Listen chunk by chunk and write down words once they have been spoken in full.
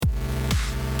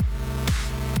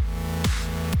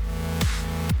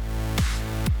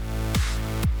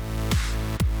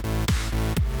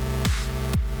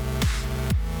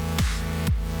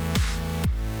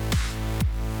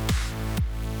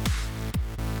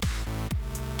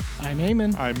I'm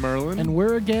Eamon. I'm Merlin. And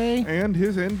we're a Gay and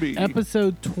His Enby.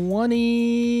 Episode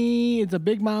 20. It's a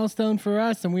big milestone for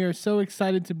us, and we are so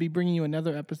excited to be bringing you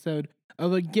another episode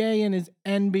of A Gay and His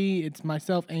Enby. It's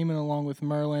myself, Eamon, along with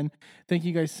Merlin. Thank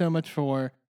you guys so much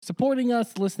for supporting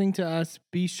us, listening to us.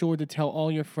 Be sure to tell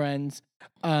all your friends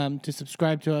to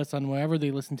subscribe to us on wherever they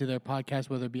listen to their podcast,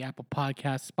 whether it be Apple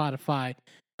Podcasts, Spotify,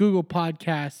 Google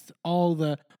Podcasts, all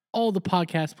the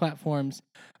podcast platforms.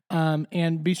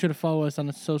 And be sure to follow us on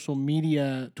the social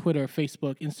media, Twitter,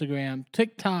 Facebook, Instagram,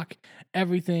 TikTok,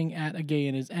 everything at A Gay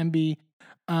and His Enby.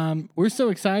 We're so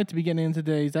excited to be getting into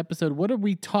today's episode. What are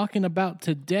we talking about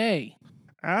today?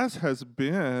 As has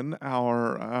been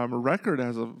our record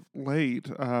as of late,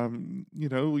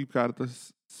 we've got the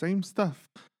same stuff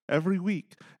every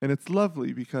week. And it's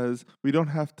lovely because we don't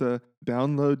have to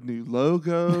download new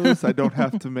logos. I don't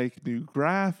have to make new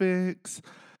graphics.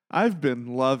 I've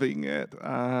been loving it.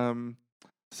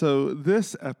 So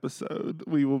this episode,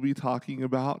 we will be talking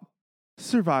about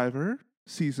Survivor,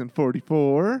 season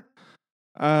 44.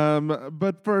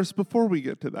 But first, before we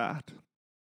get to that,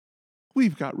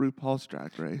 we've got RuPaul's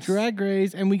Drag Race. Drag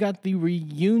Race, and we got the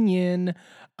reunion.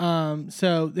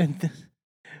 So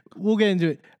we'll get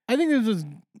into it. I think this was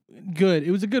good.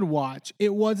 It was a good watch.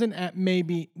 It wasn't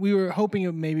we were hoping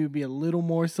it maybe would be a little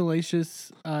more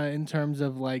salacious in terms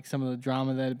of like some of the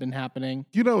drama that had been happening.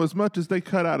 You know, as much as they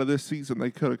cut out of this season, they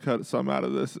could have cut some out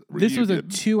of this reunion. This was a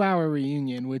 2-hour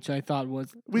reunion, which I thought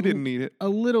was... We didn't need it. A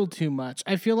little too much.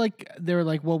 I feel like they were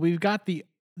like, well, we've got the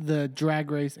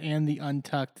Drag Race and the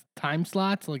Untucked time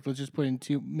slots. Like, let's just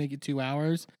make it 2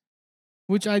 hours,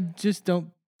 which I just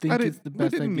don't think is the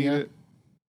best idea.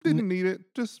 Didn't need it.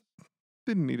 Just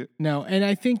didn't need it. No, and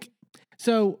I think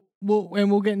so.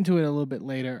 We'll get into it a little bit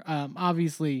later.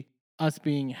 Obviously, us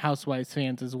being Housewives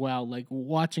fans as well, like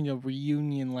watching a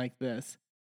reunion like this,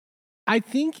 I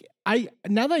think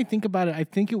now that I think about it, I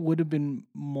think it would have been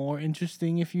more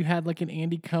interesting if you had like an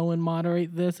Andy Cohen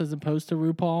moderate this as opposed to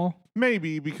RuPaul.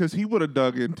 Maybe because he would have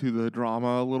dug into the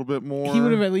drama a little bit more. He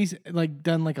would have at least like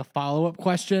done like a follow-up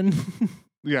question.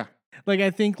 Yeah. Like I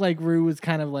think like Ru was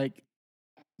kind of like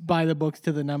by the books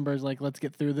to the numbers, like let's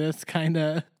get through this kind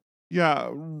of. Yeah,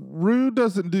 Ru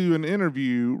doesn't do an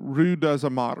interview. Ru does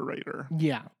a moderator.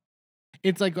 Yeah.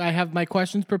 It's like I have my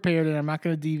questions prepared and I'm not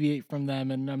going to deviate from them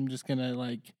and I'm just going to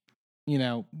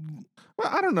Well,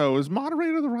 I don't know. Is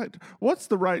moderator the right... What's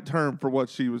the right term for what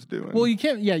she was doing? Well, you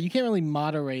can't really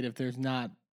moderate if there's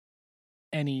not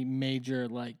any major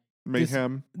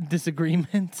mayhem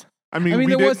disagreement. I mean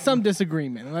there was some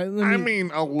disagreement.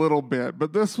 A little bit,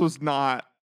 but this was not...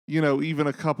 even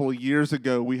a couple of years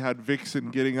ago, we had Vixen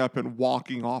getting up and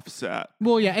walking off set.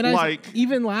 Well, yeah, and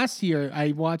even last year,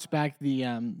 I watched back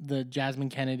the Jasmine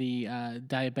Kennedy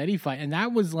Diabetes fight, and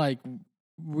that was like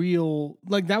real,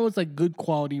 like that was like good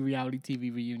quality reality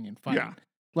TV reunion fight.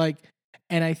 Yeah.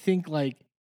 And I think I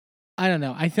don't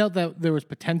know, I felt that there was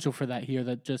potential for that here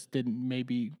that just didn't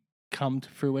maybe come to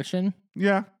fruition.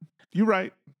 Yeah, you're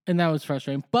right. And that was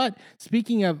frustrating. But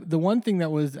speaking of the one thing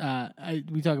that was,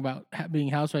 we talk about being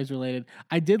Housewives related.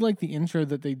 I did like the intro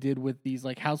that they did with these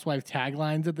like Housewife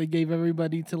taglines that they gave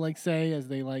everybody to say as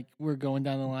they were going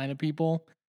down the line of people.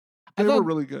 They were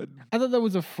really good. I thought that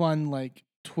was a fun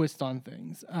twist on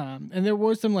things. And there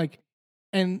were some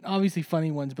and obviously funny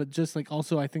ones, but just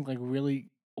also I think really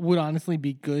would honestly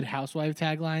be good Housewife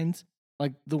taglines.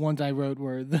 Like the ones I wrote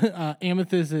were the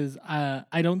Amethyst is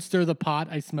I don't stir the pot,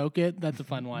 I smoke it. That's a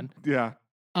fun one. Yeah.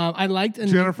 I liked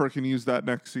Jennifer can use that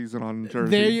next season on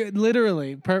Jersey. They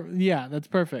literally, yeah, that's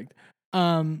perfect.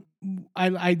 I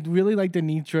really liked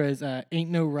Anitra's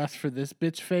ain't no rust for this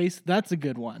bitch face. That's a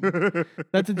good one.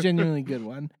 That's a genuinely good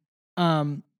one.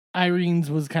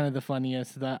 Irene's was kind of the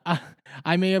funniest.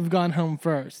 I may have gone home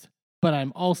first, but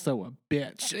I'm also a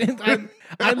bitch. And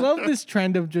I love this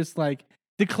trend of just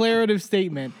declarative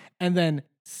statement and then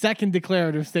second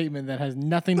declarative statement that has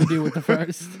nothing to do with the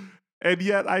first. And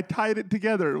yet I tied it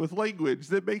together with language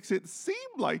that makes it seem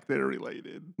like they're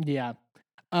related. Yeah.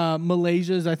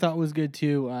 Malaysia's I thought was good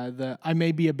too. I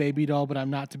may be a baby doll, but I'm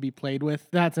not to be played with.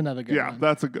 That's another good one. Yeah,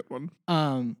 that's a good one.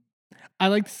 I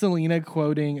liked Selena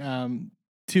quoting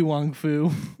Tu Wong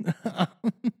Fu.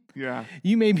 Yeah.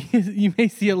 You may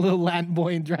see a little Latin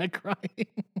boy in drag crying.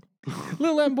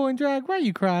 Little Latin boy in drag, why are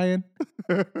you crying?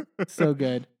 So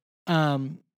good.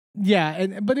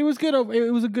 Yeah, but it was good.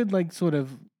 It was a good sort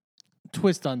of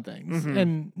twist on things.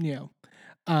 Mm-hmm.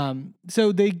 And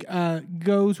so they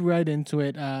goes right into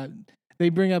it. They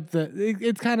bring up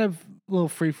it's kind of a little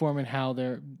freeform in how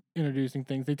they're introducing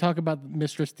things. They talk about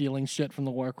Mistress stealing shit from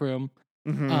the workroom.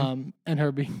 And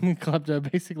her being a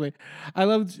klepto, basically. I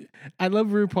love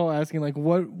RuPaul asking, like,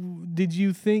 what did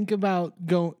you think about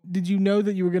did you know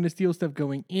that you were going to steal stuff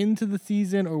going into the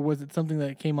season, or was it something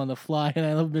that came on the fly? And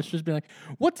I love Mistress being like,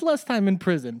 what's less time in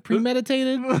prison?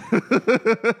 Premeditated?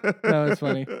 That was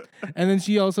funny. And then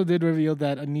she also did reveal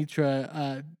that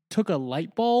Anitra took a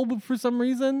light bulb for some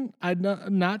reason. I'm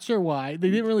not sure why.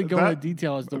 They didn't really go into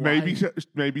detail as to why.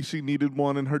 Maybe she needed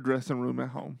one in her dressing room at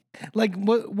home. Like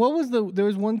what was there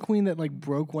was one queen that like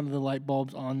broke one of the light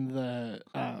bulbs on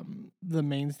the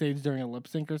main stage during a lip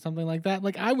sync or something like that.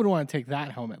 Like I would want to take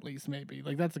that home at least, maybe.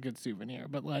 Like that's a good souvenir.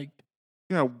 But like,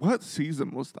 yeah, what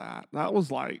season was that? That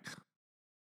was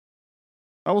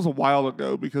a while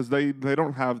ago because they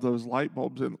don't have those light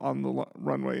bulbs on the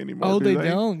runway anymore. Oh, they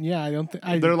don't. Yeah, I don't think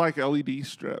they're like LED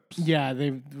strips. Yeah,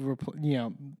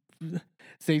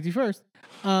 safety first.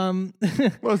 Well,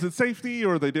 is it safety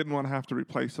or they didn't want to have to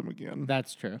replace them again?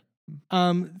 That's true.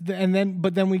 But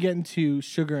then we get into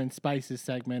Sugar and Spice's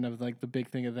segment of like the big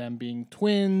thing of them being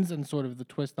twins and sort of the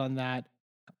twist on that.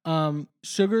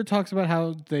 Sugar talks about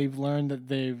how they've learned that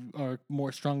they are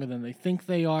more stronger than they think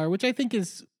they are, which I think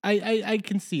is I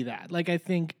can see that. Like I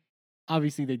think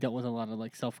obviously they dealt with a lot of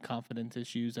like self-confidence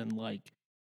issues and like,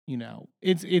 you know,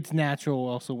 it's natural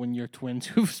also when you're twins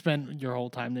who've spent your whole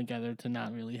time together to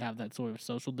not really have that sort of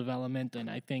social development, and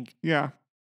I think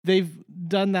they've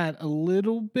done that a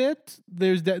little bit.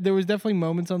 There was definitely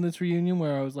moments on this reunion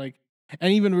where I was like,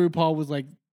 and even RuPaul was like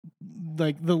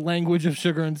the language of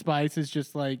Sugar and Spice is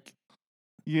just like,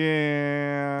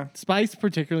 yeah. Spice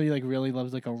particularly like really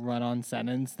loves like a run-on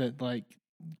sentence that like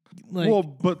well,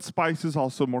 but Spice is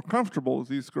also more comfortable with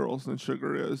these girls than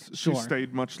Sugar is. Sure. She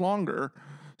stayed much longer,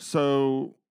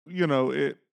 so you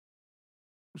know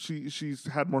she's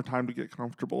had more time to get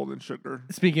comfortable than Sugar.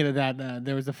 Speaking of that,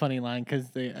 there was a funny line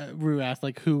because Ru asked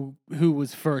like who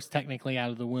was first technically out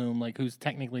of the womb, like who's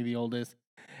technically the oldest.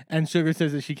 And Sugar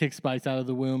says that she kicked Spice out of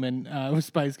the womb, and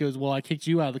Spice goes, well, I kicked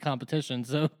you out of the competition.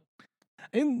 So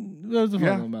and that was a fun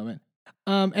little moment.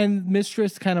 And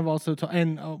Mistress kind of also,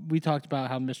 we talked about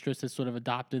how Mistress has sort of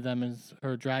adopted them as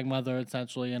her drag mother,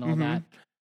 essentially, and all that.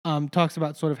 Talks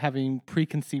about sort of having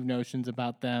preconceived notions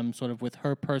about them, sort of with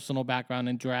her personal background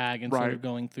in drag, and sort of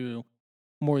going through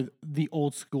more the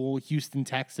old school Houston,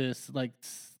 Texas, like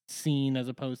scene as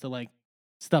opposed to like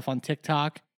stuff on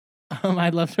TikTok. I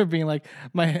loved her being like,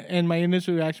 my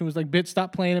initial reaction was like, bitch,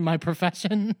 stop playing in my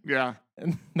profession. Yeah.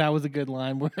 And that was a good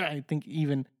line where I think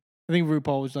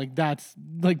RuPaul was like, that's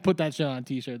like, put that shit on a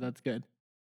t-shirt. That's good.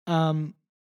 And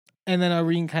then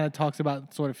Irene kind of talks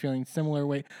about sort of feeling similar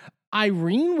way.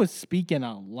 Irene was speaking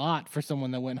a lot for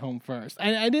someone that went home first.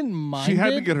 I didn't mind it. She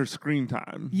had to get her screen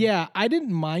time. Yeah, I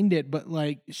didn't mind it, but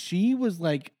like she was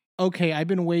like, okay, I've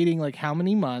been waiting like how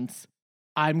many months?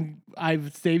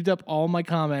 I've saved up all my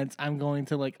comments. I'm going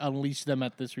to like unleash them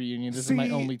at this reunion. This is my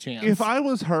only chance. If I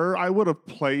was her, I would have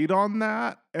played on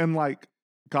that and like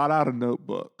got out a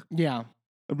notebook. Yeah.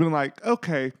 I've been like,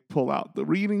 okay, pull out the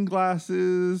reading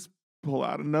glasses, pull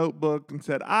out a notebook, and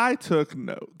said, I took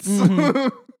notes. Mm-hmm.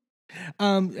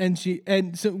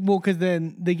 Because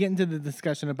then they get into the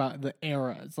discussion about the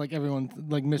eras. Like everyone's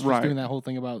like Mistress doing that whole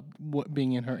thing about what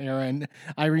being in her era, and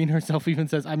Irene herself even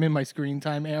says, "I'm in my screen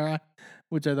time era,"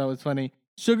 which I thought was funny.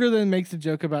 Sugar then makes a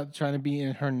joke about trying to be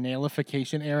in her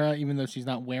nailification era, even though she's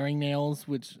not wearing nails,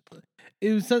 which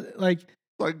it was like,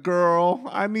 girl,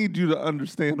 I need you to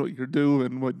understand what you're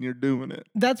doing when you're doing it.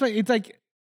 That's why it's like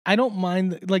I don't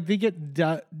mind. Like they get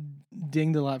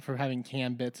dinged a lot for having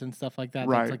cam bits and stuff like that.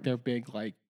 Right. That's like their big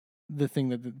like the thing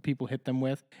that the people hit them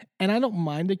with. And I don't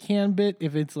mind a can bit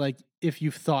if it's like if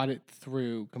you've thought it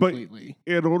through completely.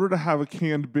 But in order to have a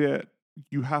canned bit,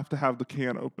 you have to have the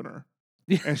can opener.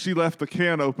 And she left the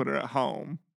can opener at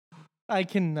home. I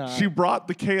cannot. She brought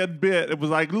the canned bit. It was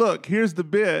like, look, here's the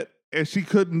bit. And she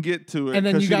couldn't get to it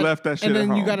because she left that shit at home.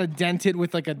 And then you got to dent it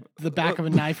with like the back of a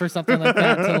knife or something like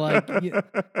that to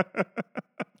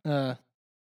like...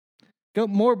 Go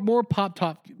more pop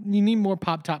top. You need more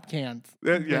pop top cans,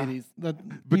 ladies. But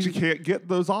you can't get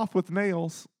those off with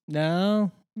nails.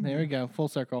 No, there we go, full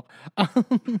circle.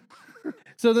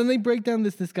 So then they break down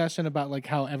this discussion about like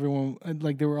how everyone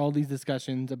like there were all these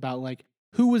discussions about like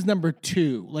who was number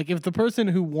 2, like if the person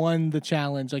who won the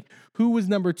challenge, like who was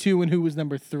number 2 and who was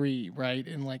number 3, right,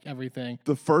 and like everything.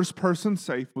 The first person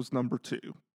safe was number 2.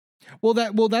 Well,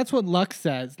 that's what Lux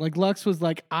says. Like Lux was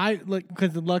like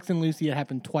because Lux and Lucy had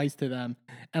happened twice to them,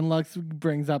 and Lux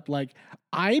brings up like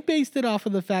I based it off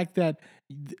of the fact that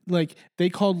like they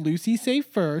called Lucy safe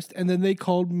first, and then they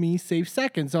called me safe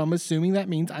second. So I'm assuming that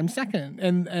means I'm second,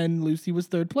 and Lucy was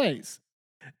third place.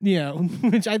 You know,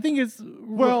 which I think is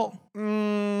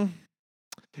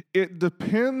It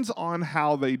depends on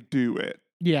how they do it.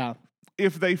 Yeah.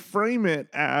 If they frame it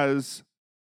as,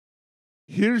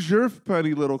 here's your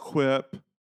funny little quip,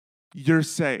 you're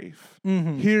safe.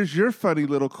 Mm-hmm. Here's your funny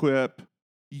little quip,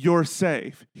 you're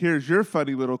safe. Here's your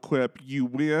funny little quip, you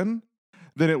win.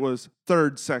 Then it was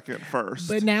third, second, first.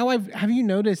 But now have you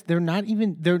noticed they're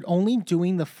only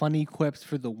doing the funny quips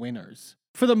for the winners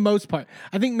for the most part.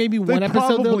 I think maybe one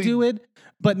episode they'll do it,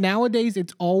 but nowadays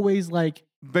it's always like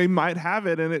they might have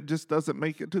it and it just doesn't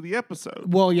make it to the episode.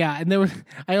 Well, yeah, and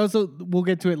we'll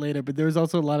get to it later, but there was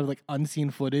also a lot of like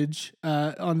unseen footage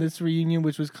on this reunion,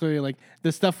 which was clearly like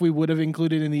the stuff we would have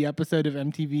included in the episode if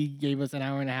MTV gave us an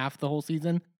hour and a half the whole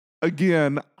season.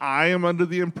 Again, I am under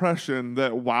the impression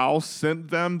that WoW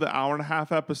sent them the hour and a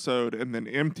half episode and then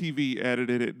MTV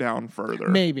edited it down further.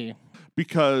 Maybe.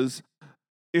 Because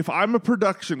if I'm a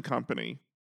production company,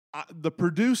 the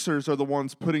producers are the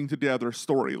ones putting together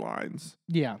storylines.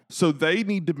 Yeah. So they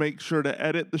need to make sure to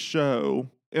edit the show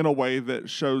in a way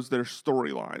that shows their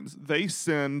storylines. They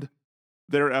send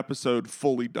their episode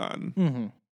fully done. Mm-hmm.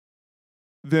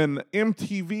 Then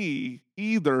MTV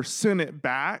either sent it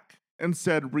back and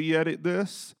said, re-edit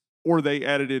this, or they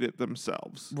edited it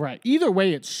themselves. Right. Either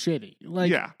way, it's shitty. Like,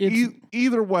 yeah.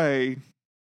 Either way,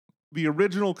 the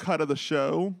original cut of the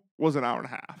show was an hour and a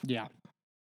half. Yeah.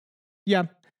 Yeah.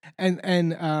 And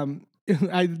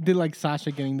I did like Sasha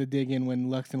getting the dig in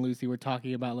when Lux and Lucy were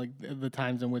talking about like the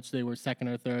times in which they were second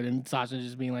or third, and Sasha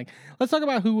just being like, let's talk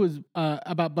about who was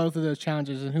about both of those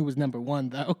challenges and who was number one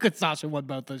though, because Sasha won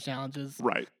both those challenges.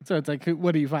 Right. So it's like,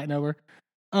 what are you fighting over?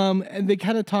 And they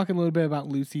kind of talk a little bit about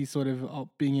Lucy sort of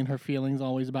being in her feelings,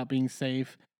 always about being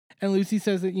safe. And Lucy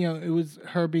says that, it was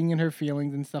her being in her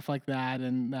feelings and stuff like that,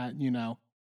 and that,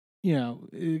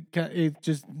 it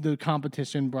just the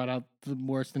competition brought out the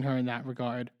worst in her in that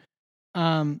regard.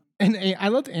 And I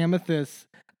loved Amethyst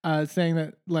saying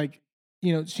that, like,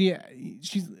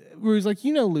 she's like,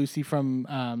 Lucy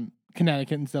from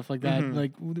Connecticut and stuff like that. Mm-hmm.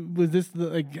 Like, was this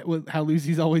how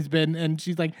Lucy's always been? And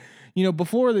she's like,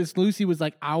 before this, Lucy was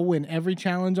like, I'll win every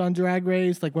challenge on Drag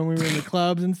Race, like when we were in the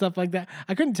clubs and stuff like that.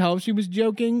 I couldn't tell if she was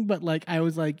joking, but like I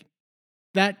was like,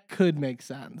 that could make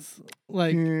sense.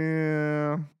 Like,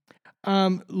 yeah.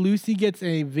 Lucy gets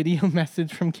a video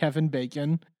message from Kevin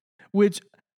Bacon, which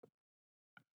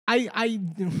I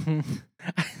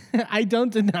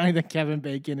don't deny that Kevin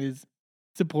Bacon is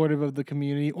supportive of the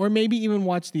community, or maybe even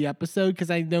watched the episode, because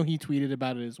I know he tweeted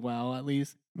about it as well, at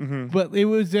least. Mm-hmm. But it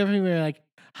was definitely like,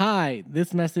 hi,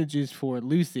 this message is for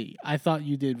Lucy. I thought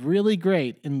you did really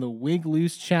great in the Wig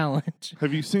Loose challenge.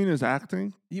 Have you seen his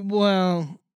acting?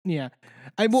 Well, yeah.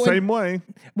 Same way.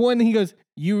 When he goes,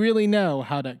 you really know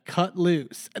how to cut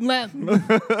loose. And that,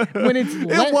 when it's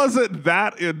it wasn't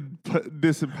that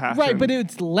disimpassioned. Right, but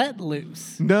it's let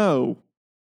loose. No.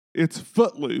 It's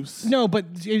Footloose. No, but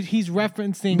he's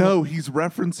referencing... No, he's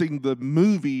referencing the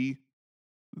movie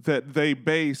that they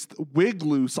based Wig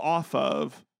Loose off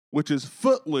of, which is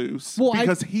Footloose,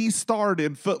 because he starred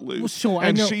in Footloose. Well, sure,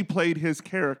 and she played his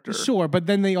character. Sure, but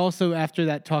then they also, after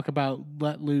that, talk about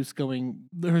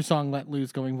her song Let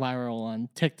Loose going viral on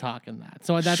TikTok and that.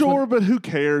 So that's but who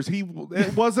cares?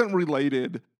 It wasn't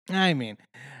related. I mean,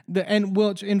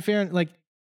 in fairness, like,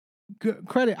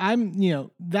 credit,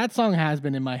 that song has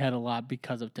been in my head a lot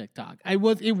because of TikTok. It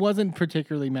wasn't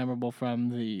particularly memorable from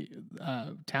the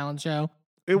talent show.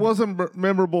 It wasn't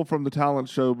memorable from the talent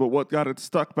show, but what got it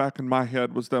stuck back in my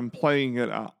head was them playing it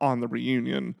on the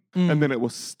reunion, and then it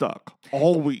was stuck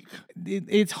all week.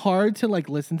 It's hard to like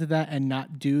listen to that and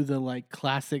not do the like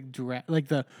classic like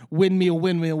the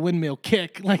windmill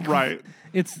kick. Like, right.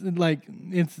 It's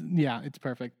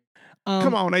perfect.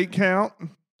 Come on, 8 count.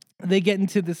 They get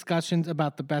into discussions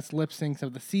about the best lip syncs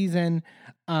of the season.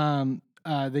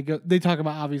 They talk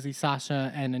about obviously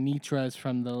Sasha and Anitra's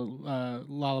from the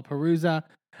Lollapalooza.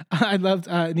 I loved.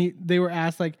 They were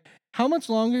asked like, how much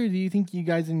longer do you think you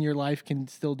guys in your life can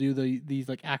still do these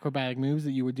like acrobatic moves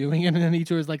that you were doing? And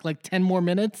Anitra was like 10 more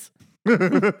minutes.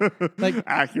 Like,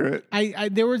 accurate.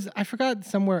 I forgot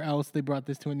somewhere else they brought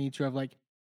this to Anitra of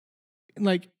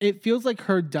like it feels like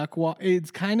her duck walk.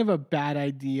 It's kind of a bad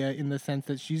idea in the sense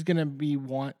that she's gonna be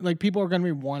people are gonna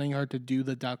be wanting her to do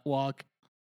the duck walk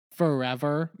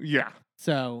forever. Yeah.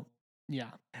 So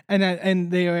yeah,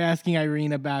 and they were asking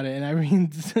Irene about it, and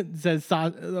Irene says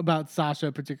about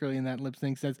Sasha, particularly in that lip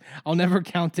sync, says, "I'll never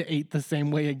count to 8 the same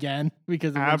way again,"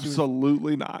 because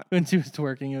absolutely not. When she was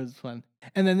twerking, it was fun.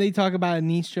 And then they talk about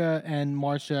Anisha and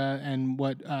Marcia and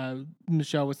what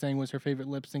Michelle was saying was her favorite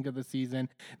lip sync of the season.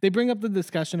 They bring up the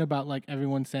discussion about like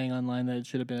everyone saying online that it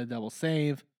should have been a double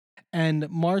save, and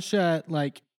Marcia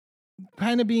like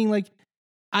kind of being like,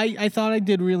 I thought I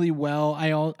did really well.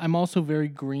 I'm also very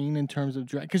green in terms of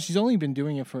drag because she's only been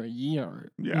doing it for a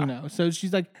year. Yeah. You know, so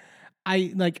she's like,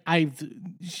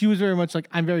 she was very much like,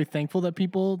 I'm very thankful that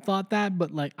people thought that,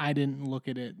 but like I didn't look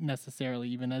at it necessarily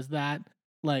even as that.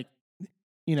 Like,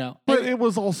 you know, But it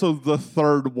was also the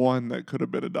third one that could have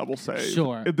been a double save.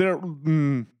 Sure.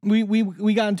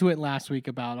 We got into it last week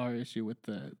about our issue with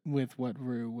what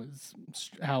Rue was,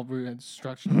 how Rue had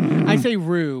structured. I say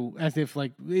Rue as if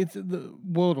like it's the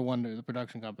World of Wonder, the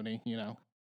production company, you know.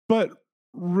 But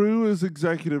Rue is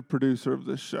executive producer of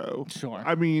this show. Sure.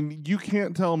 I mean, you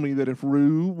can't tell me that if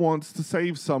Rue wants to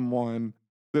save someone,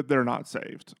 that they're not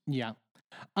saved. Yeah.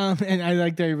 And I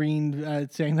liked Irene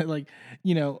saying that, like,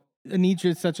 you know, Anitra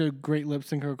is such a great lip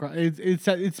syncer.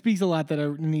 It speaks a lot that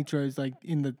Anitra is like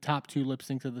in the top 2 lip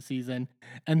syncs of the season,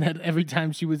 and that every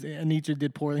time Anitra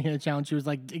did poorly in a challenge, she was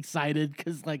like excited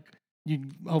because like you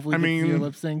hopefully get to see your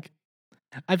lip sync.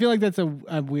 I feel like that's a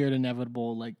weird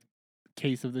inevitable like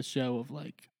case of the show of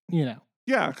like, you know.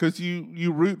 Yeah, because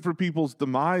you root for people's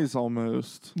demise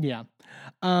almost. Yeah.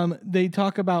 They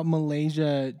talk about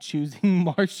Malaysia choosing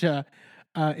Marsha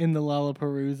in the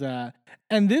Lollapalooza.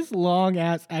 And this long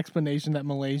ass explanation that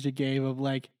Malaysia gave of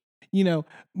like, you know,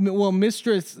 well,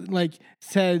 Mistress like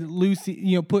said Lucy,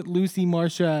 you know, put Lucy,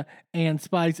 Marsha, and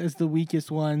Spice as the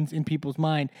weakest ones in people's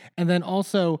mind. And then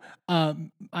also,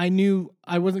 I knew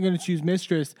I wasn't going to choose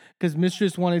Mistress because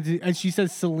Mistress wanted to, and she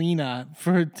says Selena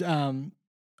for,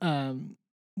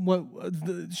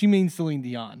 she means Celine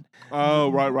Dion. Oh,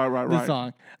 right. The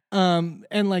song.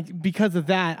 And like, because of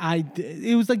that,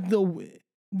 it was like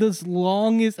this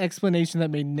longest explanation that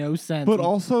made no sense. But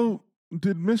also,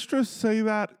 did Mistress say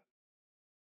that?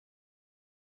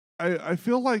 I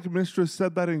feel like Mistress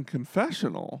said that in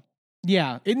confessional.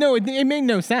 Yeah. It made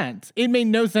no sense. It made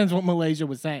no sense what Malaysia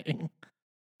was saying.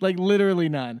 Like, literally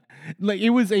none. Like,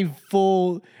 it was a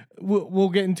full... We'll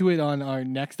get into it on our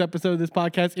next episode of this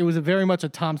podcast. It was very much a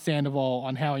Tom Sandoval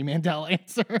on Howie Mandel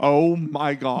answer. Oh,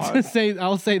 my God.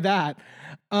 I'll say that.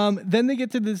 Then they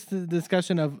get to this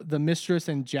discussion of the Mistress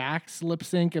and Jax lip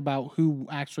sync about who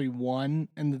actually won,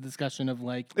 and the discussion of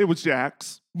like... It was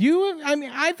Jax.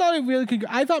 I thought it really could...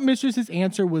 I thought Mistress's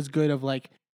answer was good of like,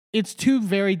 it's 2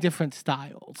 very different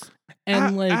styles.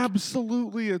 And like...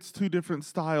 Absolutely, it's 2 different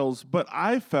styles, but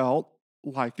I felt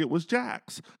like it was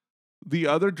Jax. The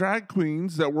other drag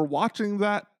queens that were watching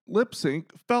that lip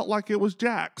sync felt like it was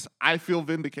Jax. I feel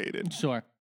vindicated. Sure.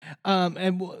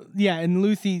 And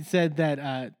Lucy said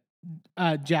that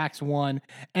Jax won,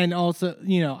 and also,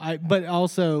 you know, but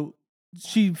also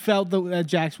she felt that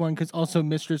Jax won because also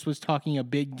Mistress was talking a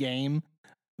big game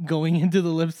going into the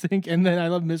lip sync, and then I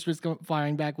love Mistress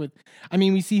firing back with, I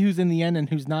mean, we see who's in the end and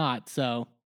who's not, so.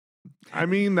 I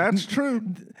mean, that's true.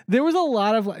 There was a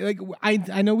lot of like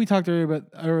I know we talked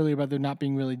earlier about there not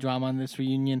being really drama on this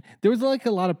reunion. There was like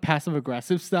a lot of passive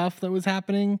aggressive stuff that was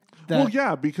happening. Well,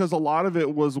 yeah, because a lot of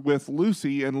it was with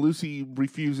Lucy, and Lucy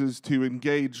refuses to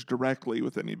engage directly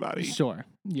with anybody. Sure,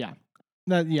 yeah,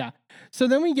 So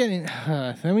then we get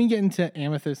into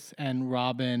Amethyst and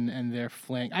Robin and their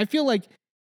fling. I feel like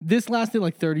this lasted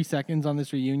like 30 seconds on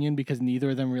this reunion because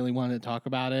neither of them really wanted to talk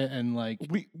about it, and like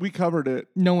we covered it.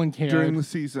 No one cared during the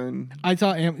season. I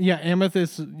thought,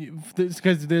 Amethyst,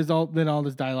 because there's been all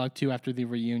this dialogue too after the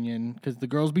reunion because the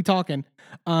girls be talking.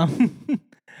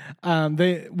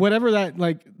 They whatever that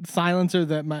like silencer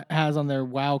that has on their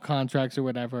WoW contracts or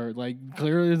whatever like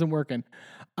clearly isn't working.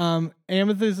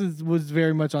 Amethyst was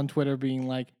very much on Twitter being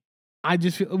like, I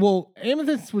just feel,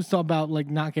 Amethyst was talking about like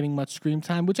not getting much screen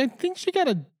time, which I think she got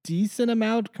a decent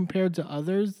amount compared to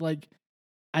others. Like,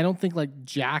 I don't think like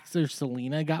Jax or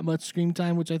Selena got much screen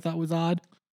time, which I thought was odd.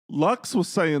 Lux was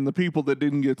saying the people that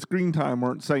didn't get screen time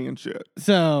weren't saying shit.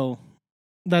 So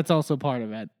that's also part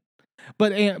of it.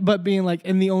 But being like,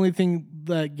 and the only thing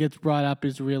that gets brought up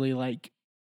is really like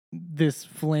this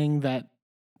fling that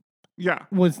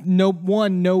was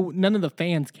none of the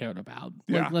fans cared about.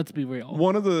 Yeah. Like, let's be real.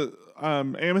 One of the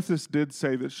Amethyst did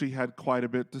say that she had quite a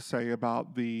bit to say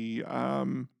about the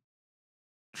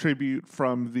tribute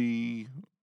from the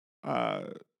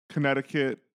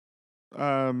Connecticut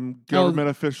government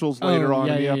officials later on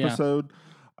in the episode.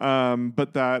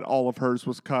 But that all of hers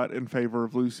was cut in favor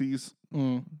of Lucy's.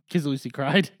 Because Lucy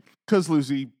cried. Because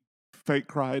Lucy fake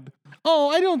cried. Oh,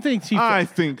 I don't think she... I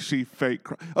think she fake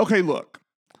cried. Okay, look.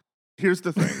 Here's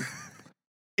the thing.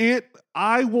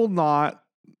 I will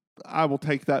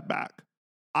take that back.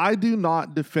 I do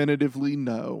not definitively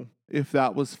know if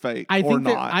that was fake or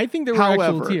not. I think there were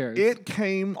actual tears. It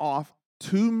came off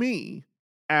to me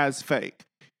as fake.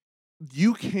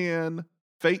 You can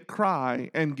fake cry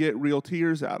and get real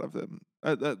tears out of them.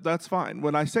 That's fine.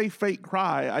 When I say fake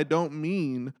cry, I don't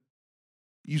mean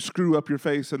you screw up your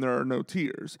face and there are no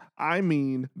tears. I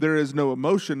mean there is no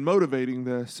emotion motivating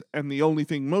this, and the only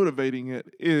thing motivating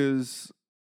it is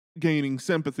gaining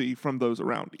sympathy from those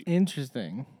around you.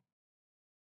 Interesting.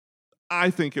 I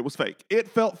think it was fake. It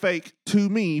felt fake to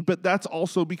me, but that's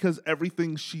also because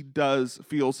everything she does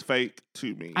feels fake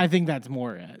to me. I think that's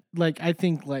more it. Like, I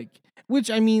think, like,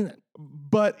 which, I mean...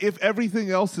 But if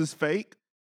everything else is fake,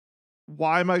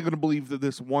 why am I going to believe that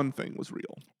this one thing was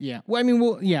real? Yeah. Well, I mean,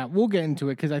 we'll get into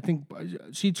it, because I think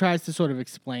she tries to sort of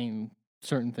explain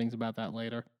certain things about that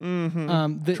later.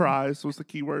 Mm-hmm. Tries was the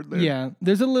key word there. Yeah.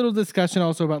 There's a little discussion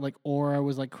also about, like, Aura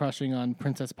was, like, crushing on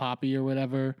Princess Poppy or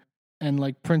whatever. And,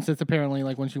 like, Princess apparently,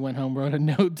 like, when she went home, wrote a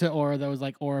note to Aura that was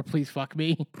like, Aura, please fuck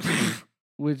me.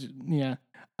 Which, yeah.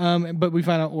 But we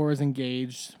find out Aura's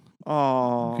engaged.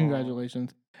 Oh,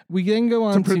 congratulations. We then go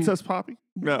on to Princess Poppy?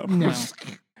 No.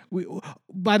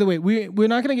 By the way, we're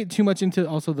not going to get too much into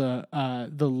also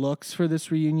the looks for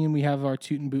this reunion. We have our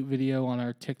Toot and Boot video on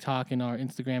our TikTok and our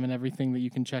Instagram and everything that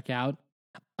you can check out.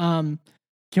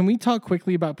 Can we talk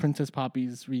quickly about Princess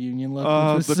Poppy's reunion look,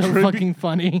 which was so fucking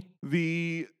funny?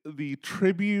 The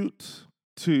tribute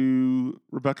to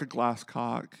Rebecca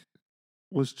Glasscock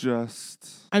was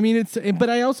just... I mean, but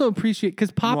I also appreciate,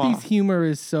 because Poppy's humor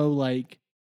is so, like,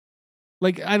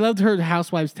 I loved her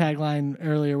Housewives tagline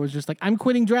earlier was just like, I'm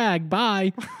quitting drag,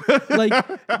 bye. Like,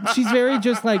 she's very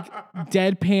just like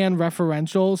deadpan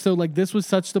referential. So like this was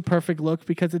such the perfect look,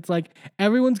 because it's like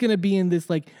everyone's going to be in this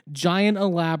like giant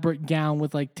elaborate gown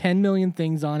with like 10 million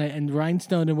things on it and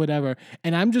rhinestone and whatever.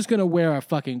 And I'm just going to wear a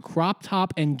fucking crop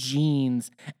top and jeans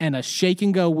and a shake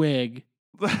and go wig.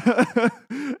 I'm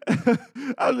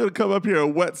going to come up here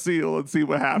and wet seal and see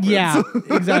what happens. Yeah,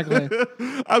 exactly.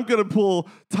 I'm going to pull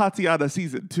Tatiana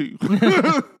season 2.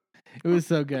 It was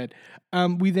so good.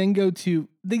 We then go to,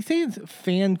 they say it's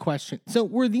fan questions. So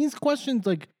were these questions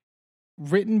like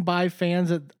written by fans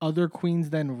that other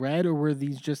queens then read, or were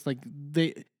these just like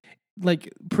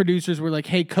producers were like,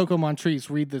 hey, Coco Montrese,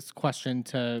 read this question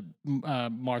to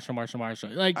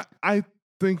Marsha. Like, I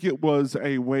think it was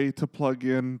a way to plug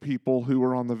in people who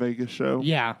were on the Vegas show.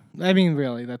 Yeah. I mean,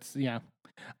 really, that's, yeah.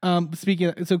 Speaking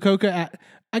of, so Coco asked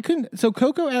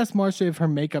Marsha if her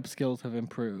makeup skills have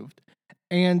improved.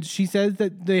 And she says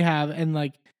that they have, and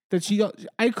like, that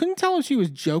I couldn't tell if she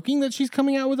was joking that she's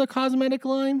coming out with a cosmetic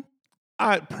line.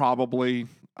 I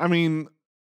mean,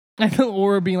 I thought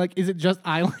Aura being like, is it just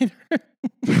eyeliner?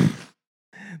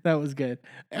 That was good.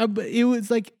 But I was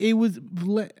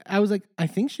like, I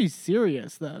think she's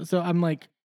serious though. So I'm like,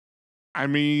 I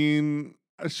mean,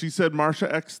 she said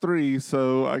Marsha X3,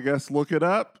 so I guess look it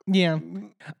up. Yeah.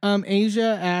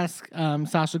 Asia asked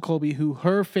Sasha Colby who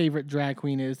her favorite drag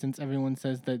queen is, since everyone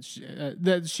says that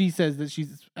she says that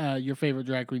she's your favorite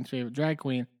drag queen's favorite drag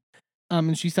queen.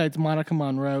 And she cites Monica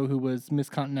Monroe, who was Miss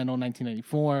Continental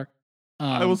 1994.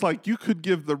 I was like, you could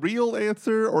give the real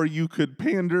answer, or you could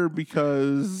pander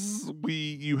because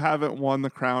you haven't won the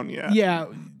crown yet. Yeah.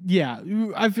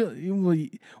 I feel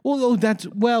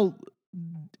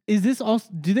is this also?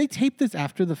 Do they tape this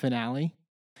after the finale?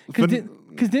 Because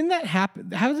didn't that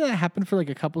happen? How does that happen for like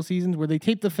a couple seasons where they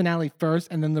tape the finale first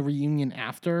and then the reunion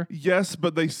after? Yes,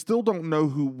 but they still don't know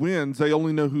who wins. They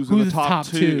only know who's in the top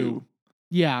two.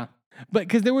 Yeah. But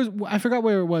because there was, I forgot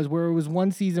where it was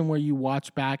one season where you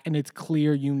watch back and it's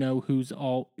clear you know who's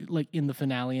all like in the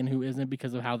finale and who isn't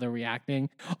because of how they're reacting.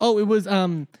 Oh, it was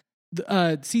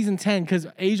season 10 because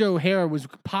Asia O'Hara was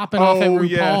popping off at RuPaul,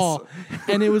 yes.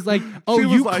 And it was like, oh,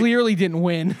 you clearly didn't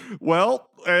win. Well,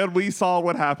 and we saw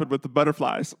what happened with the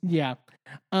butterflies. Yeah.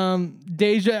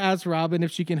 Deja asked Robin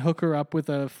if she can hook her up with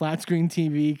a flat screen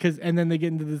TV, and then they get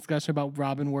into the discussion about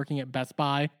Robin working at Best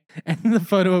Buy and the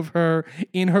photo of her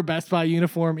in her Best Buy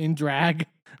uniform in drag,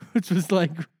 which was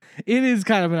like, it is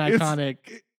kind of an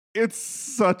iconic. It's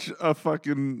such a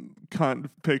fucking cunt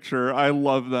picture. I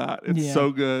love that. It's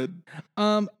so good.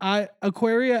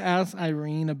 Aquaria asked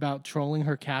Irene about trolling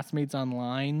her castmates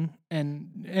online,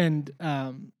 and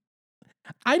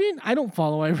I don't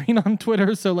follow Irene on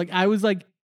Twitter, so like I was like,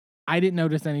 I didn't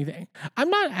notice anything. I'm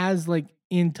not as like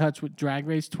in touch with Drag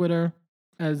Race Twitter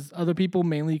as other people,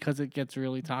 mainly because it gets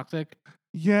really toxic.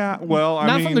 Yeah, well, I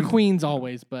mean, not from the queens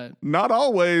always, but not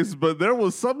always, but there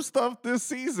was some stuff this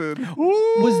season.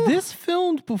 Ooh. Was this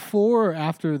filmed before or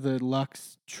after the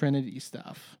Lux Trinity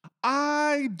stuff?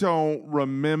 I don't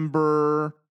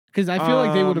remember. Because I feel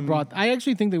like they would have I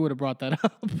actually think they would have brought that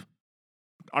up.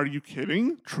 Are you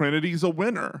kidding? Trinity's a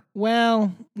winner.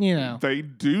 Well, you know. They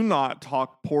do not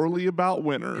talk poorly about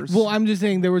winners. Well, I'm just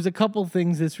saying there was a couple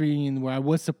things this reunion where I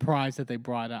was surprised that they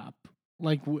brought up.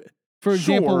 Like, For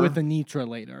example, Sure. with Anitra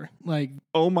later. Like,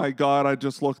 oh my God, I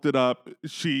just looked it up.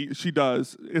 She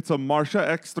does. It's a Marsha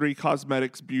X3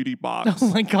 Cosmetics beauty box. oh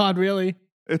my God, really?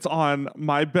 It's on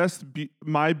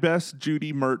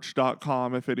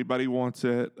mybestjudymerch.com if anybody wants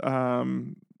it.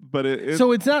 But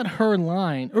so it's not her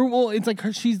line, or well, it's like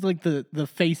she's like the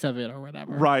face of it or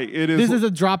whatever. Right. It is. This is a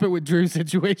drop it with Drew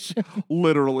situation.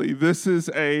 Literally, this is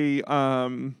an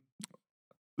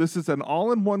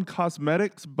all-in-one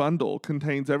cosmetics bundle.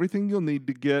 Contains everything you'll need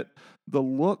to get the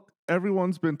look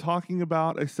everyone's been talking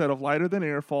about: a set of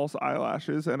lighter-than-air false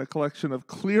eyelashes and a collection of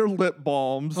clear lip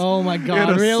balms. Oh my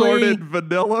God! In assorted really?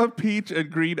 vanilla, peach,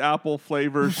 and green apple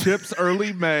flavors. Ships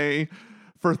early May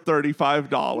for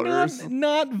 $35.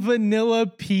 Not vanilla,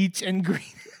 peach, and green.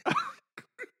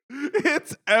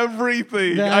 It's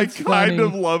everything. That's I kind funny.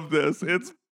 of love this.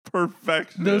 It's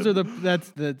perfection. Those are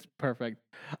that's perfect.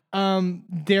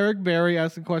 Derek Barry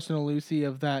asked a question to Lucy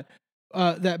of that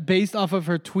based off of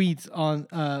her tweets on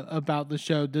about the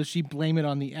show, does she blame it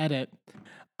on the edit?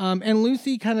 And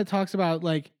Lucy kind of talks about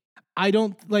like, I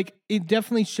don't like, it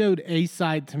definitely showed a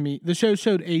side to me. The show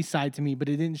showed a side to me, but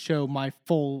it didn't show my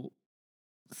full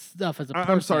stuff as a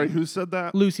person. I'm sorry, who said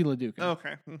that? Lucy LaDuca.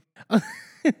 Okay.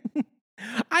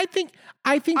 I think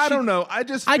I don't know. I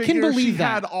just I figure can believe she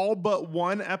that. had all but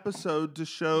one episode to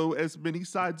show as many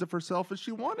sides of herself as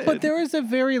she wanted. But there is a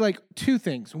very like two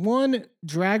things. One,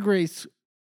 Drag Race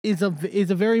is a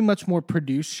very much more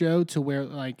produced show to where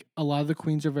like a lot of the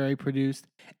queens are very produced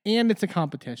and it's a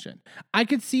competition. I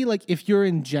could see like if you're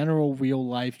in general real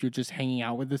life, you're just hanging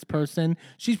out with this person,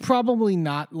 she's probably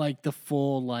not like the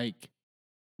full like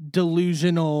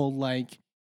delusional like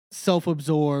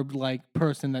self-absorbed like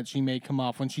person that she may come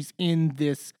off when she's in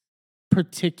this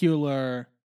particular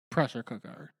pressure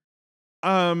cooker.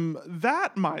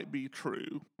 That might be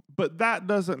true, but that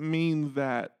doesn't mean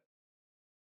that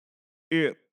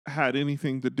it had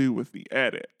anything to do with the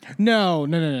edit. No.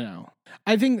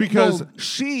 I think because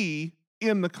she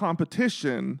in the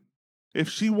competition, if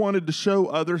she wanted to show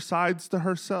other sides to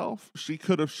herself, she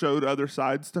could have showed other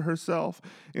sides to herself.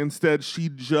 Instead, she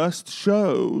just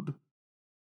showed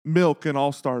Milk in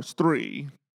All Stars 3.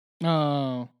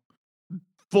 Oh.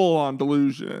 Full on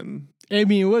delusion. I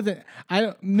mean, it wasn't.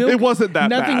 Milk, it wasn't that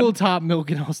nothing bad. will top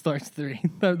Milk in All Stars 3.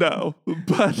 No,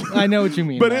 but I know what you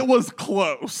mean. But it was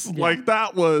close. Yeah. Like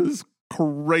that was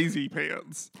crazy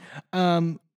pants.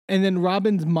 And then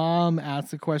Robin's mom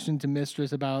asked a question to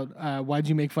Mistress about why'd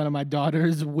you make fun of my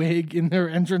daughter's wig in their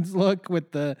entrance look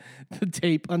with the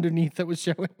tape underneath that was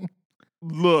showing.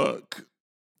 Look,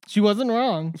 she wasn't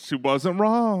wrong. She wasn't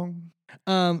wrong.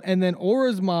 And then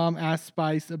Aura's mom asked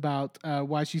Spice about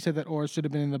why she said that Aura should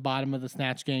have been in the bottom of the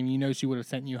Snatch game. You know, she would have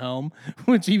sent you home,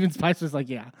 which even Spice was like,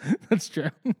 yeah, that's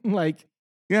true. Like,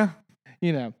 yeah,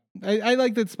 you know, I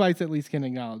like that Spice at least can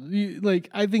acknowledge. Like,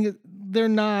 I think they're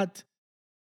not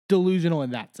delusional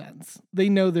in that sense. They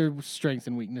know their strengths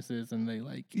and weaknesses, and they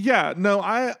like. Yeah, no,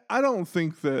 I don't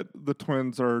think that the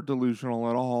twins are delusional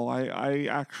at all. I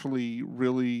actually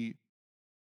really.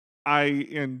 I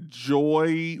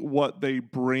enjoy what they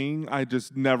bring. I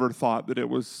just never thought that it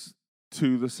was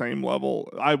to the same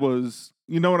level.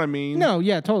 You know what I mean? No,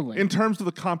 yeah, totally. In terms of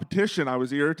the competition, I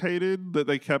was irritated that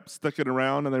they kept sticking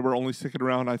around, and they were only sticking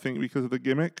around, I think, because of the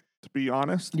gimmick, to be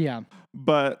honest. Yeah.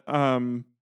 But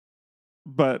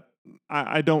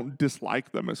I don't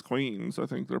dislike them as queens. I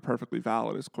think they're perfectly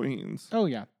valid as queens. Oh,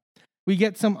 yeah. We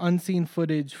get some unseen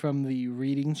footage from the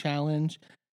reading challenge.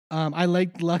 I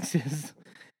liked Lux's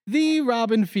The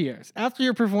Robin Fierce. After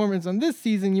your performance on this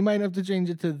season, you might have to change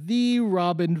it to The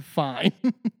Robin Fine.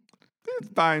 It's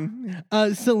fine.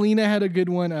 Selena had a good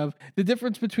one of what's the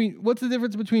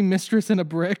difference between Mistress and a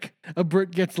brick? A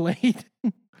brick gets laid.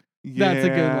 That's a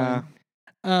good one.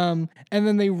 And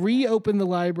then they reopened the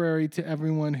library to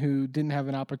everyone who didn't have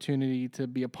an opportunity to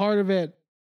be a part of it.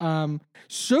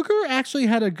 Sugar actually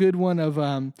had a good one of,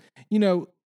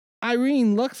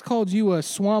 Irene, Lux called you a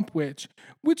swamp witch,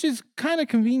 which is kind of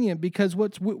convenient because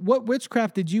what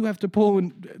witchcraft did you have to pull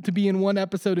to be in one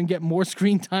episode and get more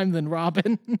screen time than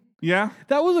Robin? Yeah.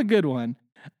 That was a good one.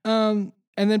 And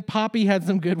then Poppy had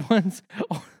some good ones.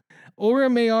 Aura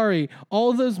Mayari,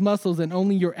 all those muscles and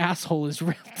only your asshole is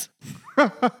ripped.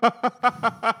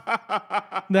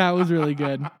 That was really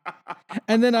good.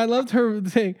 And then I loved her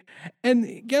saying,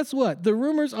 and guess what? The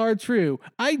rumors are true.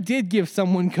 I did give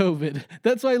someone COVID.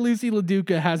 That's why Lucy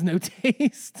LaDuca has no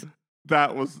taste.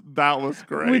 That was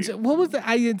great. What was that?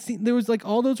 I had seen, there was like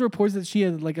all those reports that she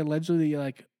had like allegedly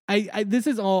like, this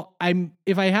is all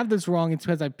if I have this wrong, it's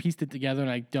because I pieced it together and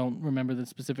I don't remember the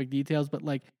specific details, but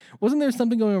like, wasn't there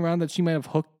something going around that she might have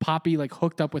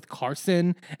hooked up with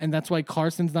Carson, and that's why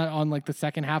Carson's not on like the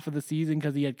second half of the season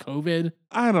because he had COVID?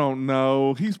 I don't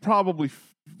know. He's probably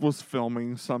was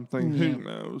filming something. Yeah. Who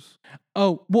knows?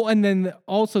 Oh, well, and then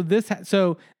also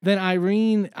so then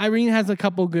Irene has a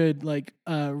couple good like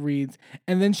reads,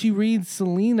 and then she reads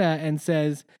Selena and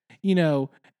says, you know,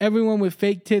 everyone with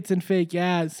fake tits and fake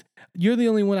ass, you're the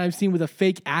only one I've seen with a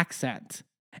fake accent.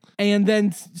 And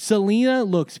then Selena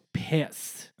looks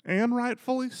pissed. And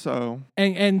rightfully so.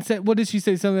 And said, what did she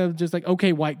say? Something just like,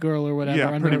 okay, white girl or whatever.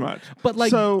 Yeah, pretty much. But like,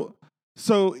 so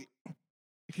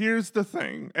here's the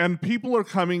thing. And people are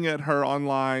coming at her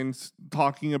online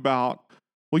talking about,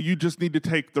 well, you just need to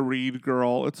take the read,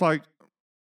 girl. It's like,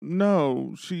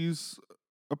 no, she's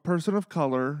a person of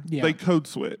color. Yeah. They code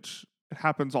switch. It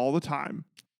happens all the time.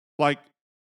 Like,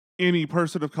 any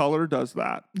person of color does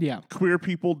that. Yeah. Queer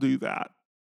people do that.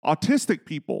 Autistic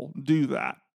people do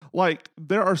that. Like,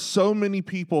 there are so many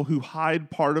people who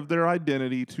hide part of their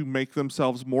identity to make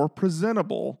themselves more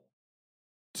presentable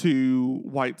to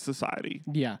white society.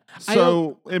 Yeah.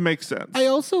 So it makes sense. I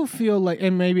also feel like,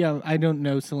 and maybe I don't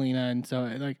know Selena, and so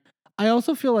like, I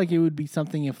also feel like it would be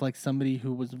something if like somebody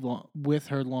who was with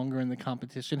her longer in the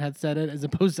competition had said it, as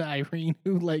opposed to Irene,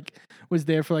 who like was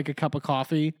there for like a cup of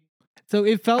coffee. So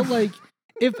it felt like,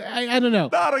 if I don't know,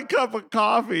 not a cup of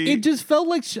coffee. It just felt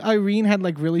like Irene had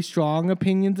like really strong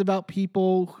opinions about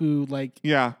people who like.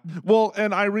 Yeah. Well,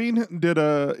 and Irene did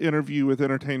a interview with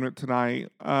Entertainment Tonight,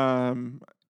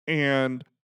 and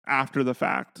after the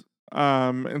fact,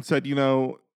 and said, you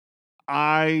know,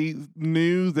 I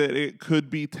knew that it could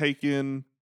be taken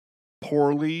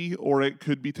poorly or it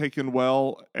could be taken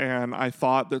well, and I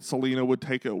thought that Selena would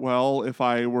take it well. If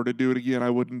I were to do it again, I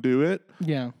wouldn't do it.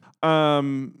 Yeah.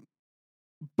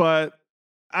 But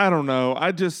I don't know.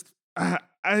 I just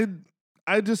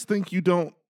think you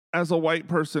don't, as a white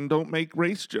person, don't make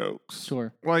race jokes.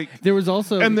 Sure. Like, there was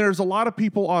also, and there's a lot of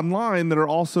people online that are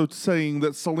also saying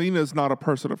that Selena is not a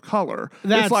person of color.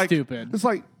 That's it's like, stupid. It's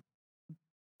like,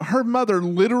 her mother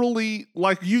literally,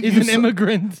 like, is an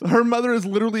immigrant. Her mother is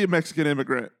literally a Mexican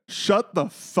immigrant. Shut the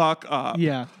fuck up.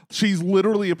 Yeah. She's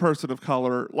literally a person of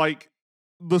color. Like,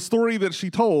 the story that she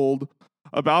told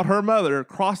about her mother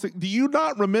crossing. Do you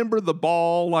not remember the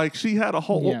ball? Like, she had a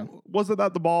whole. Yeah. Wasn't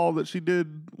that the ball that she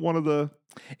did one of the.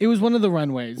 It was one of the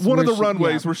runways.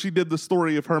 Where she did the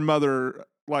story of her mother,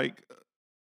 like,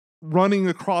 running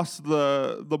across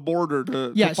the border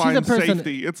to find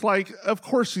safety. It's like, of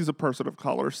course she's a person of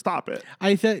color. Stop it.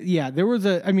 I said, there was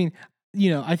I mean, you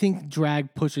know, I think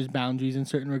drag pushes boundaries in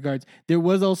certain regards. There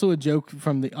was also a joke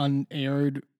from the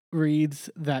unaired reads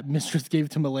that Mistress gave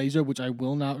to Malaysia, which I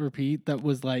will not repeat, that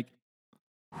was like,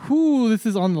 whoo, this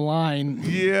is on the line.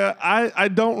 Yeah, I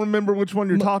don't remember which one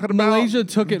you're talking about. Malaysia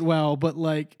took it well, but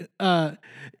like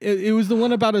it was the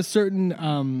one about a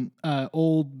certain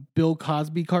old Bill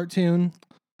Cosby cartoon.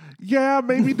 Yeah,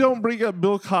 maybe don't bring up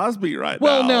Bill Cosby right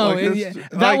well, now. Well, no,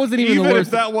 that wasn't even the worst.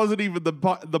 If that wasn't even the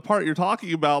part you're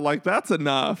talking about, like, that's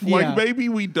enough. Yeah. Like, maybe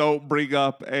we don't bring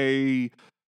up a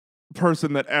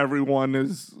person that everyone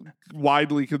is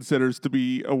widely considers to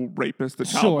be a rapist and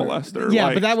child molester. Yeah,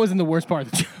 like, but that wasn't the worst part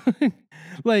of the joke.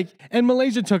 Like, and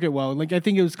Malaysia took it well. Like, I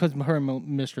think it was because her and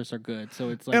Mistress are good. So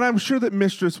it's like, and I'm sure that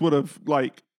Mistress would have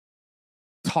like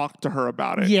talked to her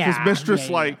about it. Yeah, because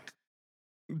Mistress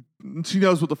she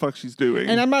knows what the fuck she's doing.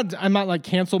 And I'm not like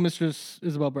cancel Mistress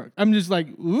Isabel Burke. I'm just like,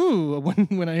 ooh,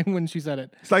 when she said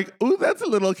it. It's like, ooh, that's a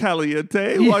little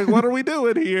caliente. Like, what are we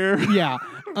doing here? Yeah.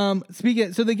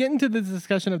 So they get into the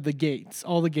discussion of the gates,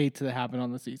 all the gates that happen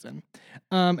on the season.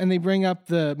 And they bring up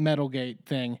the metal gate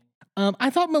thing. I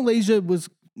thought Malaysia was,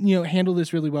 handled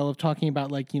this really well, of talking about,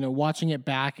 like, watching it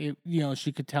back,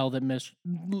 she could tell that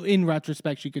in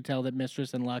retrospect, she could tell that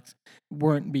Mistress and Lux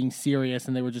weren't being serious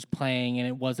and they were just playing, and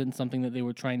it wasn't something that they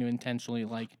were trying to intentionally,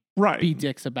 like, be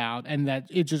dicks about, and that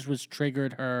it just was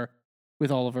triggered her with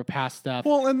all of her past stuff.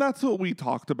 Well, and that's what we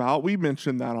talked about. We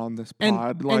mentioned that on this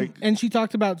pod. And she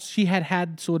talked about she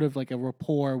had sort of like a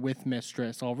rapport with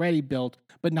Mistress already built,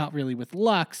 but not really with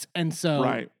Lux. And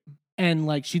so, and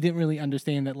like, she didn't really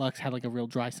understand that Lux had like a real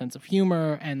dry sense of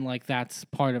humor, and like, that's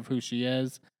part of who she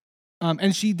is.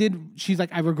 And she's like,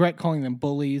 I regret calling them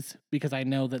bullies, because I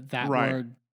know that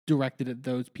word directed at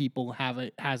those people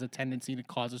has a tendency to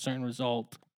cause a certain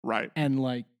result. Right. And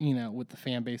like, with the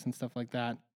fan base and stuff like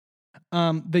that.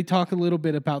 They talk a little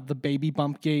bit about the baby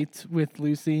bump gate with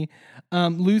Lucy.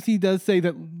 Lucy does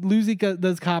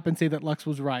cop and say that Lux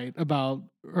was right about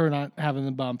her not having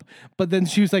the bump, but then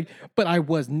she was like, but I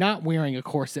was not wearing a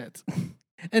corset.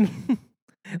 And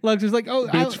Lux was like, oh,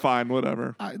 Bitch, fine,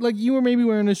 whatever. like you were maybe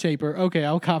wearing a shaper. Okay,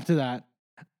 I'll cop to that.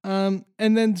 And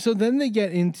then they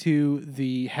get into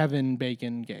the heaven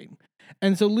bacon game.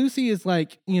 And so Lucy is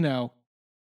like,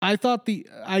 I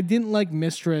didn't like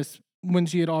Mistress when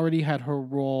she had already had her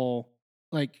role,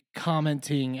 like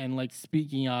commenting and like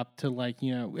speaking up to like,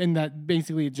 and that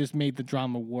basically it just made the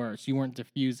drama worse. You weren't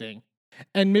diffusing.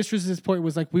 And Mistress's point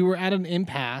was like, we were at an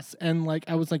impasse and like,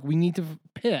 I was like, we need to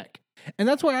pick. And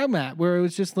that's where I'm at, where it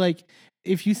was just like,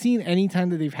 if you've seen any time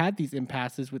that they've had these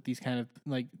impasses with these kind of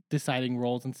like deciding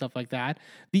roles and stuff like that,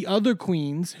 the other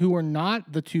queens who are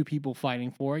not the two people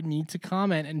fighting for it need to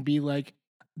comment and be like,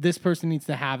 this person needs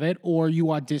to have it, or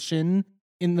you audition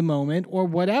in the moment or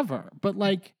whatever. But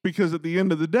like, because at the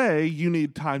end of the day, you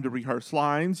need time to rehearse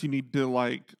lines. You need to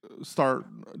like start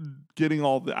getting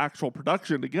all the actual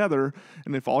production together.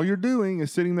 And if all you're doing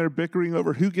is sitting there bickering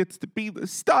over who gets to be the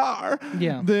star,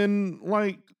 then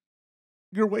like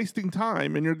you're wasting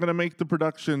time and you're going to make the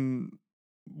production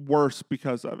worse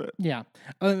because of it. Yeah.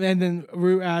 And then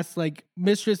Rue asks, like,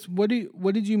 Mistress, what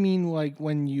did you mean, like,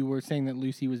 when you were saying that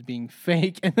Lucy was being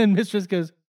fake? And then Mistress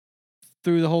goes,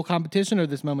 through the whole competition or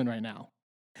this moment right now?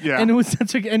 Yeah. And it was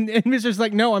such a... And Mistress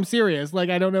like, no, I'm serious. Like,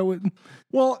 I don't know what...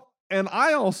 Well, and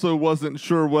I also wasn't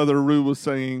sure whether Rue was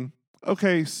saying,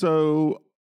 okay, so...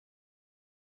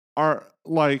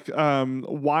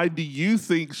 why do you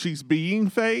think she's being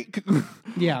fake?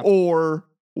 Yeah. Or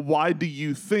why do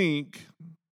you think...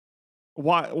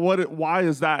 Why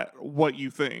is that what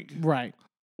you think? Right.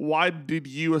 Why did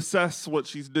you assess what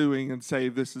she's doing and say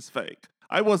this is fake?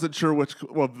 I wasn't sure which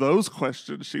of those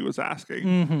questions she was asking.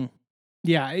 Mm-hmm.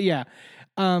 Yeah.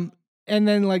 And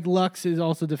then like Lux is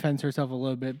also defends herself a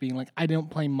little bit, being like, I don't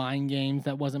play mind games.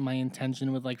 That wasn't my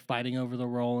intention with like fighting over the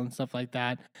role and stuff like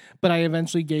that. But I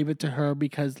eventually gave it to her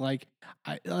because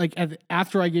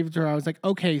after I gave it to her, I was like,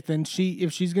 okay, then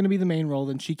if she's going to be the main role,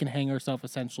 then she can hang herself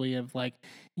essentially of like,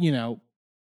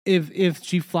 if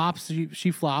she flops,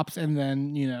 she flops, and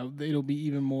then, it'll be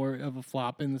even more of a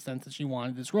flop in the sense that she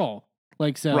wanted this role.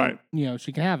 Like, so, right.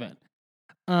 She can have it.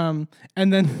 And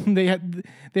then they have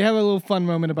a little fun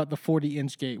moment about the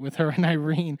 40-inch gate with her and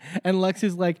Irene. And Lex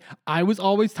is like, I was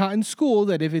always taught in school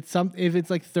that if it's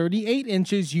like 38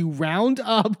 inches, you round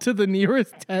up to the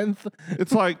nearest tenth.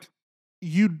 It's like,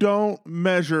 you don't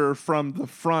measure from the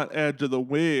front edge of the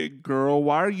wig, girl.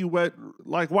 Why are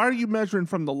you measuring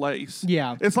from the lace?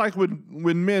 Yeah. It's like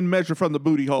when men measure from the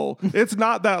booty hole. It's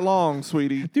not that long,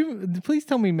 sweetie. Dude, please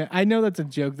tell me men. I know that's a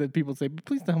joke that people say, but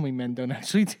please tell me men don't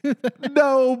actually do that.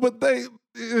 No, but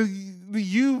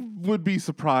you would be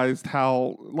surprised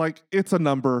how, like, it's a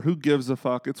number. Who gives a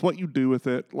fuck? It's what you do with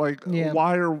it. Like,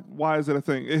 why is it a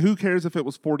thing? Who cares if it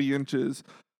was 40 inches?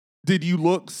 Did you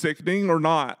look sickening or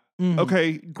not? Mm-hmm.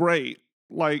 Okay, great.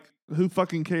 Like, who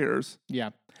fucking cares?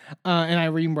 Yeah. And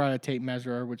Irene brought a tape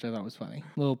measure, which I thought was funny.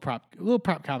 Little prop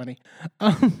comedy.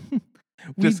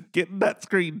 Just getting that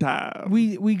screen time.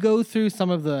 We go through some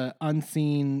of the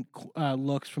unseen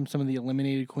looks from some of the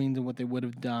eliminated queens and what they would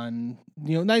have done.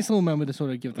 Nice little moment to sort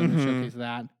of give them a showcase of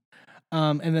that.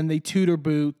 And then they tutor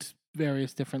boot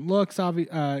various different looks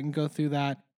and go through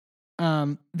that.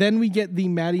 Then we get the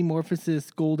Maddie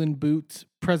Morphosis Golden Boot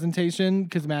presentation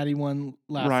because Maddie won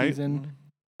last season.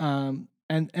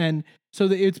 And so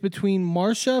it's between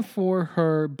Marsha for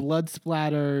her blood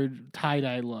splattered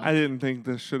tie-dye look. I didn't think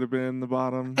this should have been the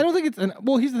bottom. I don't think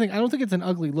here's the thing. I don't think it's an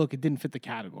ugly look. It didn't fit the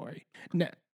category.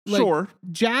 Sure.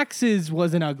 Jax's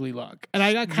was an ugly look. And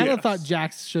I kind of thought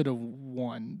Jax should have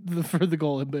won for the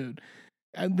Golden Boot.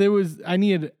 I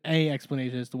needed a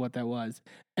explanation as to what that was.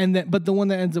 But the one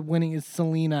that ends up winning is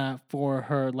Selena for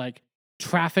her like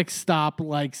traffic stop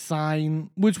like sign,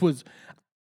 which was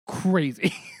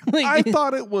crazy. I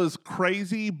thought it was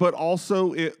crazy, but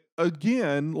also it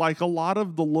again, like a lot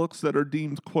of the looks that are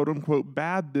deemed quote unquote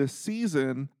bad this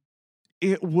season,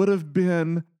 it would have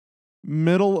been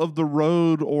middle of the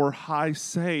road or high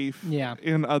safe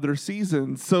in other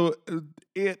seasons. So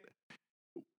it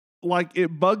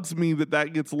bugs me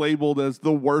that gets labeled as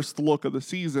the worst look of the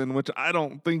season, which I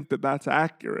don't think that's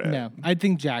accurate. No, I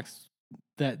think Jax,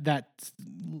 that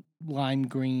lime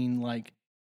green, like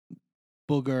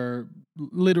booger,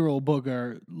 literal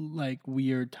booger, like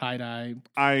weird tie-dye.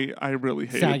 I really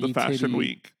hated the Fashion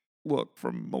Week look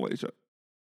from Malaysia.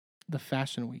 The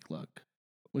Fashion Week look.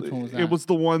 Which one was that? It was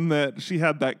the one that she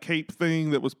had that cape thing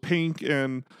that was pink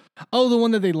and... Oh, the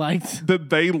one that they liked? That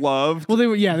they loved. Well, they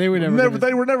were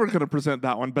never going to present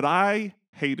that one, but I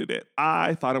hated it.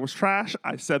 I thought it was trash.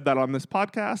 I said that on this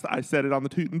podcast. I said it on the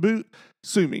Toot and Boot.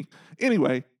 Sue me.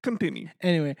 Anyway, continue.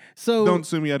 Anyway, so Don't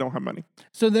sue me. I don't have money.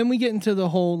 So then we get into the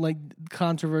whole like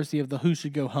controversy of the who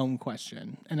should go home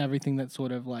question and everything that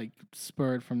sort of like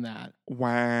spurred from that.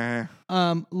 Wah.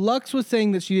 Lux was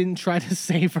saying that she didn't try to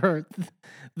save her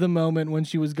the moment when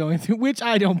she was going through, which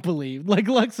I don't believe. Like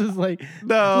Lux was like,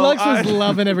 Lux was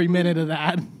loving every minute of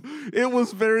that. It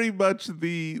was very much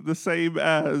the same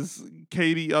as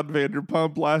Katie on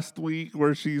Vanderpump last week,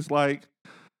 where she's like,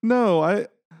 "No,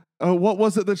 what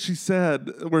was it that she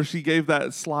said? Where she gave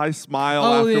that sly smile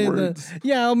afterwards?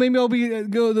 Maybe I'll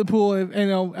go to the pool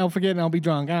and I'll forget and I'll be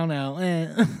drunk. I don't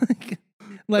know.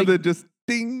 Like, and then just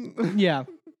ding. Yeah.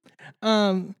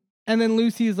 And then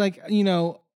Lucy's like,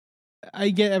 I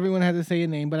get everyone had to say a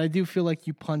name, but I do feel like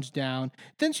you punched down.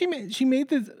 Then she made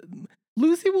this.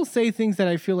 Lucy will say things that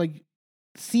I feel like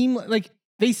seem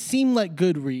like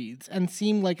good reads and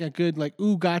seem like a good like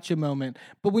ooh gotcha moment.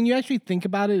 But when you actually think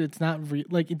about it, it's not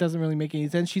it doesn't really make any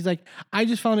sense. She's like, I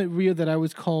just found it weird that I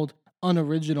was called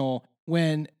unoriginal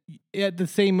when at the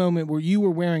same moment where you were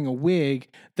wearing a wig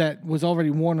that was already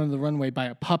worn on the runway by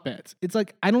a puppet. It's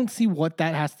like I don't see what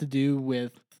that has to do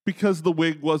with because the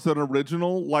wig wasn't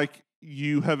original. Like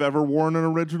you have ever worn an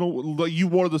original? You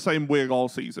wore the same wig all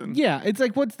season. Yeah, it's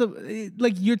like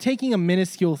you're taking a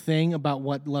minuscule thing about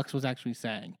what Lux was actually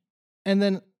saying, and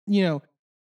then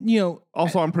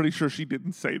Also, I'm pretty sure she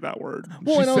didn't say that word.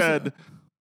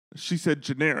 She said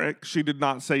generic. She did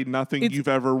not say nothing you've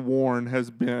ever worn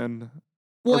has been.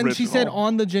 Well, original. And she said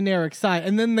on the generic side,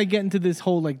 and then they get into this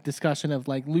whole like discussion of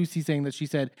like Lucy saying that she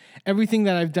said everything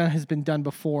that I've done has been done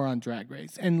before on Drag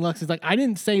Race, and Lux is like, I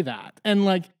didn't say that, and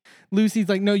like Lucy's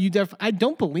like, no, I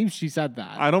don't believe she said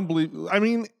that. I don't believe. I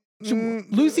mean,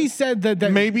 Lucy said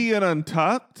that maybe in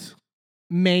Untucked,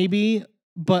 maybe,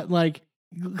 but like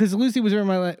because Lucy was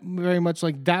very much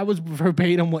like that was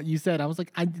verbatim what you said. I was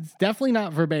like, it's definitely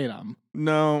not verbatim.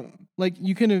 No, like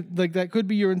you can like that could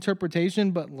be your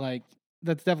interpretation, but like.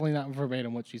 That's definitely not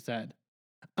verbatim what she said.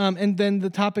 And then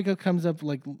the topic comes up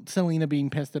like Selena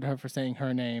being pissed at her for saying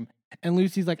her name. And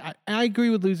Lucy's like, I agree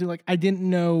with Lucy. Like, I didn't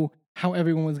know how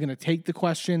everyone was going to take the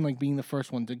question, like being the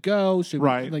first one to go. Is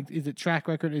it track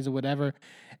record? Is it whatever?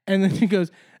 And then she goes,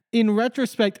 in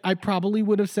retrospect, I probably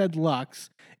would have said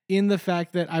Lux in the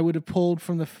fact that I would have pulled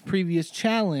from the previous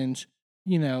challenge,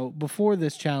 before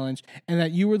this challenge. And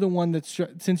that you were the one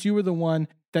since you were the one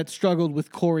that struggled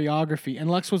with choreography. And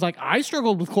Lux was like, I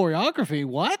struggled with choreography?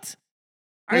 What?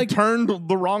 I turned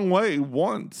the wrong way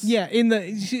once. Yeah,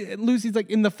 Lucy's like,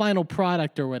 in the final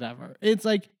product or whatever. It's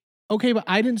like, okay, but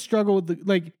I didn't struggle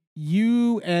with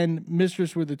you and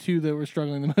Mistress were the two that were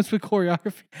struggling the most with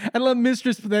choreography. I love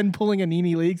Mistress then pulling a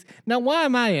Nene Leakes. Now, why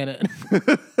am I in it?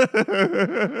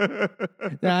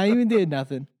 Nah, I even did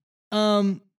nothing.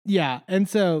 Yeah, and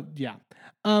so, yeah.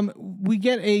 We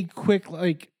get a quick,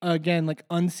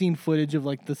 unseen footage of,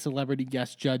 the celebrity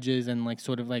guest judges and,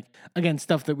 sort of, again,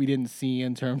 stuff that we didn't see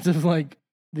in terms of,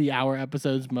 the hour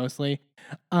episodes mostly.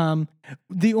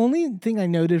 The only thing I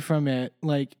noted from it,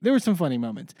 there were some funny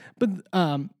moments, but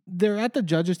they're at the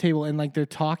judges table and, they're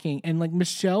talking and,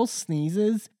 Michelle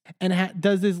sneezes and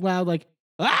does this loud,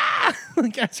 ah!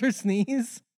 As her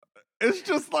sneeze. It's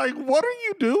just what are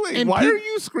you doing? And why are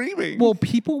you screaming? Well,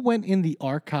 people went in the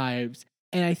archives.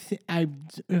 And I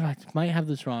might have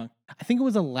this wrong. I think it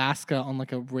was Alaska on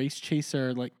a race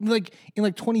chaser, in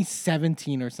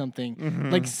 2017 or something.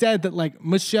 Mm-hmm. Said that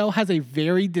Michelle has a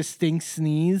very distinct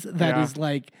sneeze that is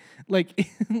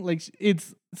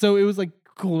it's so it was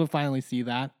cool to finally see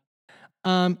that.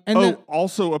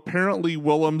 Also apparently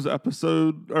Willem's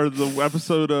episode or the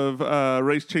episode of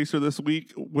Race Chaser this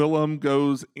week, Willem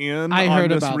goes in on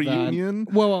this reunion.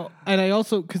 That. Well, and I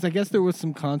also because I guess there was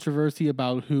some controversy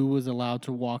about who was allowed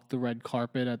to walk the red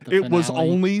carpet at the finale. It was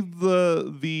only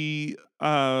the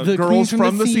girls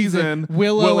from the season,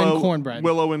 Willow and Cornbread.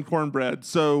 Willow and Cornbread.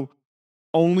 So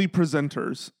only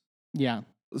presenters. Yeah,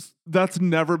 that's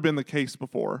never been the case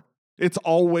before. It's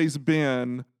always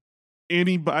been.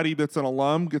 Anybody that's an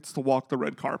alum gets to walk the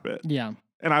red carpet. Yeah.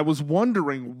 And I was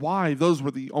wondering why those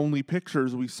were the only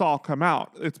pictures we saw come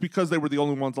out. It's because they were the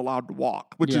only ones allowed to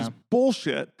walk, which is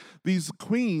bullshit. These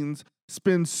queens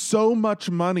spend so much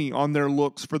money on their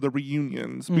looks for the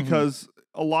reunions because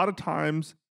a lot of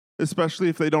times, especially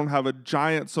if they don't have a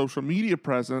giant social media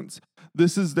presence,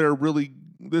 this is their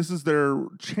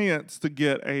chance to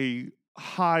get a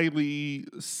highly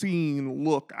seen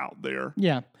look out there.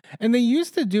 Yeah. And they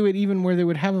used to do it even where they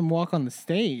would have them walk on the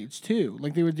stage too.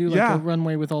 They would do a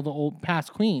runway with all the old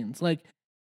past queens.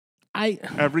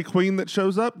 Every queen that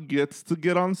shows up gets to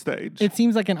get on stage. It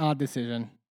seems like an odd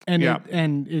decision. And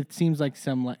it seems like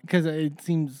because it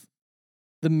seems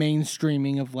the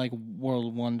mainstreaming of like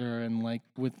World Wonder and like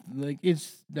with like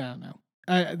it's I don't know.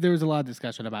 There was a lot of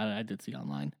discussion about it. I did see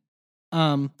online.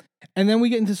 And then we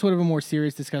get into sort of a more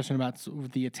serious discussion about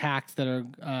the attacks that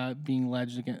are being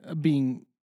alleged against, being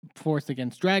forced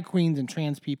against drag queens and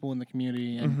trans people in the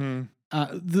community. And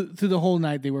through the whole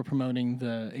night, they were promoting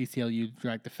the ACLU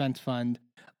Drag Defense Fund.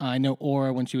 I know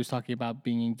Aura, when she was talking about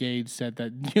being engaged, said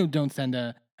that don't send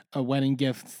a wedding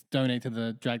gift, donate to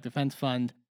the Drag Defense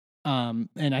Fund. And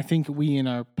I think we in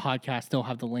our podcast still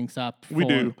have the links up we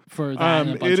do. For that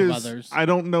and a bunch of others. I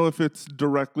don't know if it's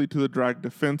directly to the Drag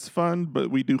Defense Fund, but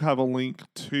we do have a link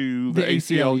to the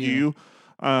ACLU.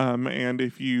 And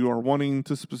if you are wanting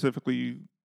to specifically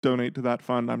donate to that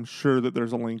fund, I'm sure that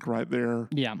there's a link right there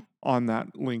on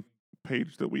that link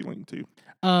page that we link to.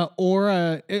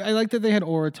 Aura, I like that they had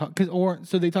Aura talk, because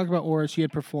so they talked about Aura. She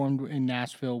had performed in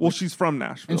Nashville. Well, she's from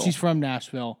Nashville. And she's from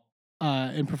Nashville.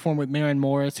 And performed with Maren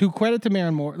Morris, who credit to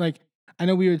Maren Morris. Like, I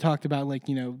know we were talked about, like,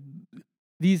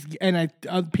 these, and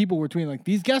people were tweeting, like,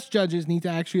 these guest judges need to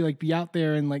actually, like, be out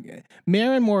there. And, like,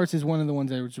 Maren Morris is one of the ones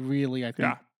that was really, I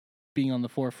think, being on the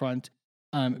forefront.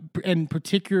 And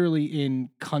particularly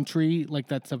in country, like,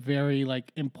 that's a very,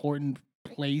 like, important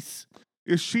place.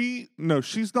 Is she? No,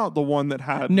 she's not the one that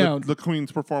had the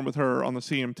queens perform with her on the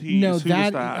CMTs. No, Who was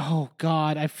that? Oh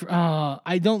God,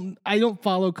 I don't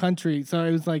follow country, so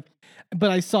I was like, but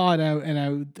I saw it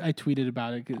and I tweeted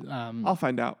about it. I'll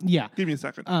find out. Yeah, give me a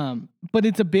second. But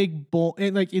it's a big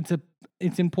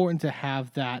it's important to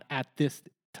have that at this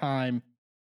time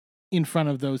in front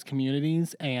of those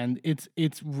communities, and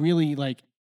it's really like.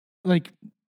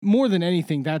 More than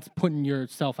anything, that's putting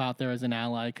yourself out there as an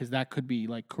ally, because that could be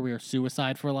like career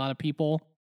suicide for a lot of people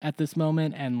at this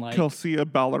moment. And like Kelsey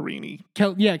Ballerini,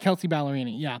 Kelsey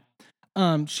Ballerini,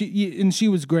 she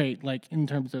was great, like in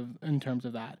terms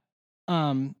of that.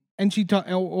 And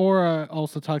Aura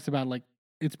also talks about like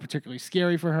it's particularly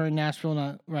scary for her in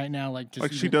Nashville right now, like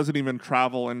she doesn't even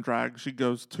travel in drag; she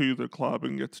goes to the club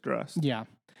and gets dressed. Yeah.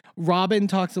 Robin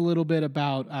talks a little bit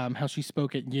about how she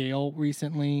spoke at Yale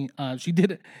recently. She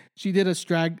did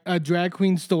a drag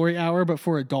queen story hour, but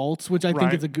for adults, which I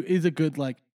think is a good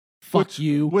like fuck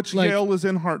you. Which like, Yale is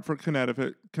in Hartford,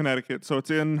 Connecticut, so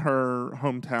it's in her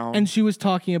hometown. And she was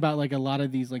talking about like a lot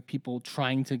of these like people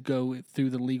trying to go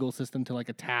through the legal system to like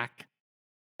attack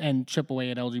and chip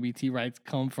away at LGBT rights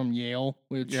come from Yale,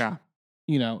 which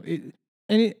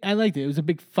I liked it. It was a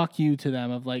big fuck you to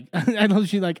them of like, I know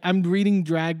she like, I'm reading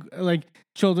drag, like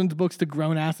children's books to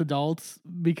grown ass adults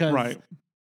because,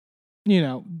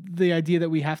 the idea that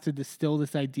we have to distill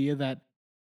this idea that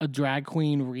a drag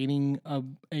queen reading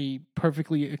a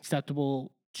perfectly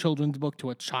acceptable children's book to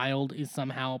a child is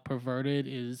somehow perverted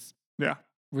is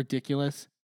ridiculous.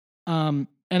 And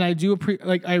I do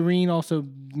like Irene also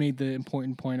made the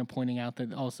important point of pointing out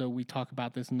that also we talk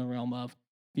about this in the realm of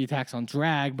the attacks on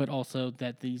drag, but also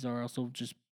that these are also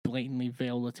just blatantly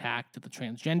veiled attack to the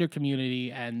transgender community,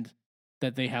 and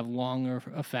that they have longer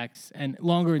effects and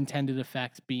longer intended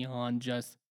effects beyond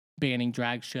just banning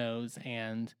drag shows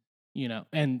and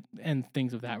and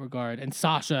things of that regard. And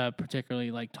Sasha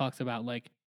particularly like talks about like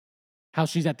how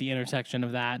she's at the intersection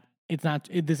of that.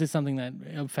 This is something that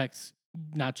affects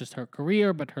not just her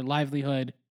career but her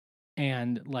livelihood,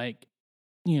 and like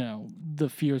the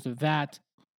fears of that.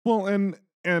 Well,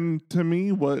 and to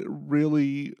me, what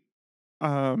really,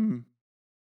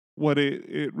 what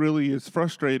it really is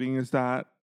frustrating is that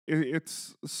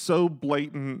it's so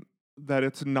blatant that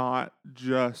it's not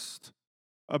just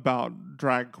about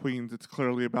drag queens. It's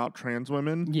clearly about trans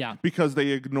women. Yeah, because they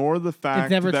ignore the fact it's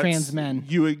never trans men.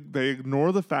 They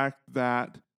ignore the fact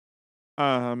that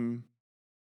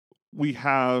we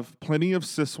have plenty of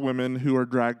cis women who are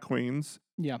drag queens.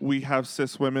 Yeah, we have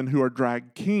cis women who are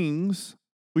drag kings.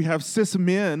 We have cis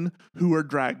men who are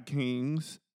drag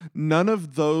kings. None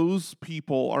of those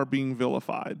people are being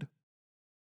vilified.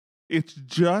 It's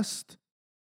just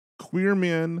queer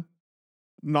men,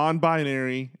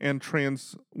 non-binary, and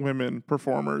trans women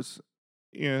performers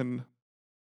in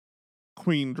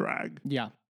queen drag.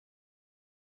 Yeah.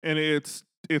 And it's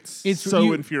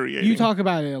so infuriating. You talk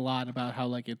about it a lot about how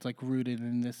like it's like rooted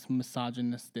in this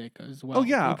misogynistic as well. Oh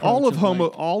yeah, all of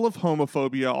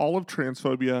homophobia, all of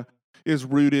transphobia is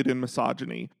rooted in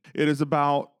misogyny. It is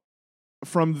about,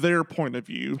 from their point of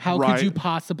view, how could you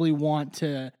possibly want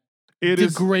to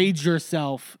degrade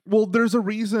yourself? Well, there's a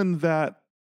reason that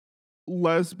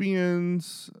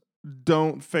lesbians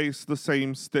don't face the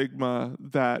same stigma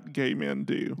that gay men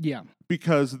do. Yeah.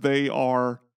 Because they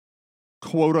are,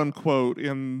 quote unquote,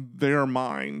 in their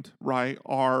mind, right,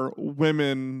 are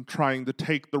women trying to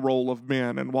take the role of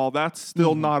men. And while that's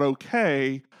still not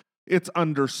okay, it's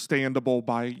understandable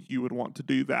why you would want to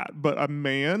do that. But a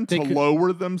man They to could-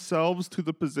 lower themselves to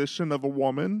the position of a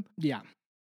woman, Yeah.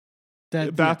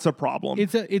 that's a problem.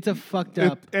 It's a fucked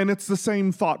up. And it's the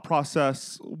same thought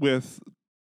process with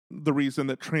the reason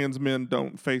that trans men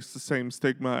don't face the same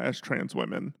stigma as trans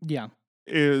women. Yeah.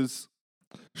 Is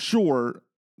sure,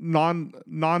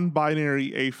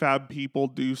 non-binary AFAB people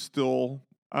do still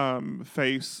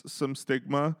face some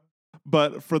stigma,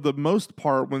 but for the most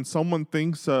part, when someone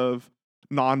thinks of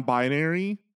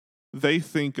non-binary, they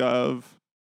think of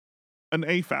an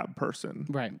AFAB person.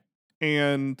 Right.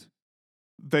 And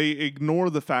they ignore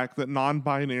the fact that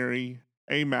non-binary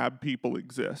AMAB people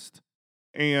exist,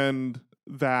 and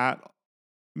that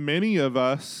many of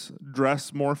us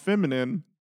dress more feminine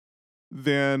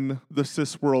than the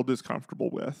cis world is comfortable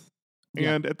with.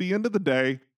 Yeah. And at the end of the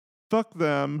day, fuck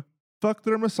them, fuck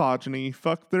their misogyny,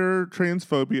 fuck their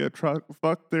transphobia,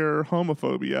 fuck their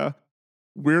homophobia.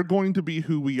 We're going to be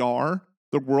who we are.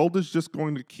 The world is just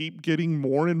going to keep getting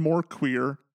more and more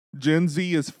queer. Gen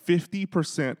Z is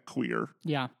 50% queer.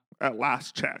 Yeah. At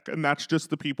last check. And that's just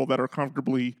the people that are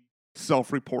comfortably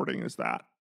self-reporting as that.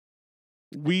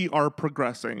 We are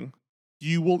progressing.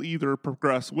 You will either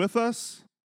progress with us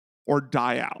or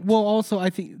die out. Well, also, I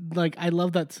think, like, I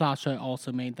love that Sasha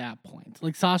also made that point.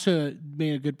 Like, Sasha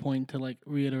made a good point to, like,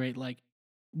 reiterate, like,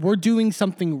 we're doing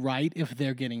something right if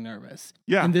they're getting nervous.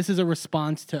 Yeah. And this is a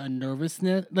response to a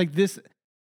nervousness. Like, this,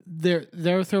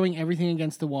 they're throwing everything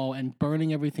against the wall and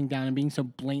burning everything down and being so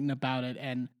blatant about it,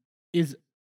 and is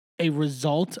a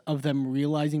result of them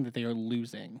realizing that they are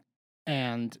losing.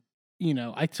 And, you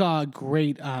know, I saw a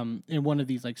great, in one of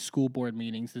these, like, school board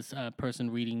meetings, this person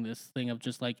reading this thing of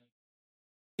just, like,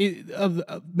 of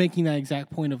making that exact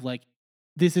point of, like,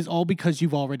 this is all because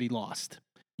you've already lost.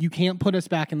 You can't put us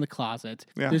back in the closet.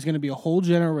 Yeah. There's going to be a whole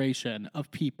generation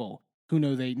of people who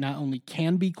know they not only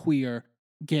can be queer,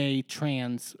 gay,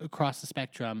 trans, across the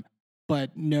spectrum,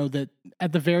 but know that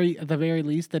at the very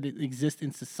least that it exists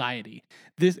in society.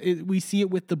 We see it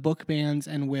with the book bans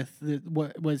and with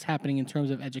what was happening in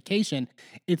terms of education.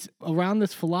 It's around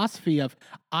this philosophy of,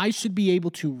 I should be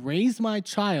able to raise my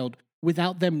child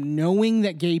without them knowing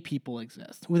that gay people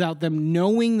exist, without them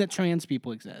knowing that trans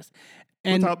people exist.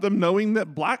 And without them knowing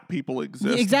that black people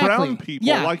exist, Exactly. brown people,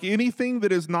 Yeah. like anything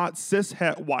that is not cis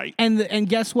het white. And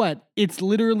guess what? It's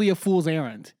literally a fool's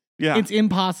errand. Yeah. It's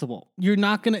impossible. You're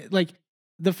not going to, like,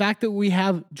 the fact that we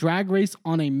have Drag Race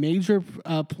on a major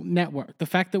network, the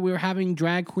fact that we're having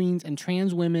drag queens and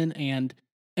trans women and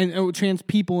trans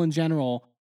people in general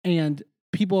and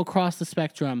people across the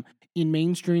spectrum in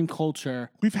mainstream culture.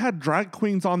 We've had drag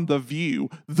queens on The View.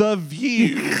 The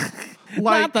View.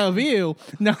 Not The View.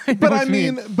 No, But I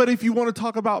mean, but if you want to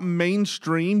talk about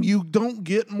mainstream, you don't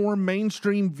get more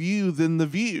mainstream View than The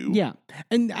View. Yeah.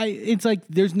 And it's like,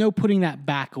 there's no putting that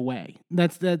back away.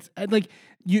 That's like,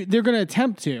 they're going to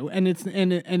attempt to, and it's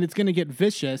going to get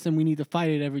vicious, and we need to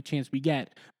fight it every chance we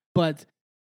get. But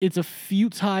it's a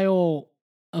futile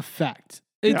effect.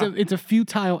 It's a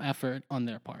futile effort on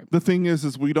their part. The thing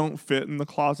is we don't fit in the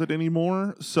closet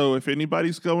anymore. So if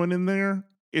anybody's going in there,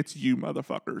 it's you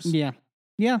motherfuckers. Yeah.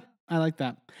 Yeah. I like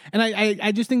that. And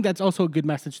I just think that's also a good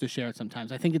message to share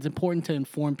sometimes. I think it's important to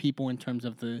inform people in terms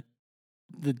of the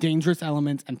dangerous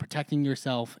elements and protecting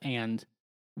yourself and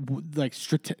like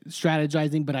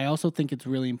strategizing. But I also think it's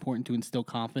really important to instill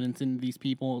confidence in these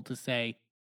people to say,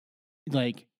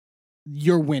 like,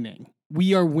 you're winning.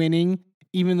 We are winning,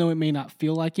 even though it may not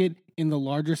feel like it. In the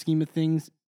larger scheme of things,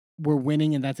 we're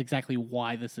winning, and that's exactly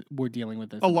why we're dealing with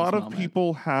this. A lot of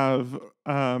people have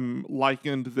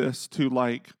likened this to,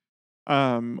 like,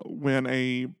 when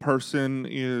a person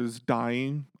is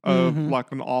dying of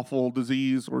like an awful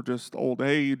disease or just old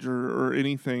age or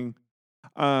anything,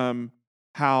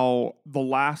 how the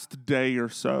last day or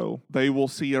so they will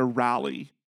see a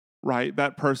rally, right?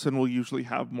 That person will usually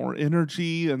have more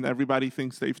energy and everybody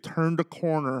thinks they've turned a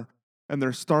corner and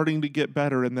they're starting to get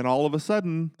better, and then all of a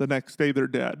sudden the next day they're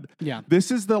dead. Yeah. This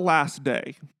is the last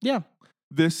day. Yeah.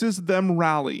 This is them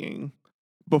rallying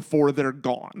before they're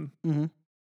gone. Mm-hmm.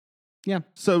 Yeah.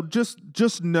 So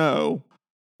just know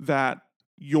that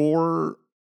your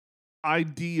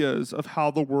ideas of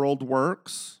how the world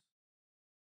works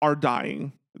are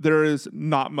dying. There is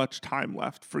not much time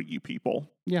left for you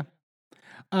people. Yeah.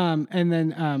 And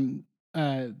then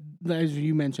as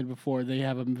you mentioned before, they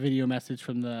have a video message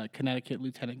from the Connecticut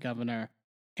Lieutenant Governor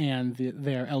and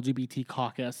their LGBT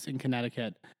caucus in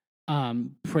Connecticut,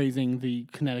 praising the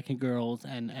Connecticut girls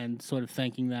and sort of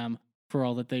thanking them for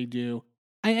all that they do.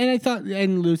 And I thought,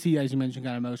 and Lucy, as you mentioned,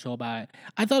 got emotional about it.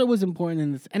 I thought it was important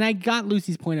in this, and I got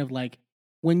Lucy's point of, like,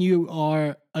 when you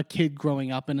are a kid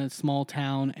growing up in a small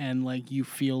town and like you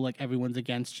feel like everyone's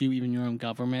against you, even your own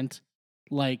government,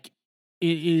 like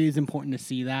it is important to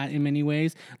see that in many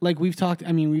ways. Like we've talked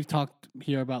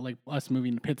here about like us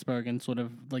moving to Pittsburgh and sort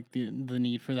of like the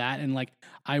need for that. And like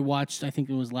I watched, I think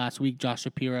it was last week, Josh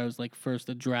Shapiro's like first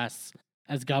address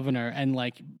as governor, and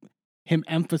like him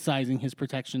emphasizing his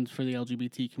protections for the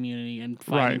LGBT community and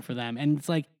fighting for them. And it's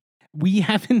like, we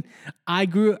haven't. I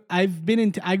grew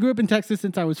up in Texas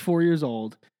since I was 4 years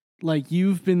old. Like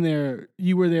you've been there,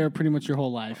 you were there pretty much your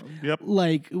whole life. Yep.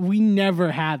 Like we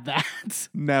never had that.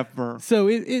 Never. So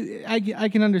I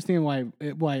can understand why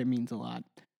it means a lot.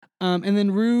 And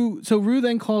then Rue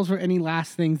then calls for any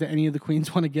last things that any of the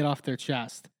queens want to get off their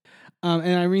chest. And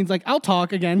Irene's like, I'll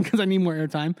talk again because I need more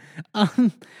airtime.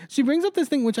 She brings up this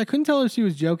thing, which I couldn't tell if she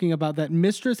was joking about, that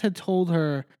Mistress had told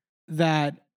her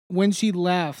that when she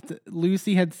left,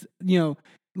 Lucy had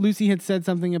said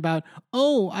something about,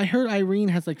 oh, I heard Irene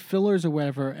has like fillers or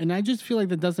whatever. And I just feel like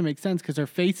that doesn't make sense because her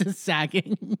face is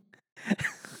sagging.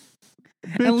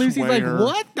 And Lucy's like,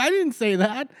 what? I didn't say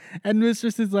that. And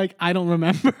Mistress is like, I don't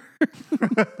remember.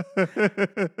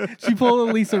 She pulled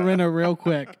a Lisa Rinna real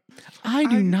quick. I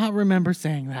do not remember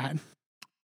saying that.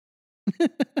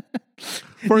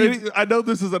 I know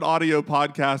this is an audio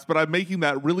podcast, but I'm making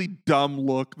that really dumb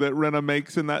look that Rinna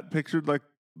makes in that picture, like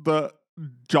the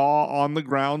jaw on the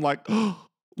ground, like,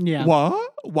 yeah.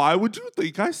 What? Why would you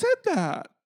think I said that?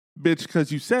 Bitch,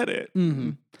 because you said it.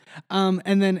 Mm-hmm.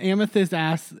 And then Amethyst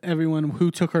asked everyone who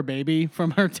took her baby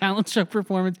from her talent show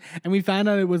performance, and we found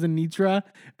out it was Anitra,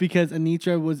 because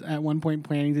Anitra was at one point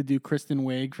planning to do Kristen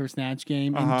Wiig for Snatch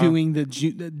Game and doing the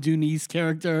Dunice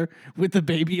character with the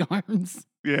baby arms.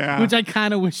 Yeah. Which I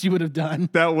kind of wish she would have done.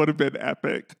 That would have been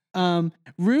epic.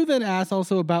 Rue then asked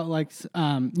also about like,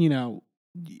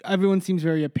 everyone seems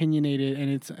very opinionated, and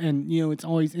it's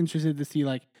always interested to see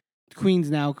like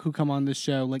queens now who come on the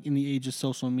show, like in the age of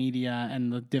social media,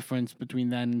 and the difference between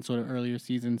then and sort of earlier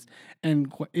seasons,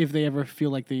 and if they ever feel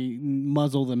like they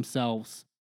muzzle themselves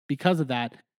because of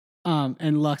that.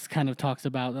 And Lux kind of talks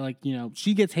about like,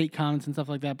 she gets hate comments and stuff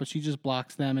like that, but she just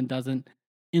blocks them and doesn't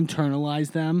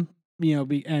internalize them,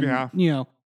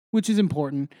 which is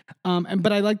important.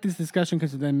 But I like this discussion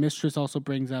because then Mistress also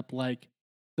brings up like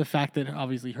the fact that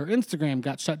obviously her Instagram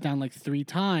got shut down like 3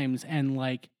 times, and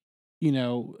like,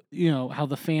 how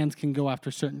the fans can go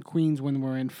after certain queens when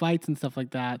we're in fights and stuff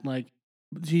like that. Like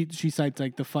she cites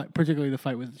like the fight, particularly the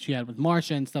fight she had with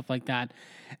Marcia and stuff like that.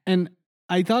 And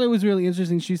I thought it was really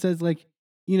interesting. She says like,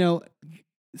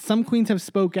 some queens have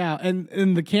spoke out,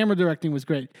 and the camera directing was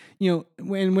great.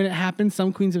 When it happens,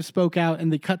 some queens have spoke out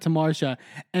and they cut to Marcia,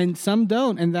 and some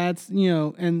don't, and that's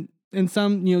and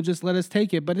some just let us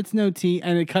take it, but it's no tea,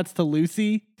 and it cuts to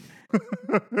Lucy.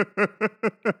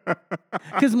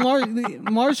 Because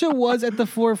Marcia was at the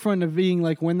forefront of being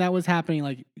like, when that was happening,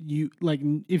 like,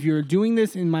 if you're doing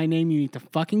this in my name, you need to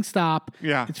fucking stop.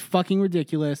 Yeah, it's fucking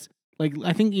ridiculous. Like,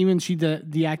 I think even she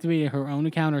deactivated her own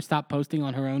account or stopped posting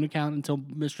on her own account until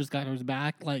Mistress got hers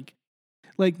back. Like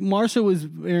Marcia was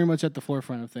very much at the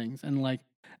forefront of things, and like,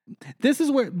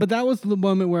 but that was the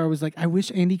moment where I was like, I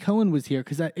wish Andy Cohen was here,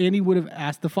 because Andy would have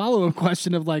asked the follow-up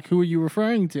question of like, who are you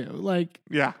referring to? Like,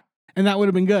 yeah. And that would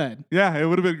have been good. Yeah, it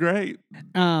would have been great.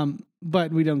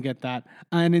 But we don't get that.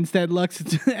 And instead Lux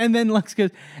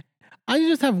goes, I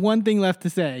just have one thing left to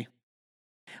say.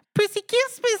 Prissy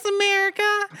kiss Miss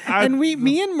America.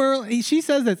 Me and Merlin, she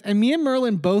says this, and me and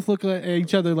Merlin both look at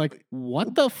each other like,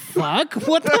 what the fuck?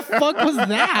 What the fuck was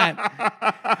that?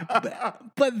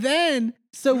 But then,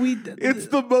 it's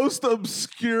the most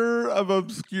obscure of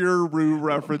obscure Rue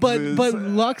references. But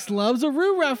Lux loves a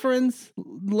Rue reference.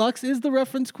 Lux is the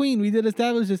reference queen. We did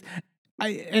establish this.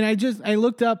 I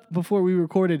looked up before we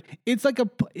recorded. It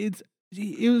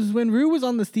was when Rue was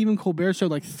on the Stephen Colbert show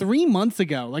like 3 months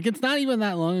ago. Like, it's not even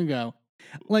that long ago.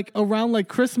 Like around like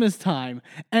Christmas time,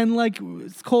 and like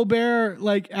Colbert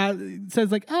says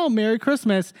like, "Oh, Merry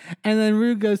Christmas," and then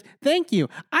Rue goes, "Thank you.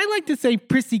 I like to say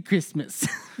Prissy Christmas."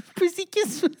 Prissy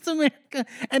Christmas America.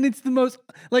 And it's the most,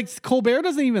 like, Colbert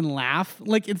doesn't even laugh.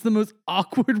 Like, it's the most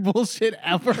awkward bullshit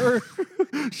ever.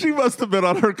 She must have been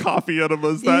on her coffee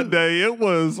enemas that day. It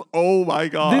was, oh my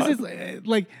God. This is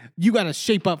like, you got to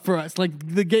shape up for us. Like,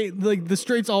 the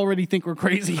straights already think we're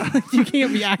crazy. You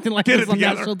can't be acting like this on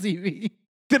national TV.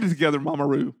 Get it together, Mama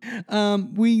Rue.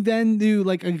 We then do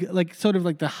like sort of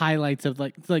like the highlights of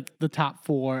like the top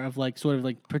 4 of like sort of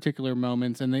like particular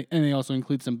moments, and they also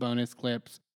include some bonus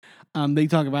clips. They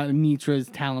talk about Anitra's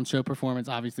talent show performance,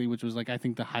 obviously, which was like, I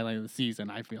think, the highlight of the season.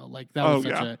 I feel like that was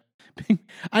such a big.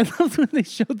 I loved when they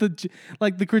showed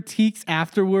the critiques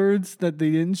afterwards that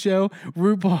they didn't show.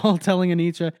 RuPaul telling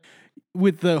Anitra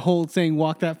with the whole saying,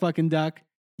 "Walk that fucking duck."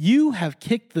 You have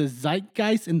kicked the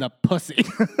zeitgeist in the pussy.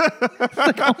 It's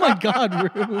like, oh my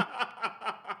God, Ru.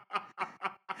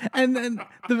 And then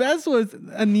the best was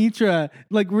Anitra,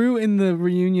 like Ru in the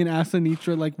reunion asked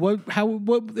Anitra, like, what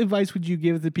advice would you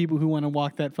give to people who want to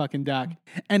walk that fucking duck?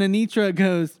 And Anitra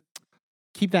goes,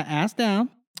 keep that ass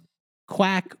down,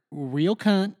 quack real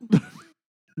cunt,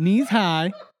 knees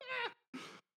high,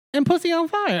 and pussy on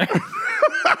fire.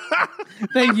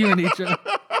 Thank you, Anitra.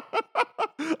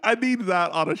 I need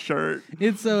that on a shirt.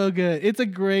 It's so good. It's a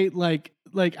great, like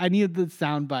I needed the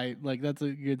sound bite. Like, that's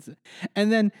a good.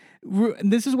 And then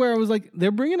this is where I was like,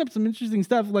 they're bringing up some interesting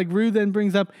stuff. Like, Ru then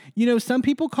brings up, some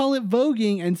people call it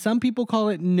voguing and some people call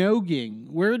it nogging.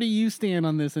 Where do you stand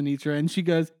on this, Anitra? And she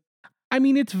goes, I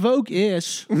mean, it's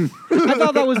Vogue-ish. I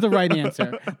thought that was the right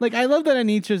answer. Like, I love that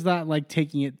Anitra's not like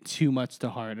taking it too much to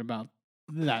heart about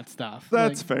that stuff.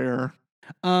 That's fair.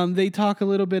 They talk a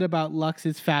little bit about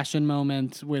Lux's fashion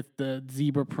moment with the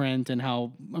zebra print and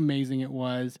how amazing it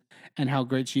was and how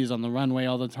great she is on the runway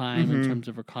all the time in terms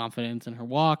of her confidence and her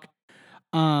walk.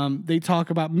 They talk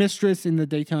about Mistress in the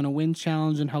Daytona Wind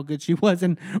Challenge and how good she was,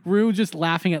 and Ru just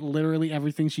laughing at literally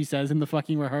everything she says in the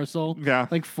fucking rehearsal. Yeah.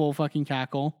 Like full fucking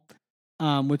cackle,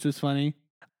 which was funny.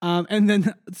 And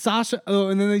then Sasha,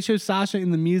 and then they show Sasha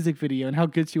in the music video and how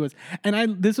good she was.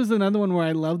 And this was another one where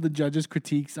I love the judges'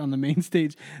 critiques on the main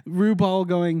stage. RuPaul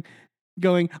going,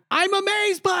 I'm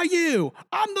amazed by you.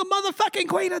 I'm the motherfucking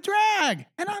queen of drag,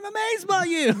 and I'm amazed by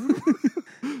you.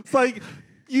 It's like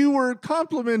you were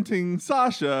complimenting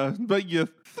Sasha, but you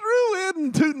threw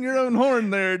in tooting your own horn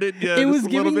there, didn't you? It was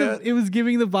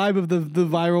giving the vibe of the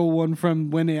viral one from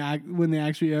when they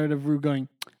actually aired of Ru going,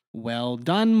 well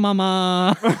done,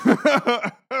 mama.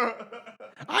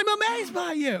 I'm amazed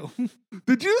by you.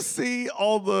 Did you see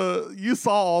all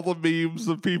the memes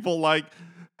of people like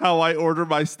how I order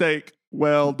my steak?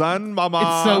 Well done, mama.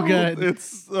 It's so good.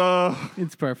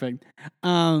 It's perfect.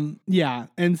 Yeah.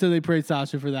 And so they praise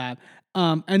Sasha for that.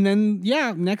 And then,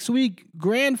 next week,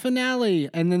 grand finale.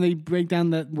 And then they break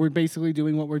down that we're basically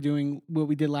doing what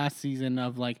we did last season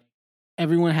of like,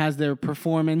 everyone has their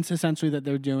performance essentially that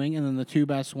they're doing, and then the two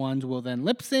best ones will then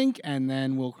lip sync, and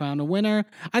then we'll crown a winner.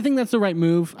 I think that's the right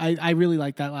move. I really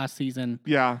liked that last season.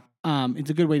 Yeah. It's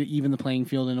a good way to even the playing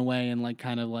field in a way, and like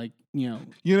kind of like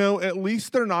at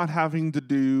least they're not having to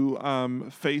do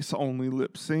face only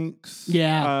lip syncs.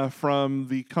 Yeah. From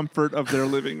the comfort of their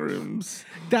living rooms.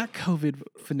 That COVID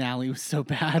finale was so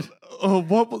bad.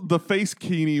 The face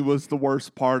kini was the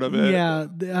worst part of it. Yeah.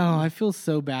 I feel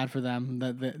so bad for them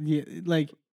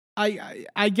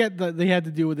I get that they had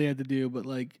to do what they had to do, but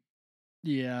like,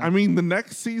 yeah. I mean, the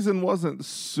next season wasn't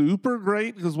super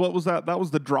great because what was that? That was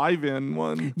the drive-in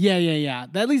one. Yeah.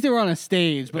 At least they were on a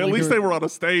stage. But at least they were on a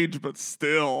stage, but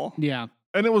still. Yeah.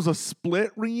 And it was a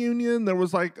split reunion. There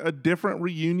was like a different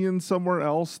reunion somewhere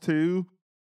else too.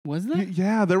 Was there?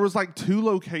 Yeah, there was like two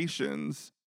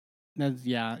locations.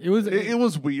 It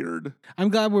was weird. I'm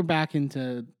glad we're back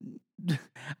into.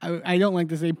 I don't like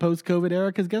to say post-COVID era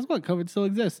because guess what? COVID still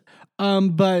exists.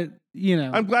 But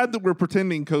I'm glad that we're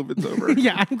pretending COVID's over.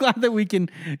 Yeah, I'm glad that we can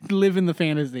live in the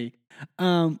fantasy.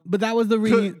 But that was the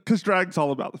reunion. Because drag's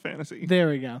all about the fantasy. There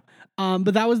we go.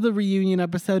 But that was the reunion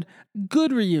episode.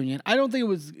 Good reunion. I don't think it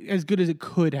was as good as it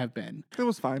could have been. It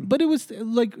was fine. But it was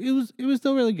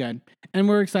still really good. And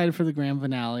we're excited for the grand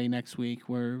finale next week.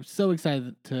 We're so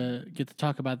excited to get to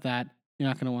talk about that. You're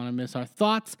not going to want to miss our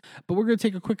thoughts. But we're going to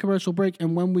take a quick commercial break.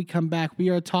 And when we come back, we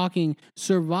are talking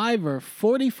Survivor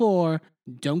 44.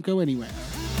 Don't go anywhere.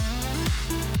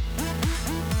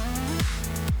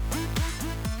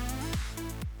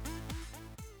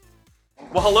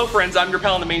 Well, hello, friends. I'm your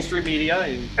pal in the mainstream media.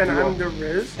 And I'm the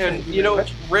Riz. And,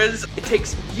 Riz, it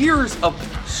takes years of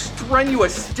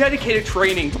strenuous, dedicated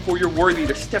training before you're worthy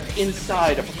to step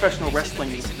inside a professional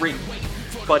wrestling ring.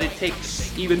 But it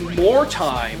takes even more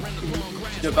time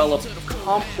to develop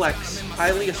complex,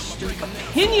 highly astute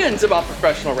opinions about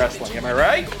professional wrestling. Am I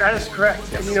right? That is correct.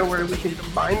 Yes. And you know where we can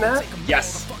find that?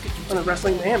 Yes. On the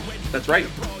Wrestling Mayhem. That's right.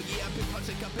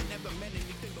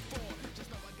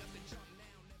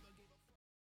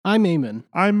 I'm Eamon.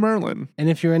 I'm Merlin. And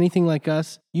if you're anything like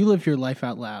us, you live your life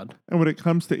out loud. And when it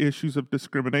comes to issues of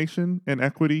discrimination,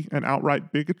 inequity, and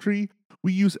outright bigotry,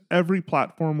 we use every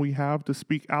platform we have to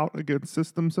speak out against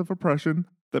systems of oppression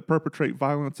that perpetrate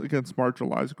violence against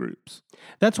marginalized groups.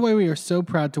 That's why we are so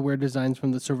proud to wear designs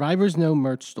from the Survivors Know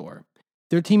merch store.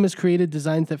 Their team has created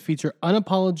designs that feature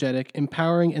unapologetic,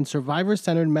 empowering, and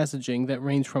survivor-centered messaging that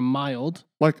range from mild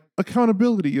Like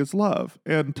accountability is love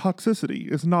and toxicity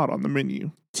is not on the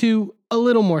menu. to a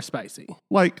little more spicy.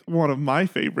 Like one of my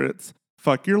favorites,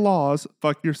 fuck your laws,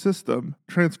 fuck your system,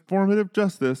 transformative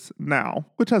justice now,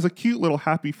 which has a cute little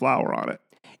happy flower on it.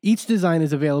 Each design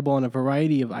is available on a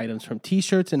variety of items from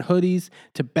t-shirts and hoodies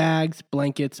to bags,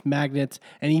 blankets, magnets,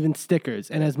 and even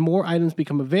stickers. And as more items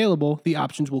become available, the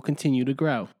options will continue to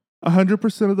grow.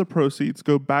 100% of the proceeds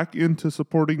go back into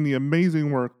supporting the amazing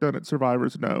work done at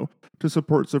Survivors Know to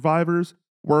support survivors,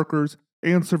 workers,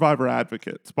 and survivor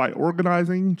advocates by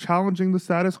organizing, challenging the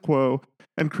status quo,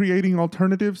 and creating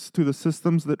alternatives to the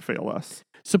systems that fail us.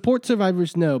 Support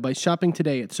Survivors Know by shopping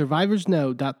today at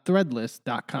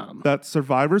survivorsknow.threadless.com. That's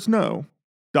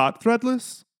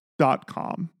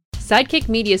survivorsknow.threadless.com. Sidekick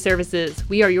Media Services.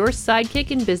 We are your sidekick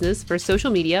in business for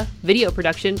social media, video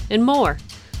production, and more.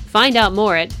 Find out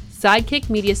more at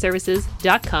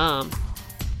sidekickmediaservices.com.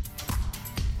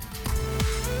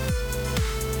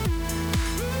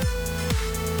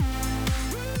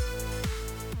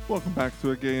 Welcome back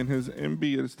to A Gay and His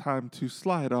Enby. It is time to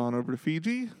slide on over to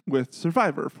Fiji with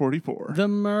Survivor 44. The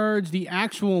merge, the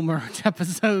actual merge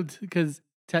episode, because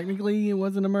technically it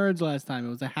wasn't a merge last time. It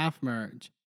was a half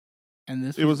merge. And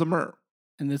this It was a mer.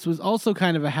 And this was also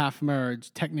kind of a half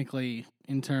merge, technically,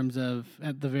 in terms of,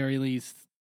 at the very least,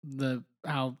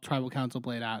 how Tribal Council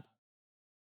played out.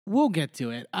 We'll get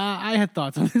to it. I had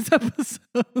thoughts on this episode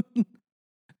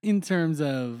in terms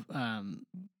of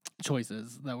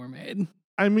choices that were made.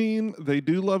 I mean, they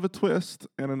do love a twist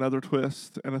and another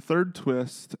twist and a third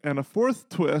twist and a fourth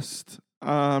twist.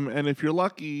 And if you're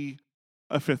lucky,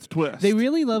 a fifth twist. They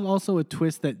really love also a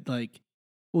twist that, like,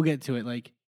 we'll get to it,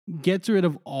 like, gets rid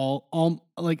of all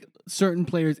like certain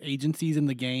players' agencies in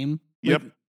the game. Yep.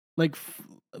 Well,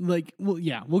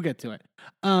 yeah, we'll get to it.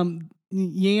 Yam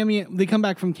Yam, they come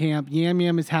back from camp. Yam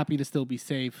Yam is happy to still be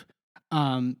safe.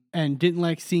 And didn't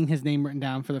like seeing his name written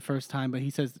down for the first time, but he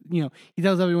says, he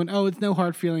tells everyone, oh, it's no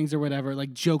hard feelings or whatever,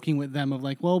 like joking with them of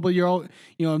like, well, but you're all,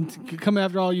 I'm coming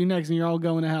after all you next and you're all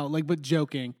going to hell, like, but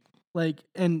joking. Like,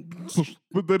 and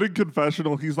But then in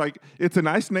confessional, he's like, it's a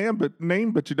nice name, but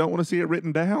you don't want to see it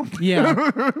written down.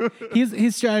 yeah,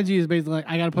 his strategy is basically like,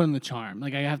 I got to put in the charm.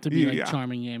 Like, I have to be like Yeah.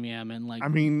 charming Yam Yam and like, I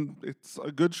mean, it's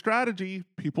a good strategy.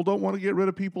 People don't want to get rid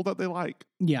of people that they like.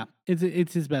 yeah,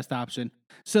 it's his best option.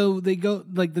 So they go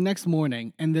like the next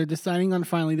morning and they're deciding on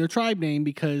finally their tribe name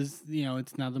because,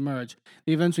 it's now the merge.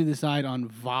 They eventually decide on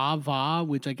Va,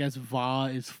 which I guess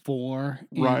Va is for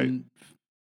in Right.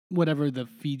 whatever the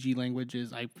Fiji language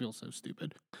is. I feel so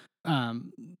stupid.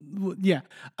 But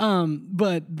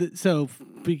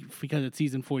because it's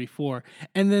season 44,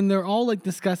 and then they're all like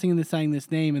discussing and deciding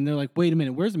this name, and they're like, wait a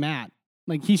minute, where's Matt?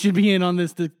 Like, he should be in on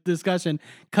this discussion.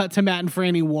 Cut to Matt and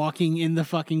Franny walking in the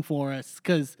fucking forest,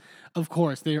 because of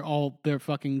course they're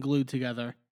fucking glued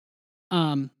together.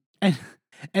 And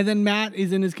then Matt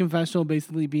is in his confessional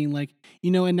basically being like,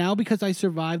 and now because I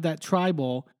survived that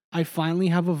tribal, I finally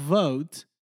have a vote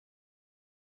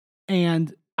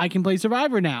and I can play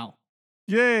Survivor now.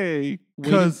 Yay!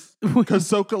 Because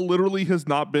Soka literally has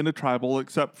not been a tribal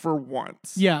except for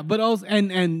once. Yeah, but also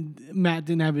and Matt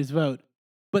didn't have his vote.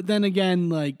 But then again,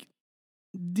 like,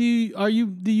 do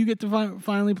you get to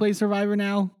finally play Survivor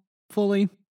now fully?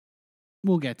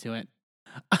 We'll get to it.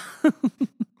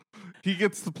 He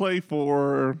gets to play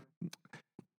for a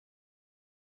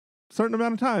certain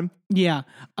amount of time. Yeah.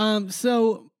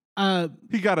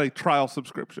 He got a trial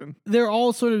subscription. They're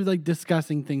all sort of like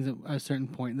discussing things at a certain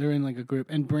point. They're in like a group,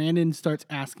 and Brandon starts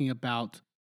asking about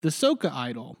the Soka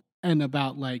idol and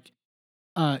about like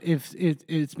if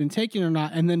it's been taken or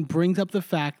not, and then brings up the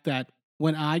fact that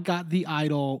when I got the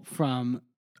idol from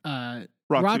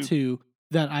Ratu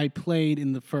that I played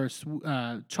in the first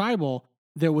tribal,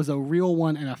 there was a real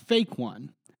one and a fake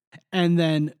one. And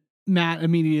then Matt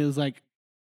immediately was like,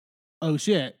 oh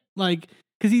shit. Like,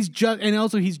 because he's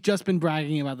just been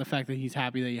bragging about the fact that he's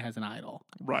happy that he has an idol.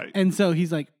 Right. And so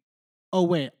he's like, oh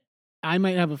wait, I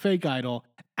might have a fake idol.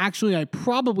 Actually, I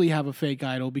probably have a fake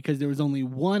idol because there was only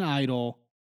one idol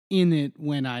in it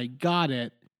when I got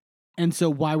it. And so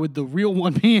why would the real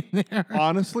one be in there?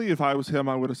 Honestly, if I was him,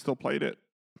 I would have still played it.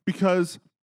 Because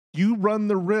you run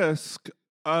the risk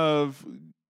of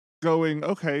going,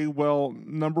 okay, well,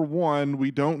 number one,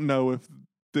 we don't know if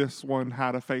this one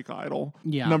had a fake idol.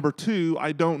 Yeah. Number two,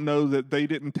 I don't know that they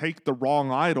didn't take the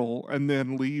wrong idol and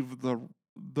then leave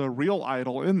the real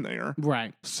idol in there.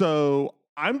 Right. So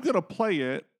I'm going to play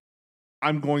it.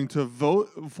 I'm going to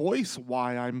voice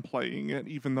why I'm playing it,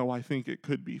 even though I think it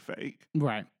could be fake.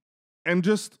 Right. And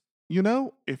just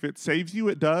if it saves you,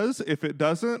 it does. If it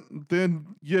doesn't,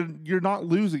 then you're not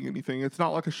losing anything. It's not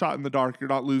like a shot in the dark. You're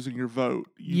not losing your vote.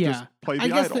 You just play the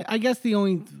idol. I guess the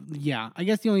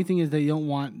only thing is they don't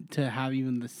want to have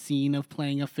even the scene of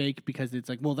playing a fake because it's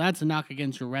like, well, that's a knock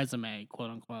against your resume,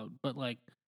 quote unquote. But like,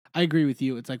 I agree with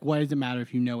you. It's like, why does it matter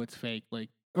if you know it's fake? Like,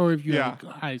 or if you have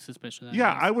high suspicion.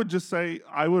 Yeah, I would just say,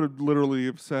 I would literally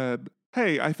have said,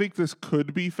 hey, I think this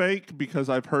could be fake because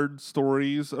I've heard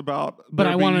stories about. But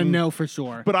I want to know for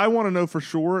sure. But I want to know for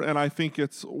sure, and I think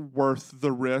it's worth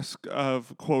the risk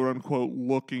of quote unquote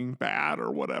looking bad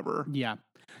or whatever. Yeah.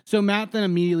 So Matt then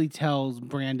immediately tells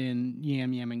Brandon,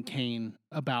 Yam Yam, and Kane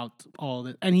about all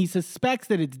this, and he suspects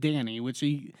that it's Danny, which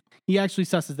he actually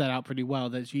susses that out pretty well.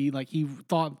 That he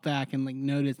thought back and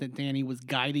noticed that Danny was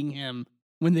guiding him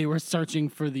when they were searching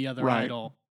for the other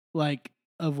idol,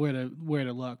 of where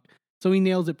to look. So he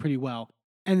nails it pretty well.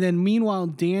 And then meanwhile,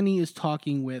 Danny is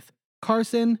talking with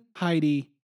Carson, Heidi,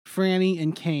 Franny,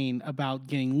 and Kane about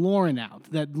getting Lauren out.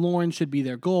 That Lauren should be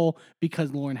their goal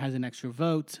because Lauren has an extra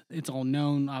vote. It's all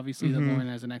known, obviously, that Lauren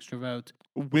has an extra vote.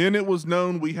 When it was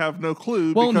known, we have no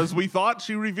clue because we thought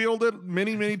she revealed it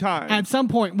many, many times. At some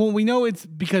point, we know it's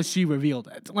because she revealed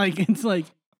it.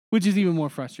 Which is even more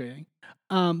frustrating.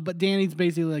 But Danny's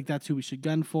basically that's who we should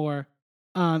gun for.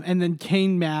 And then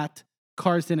Kane, Matt,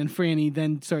 Carson, and Franny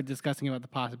then start discussing about the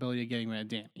possibility of getting rid of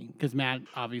Danny because Matt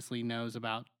obviously knows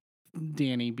about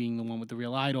Danny being the one with the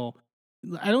real idol.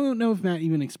 I don't know if Matt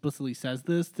even explicitly says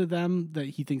this to them, that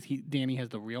he thinks Danny has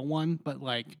the real one, but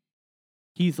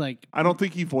he's like... I don't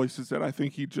think he voices it. I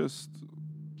think he just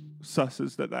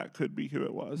susses that could be who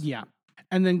it was. Yeah.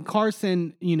 And then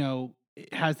Carson,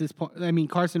 has this point. I mean,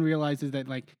 Carson realizes that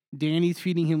Danny's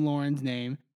feeding him Lauren's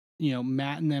name.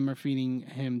 Matt and them are feeding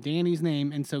him Danny's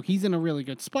name. And so he's in a really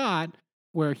good spot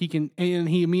where he can, and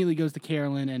he immediately goes to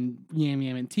Carolyn and Yam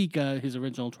Yam and Tika, his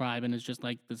original tribe, and is just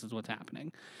like, this is what's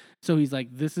happening. So he's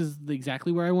like, this is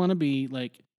exactly where I want to be.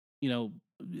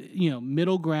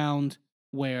 Middle ground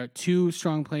where two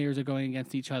strong players are going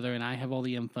against each other and I have all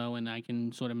the info and I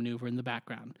can sort of maneuver in the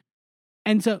background.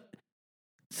 And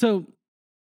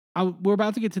we're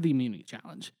about to get to the immunity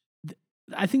challenge.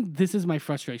 I think this is my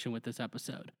frustration with this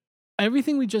episode.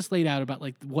 Everything we just laid out about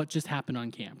what just happened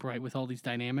on camp, right? With all these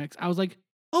dynamics, I was like,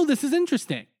 oh, this is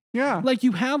interesting. Yeah.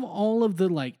 You have all of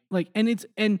the and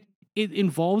it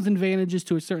involves advantages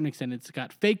to a certain extent. It's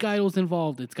got fake idols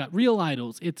involved. It's got real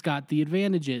idols. It's got the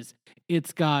advantages.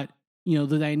 It's got, the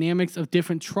dynamics of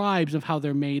different tribes of how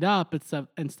they're made up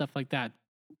and stuff like that.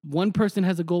 One person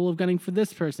has a goal of gunning for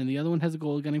this person. The other one has a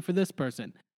goal of gunning for this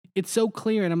person. It's so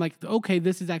clear, and I'm like, okay,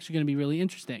 this is actually going to be really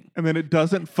interesting. And then it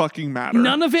doesn't fucking matter.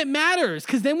 None of it matters,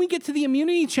 because then we get to the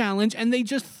immunity challenge, and they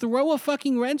just throw a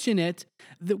fucking wrench in it,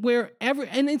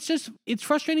 and it's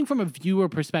frustrating from a viewer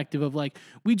perspective of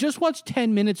we just watched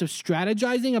 10 minutes of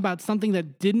strategizing about something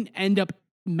that didn't end up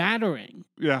mattering.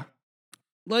 Yeah.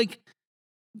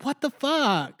 What the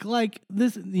fuck?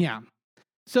 This, yeah.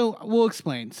 So we'll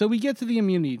explain. So we get to the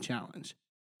immunity challenge,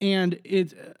 and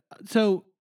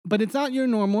but it's not your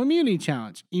normal immunity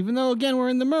challenge. Even though, again, we're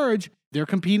in the merge, they're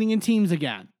competing in teams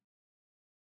again.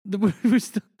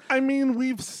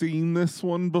 We've seen this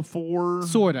one before.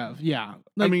 Sort of, yeah.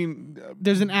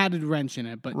 There's an added wrench in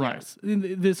it, but right. Yes.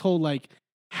 This whole,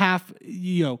 half,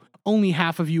 only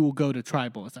half of you will go to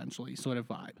tribal, essentially, sort of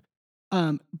vibe.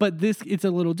 But it's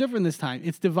a little different this time.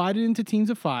 It's divided into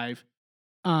teams of 5.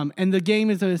 And the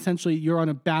game is essentially you're on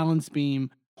a balance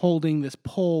beam holding this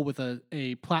pole with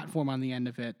a platform on the end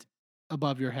of it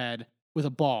above your head with a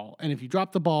ball. And if you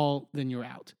drop the ball, then you're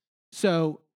out.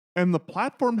 And the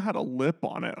platform had a lip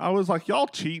on it. I was like, y'all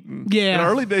cheating. Yeah. In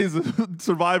early days of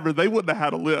Survivor, they wouldn't have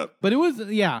had a lip. But it was,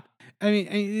 yeah.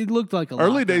 It looked like a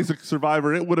early days of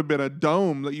Survivor, it would have been a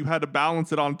dome that you had to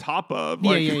balance it on top of.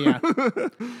 Yeah.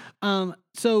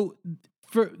 So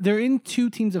they're in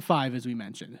 2 teams of 5, as we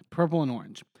mentioned, purple and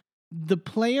orange. The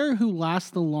player who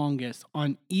lasts the longest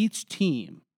on each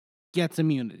team gets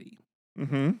immunity.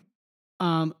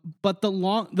 Mm-hmm. But the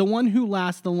one who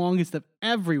lasts the longest of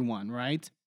everyone,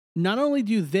 right? Not only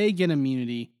do they get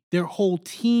immunity, their whole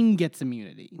team gets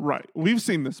immunity. Right. We've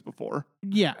seen this before.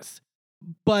 Yes.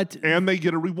 And they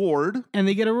get a reward.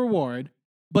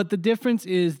 But the difference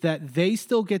is that they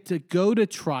still get to go to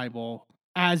tribal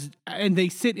and they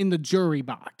sit in the jury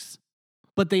box,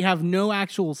 but they have no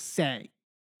actual say.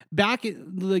 Back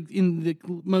in the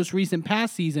most recent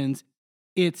past seasons,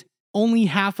 it's only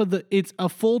it's a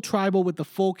full tribal with the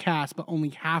full cast, but only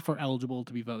half are eligible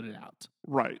to be voted out.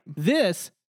 Right.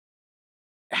 This,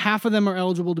 half of them are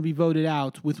eligible to be voted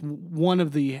out with one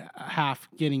of the half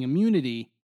getting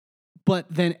immunity, but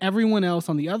then everyone else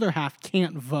on the other half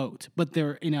can't vote, but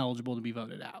they're ineligible to be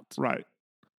voted out. Right.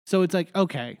 So it's like,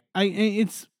 okay,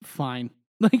 it's fine.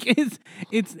 Like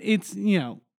it's you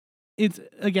know, it's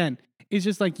again, it's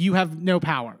just like you have no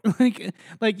power.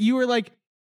 like you were like,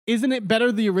 isn't it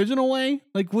better the original way?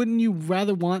 Like, wouldn't you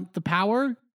rather want the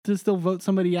power to still vote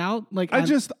somebody out? Like,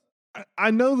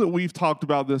 I know that we've talked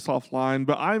about this offline,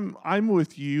 but I'm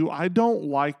with you. I don't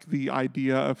like the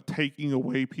idea of taking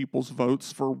away people's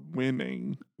votes for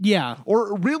winning. Yeah.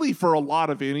 Or really for a lot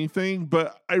of anything,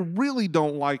 but I really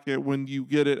don't like it when you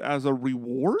get it as a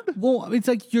reward. Well, it's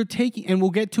like you're taking, and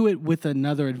we'll get to it with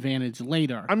another advantage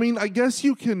later. I mean, I guess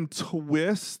you can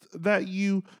twist that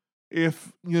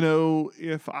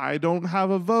if I don't have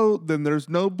a vote, then there's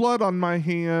no blood on my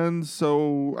hands.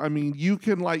 So, I mean, you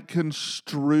can like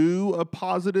construe a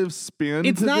positive spin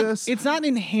to this. It's not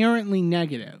inherently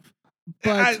negative.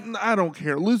 But I don't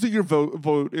care. Losing your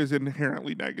vote is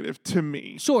inherently negative to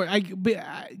me. Sure,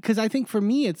 because I think for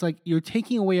me, it's like you're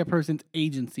taking away a person's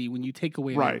agency when you take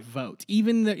away their vote,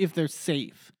 even if they're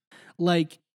safe.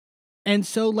 Like, and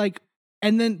so like,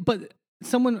 and then, but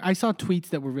I saw tweets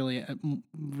that were really,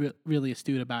 really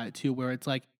astute about it too, where it's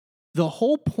like the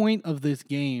whole point of this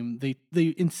game,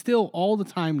 they instill all the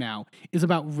time now, is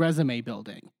about resume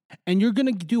building. And you're going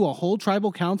to do a whole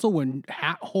tribal council when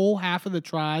whole half of the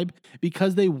tribe,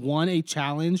 because they won a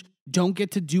challenge, don't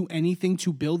get to do anything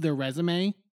to build their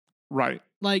resume. Right.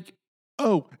 Like,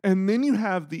 oh, and then you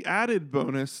have the added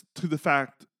bonus to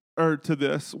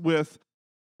this with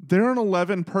they're an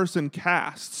 11-person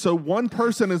cast. So one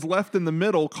person is left in the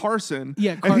middle, Carson,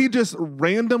 and he just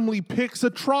randomly picks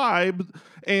a tribe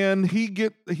and he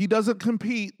doesn't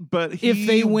compete, but if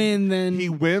they win, then he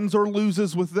wins or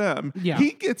loses with them. Yeah.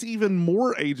 He gets even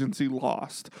more agency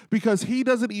lost because he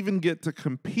doesn't even get to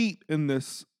compete in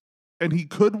this. And he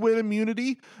could win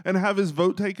immunity and have his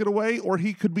vote taken away, or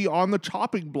he could be on the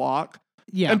chopping block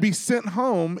and be sent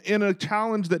home in a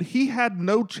challenge that he had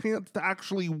no chance to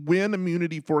actually win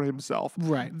immunity for himself.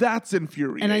 Right. That's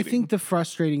infuriating. And I think the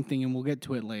frustrating thing, and we'll get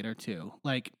to it later too,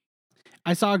 like,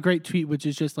 I saw a great tweet, which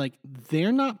is just like,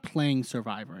 they're not playing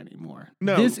Survivor anymore.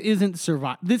 No. This isn't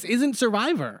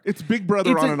Survivor. It's Big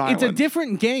Brother on an island. It's a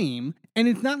different game, and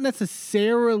it's not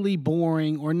necessarily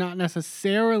boring or not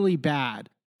necessarily bad,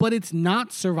 but it's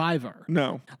not Survivor.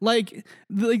 No. Like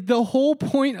the whole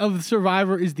point of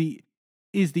Survivor is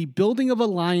the building of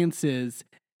alliances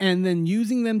and then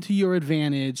using them to your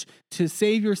advantage to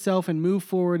save yourself and move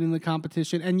forward in the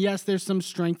competition. And yes, there's some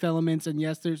strength elements, and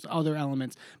yes, there's other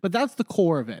elements, but that's the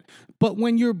core of it. But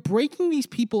when you're breaking these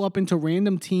people up into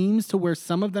random teams to where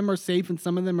some of them are safe and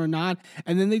some of them are not,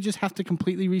 and then they just have to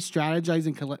completely re-strategize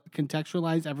and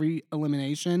contextualize every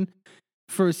elimination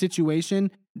for a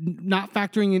situation, not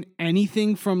factoring in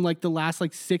anything from like the last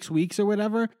like 6 weeks or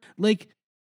whatever, like,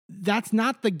 that's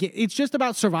not the game. It's just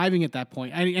about surviving at that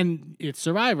point. And it's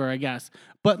Survivor, I guess.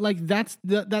 But like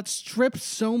that strips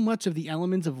so much of the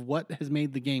elements of what has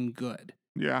made the game good.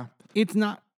 Yeah. It's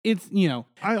not, it's,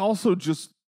 I also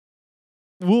just,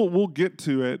 we'll get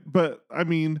to it, but I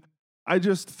mean, I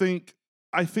think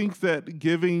that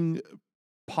giving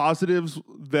positives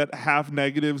that have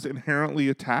negatives inherently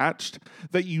attached,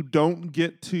 that you don't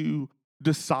get to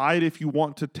decide if you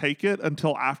want to take it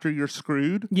until after you're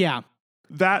screwed. Yeah.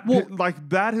 That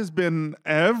has been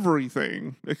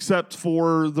everything except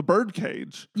for the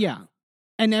birdcage. Yeah.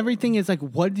 And everything is like,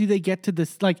 what do they get to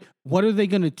this? Like, what are they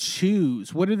going to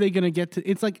choose? What are they going to get to?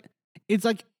 It's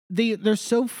like they're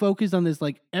so focused on this,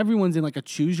 like everyone's in like a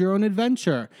choose your own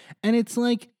adventure. And it's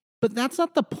like, but that's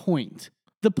not the point.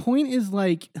 The point is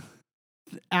like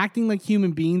acting like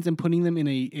human beings and putting them in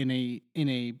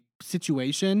a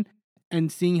situation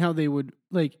and seeing how they would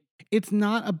like. It's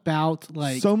not about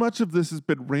like... So much of this has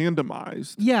been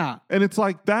randomized. Yeah. And it's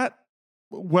like that,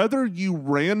 whether you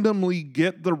randomly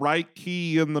get the right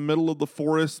key in the middle of the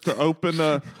forest to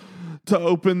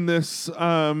open this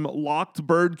locked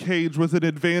bird cage with an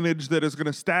advantage that is going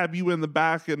to stab you in the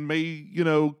back and may,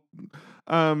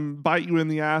 bite you in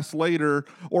the ass later,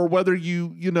 or whether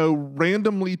you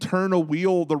randomly turn a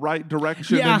wheel the right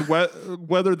direction, and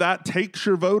whether that takes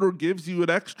your vote or gives you an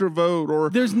extra vote, or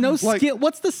there's no skill.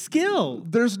 What's the skill?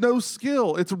 There's no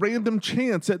skill. It's random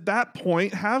chance. At that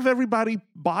point, have everybody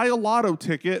buy a lotto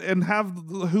ticket and have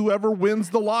whoever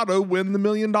wins the lotto win the $1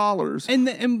 million.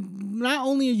 And not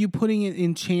only are you putting it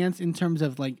in chance in terms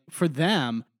of like for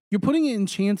them, you're putting it in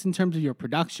chance in terms of your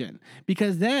production,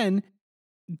 because then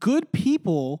good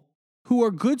people who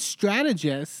are good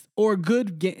strategists or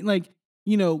good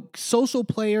social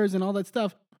players and all that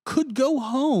stuff could go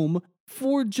home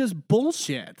for just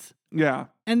bullshit. Yeah.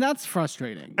 And that's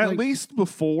frustrating. At least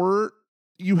before,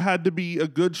 you had to be a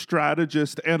good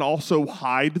strategist and also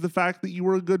hide the fact that you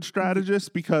were a good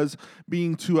strategist, because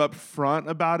being too upfront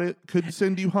about it could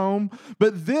send you home.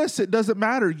 But this, it doesn't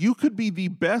matter. You could be the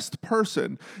best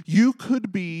person. You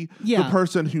could be the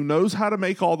person who knows how to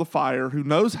make all the fire, who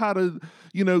knows how to,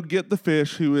 get the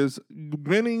fish, who is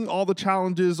winning all the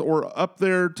challenges or up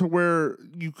there to where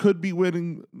you could be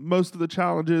winning most of the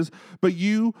challenges. But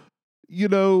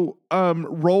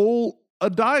roll a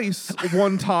dice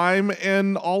one time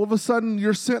and all of a sudden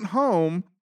you're sent home.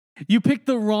 You picked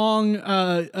the wrong,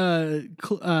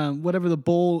 whatever, the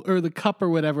bowl or the cup or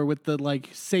whatever with the like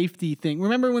safety thing.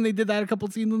 Remember when they did that a couple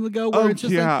seasons ago? Where it's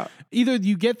just like, either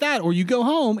you get that or you go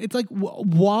home. It's like,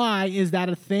 why is that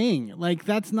a thing? Like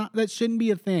that shouldn't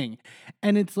be a thing.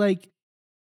 And it's like,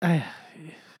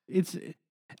 it's.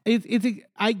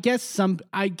 I guess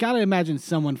I gotta imagine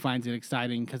someone finds it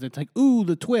exciting because it's like, ooh,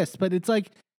 the twist. But it's like,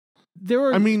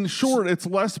 sure, it's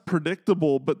less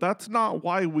predictable, but that's not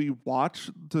why we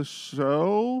watch the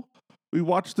show. We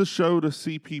watch the show to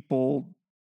see people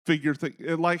figure things.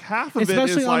 Like half of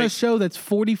especially it is on a show that's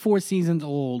 44 seasons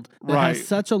old that right. has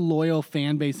such a loyal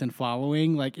fan base and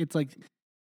following. Like it's like,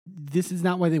 this is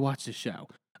not why they watch the show.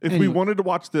 If we wanted to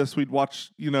watch this, we'd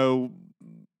watch,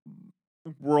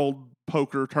 World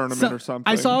Poker Tournament or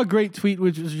something. I saw a great tweet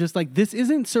which was just like, this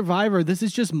isn't Survivor, this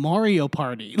is just Mario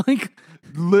Party. Like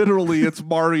literally it's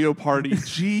Mario Party.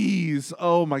 Jeez.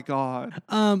 Oh my God.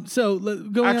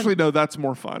 No, that's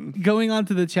more fun. Going on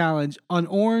to the challenge. On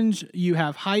Orange, you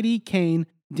have Heidi, Kane,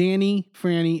 Danny,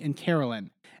 Franny, and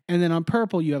Carolyn. And then on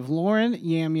Purple, you have Lauren,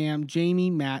 Yam Yam, Jamie,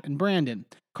 Matt, and Brandon.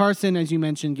 Carson, as you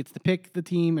mentioned, gets to pick the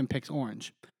team and picks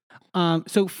Orange.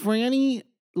 So Franny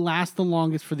lasts the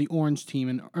longest for the Orange team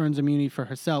and earns immunity for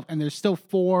herself. And there's still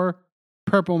 4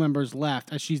 Purple members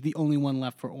left, as she's the only one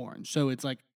left for Orange. So it's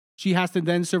like she has to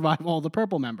then survive all the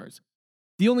Purple members.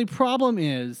 The only problem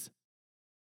is,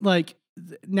 like,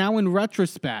 now in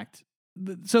retrospect,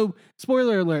 so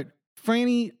spoiler alert,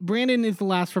 Brandon is the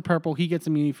last for Purple. He gets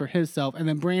immunity for himself, and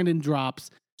then Brandon drops.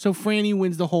 So Franny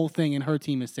wins the whole thing, and her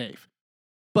team is safe.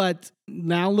 But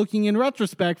now looking in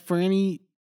retrospect, Franny,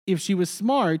 if she was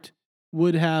smart,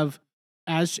 would have,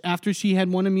 after she had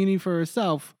one immunity for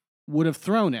herself, would have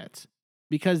thrown it,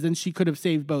 because then she could have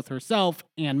saved both herself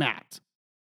and Matt.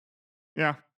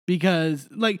 Yeah. Because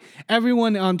like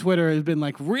everyone on Twitter has been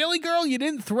like, really, girl, you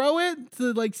didn't throw it?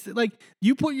 So like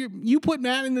you put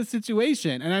Matt in this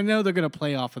situation. And I know they're gonna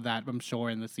play off of that, I'm sure,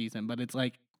 in the season, but it's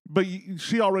like, but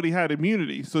she already had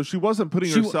immunity, so she wasn't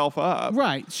putting herself up.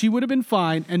 Right. She would have been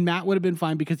fine, and Matt would have been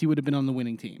fine because he would have been on the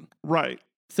winning team. Right.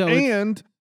 So and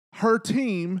her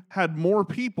team had more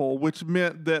people, which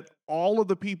meant that all of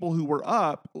the people who were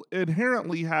up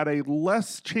inherently had a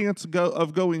less chance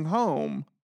of going home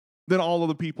than all of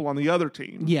the people on the other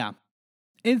team. Yeah.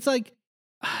 It's like,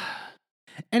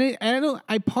 and I don't,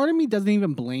 part of me doesn't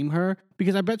even blame her,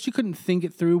 because I bet she couldn't think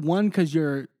it through. One, because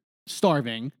you're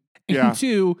starving. And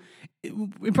two,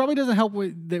 it probably doesn't help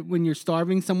that when you're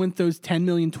starving, someone throws 10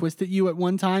 million twists at you at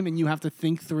one time, and you have to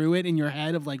think through it in your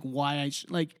head of like why I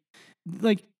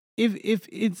if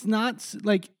it's not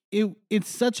like it's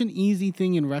such an easy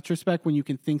thing in retrospect when you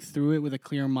can think through it with a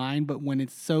clear mind, but when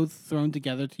it's so thrown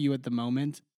together to you at the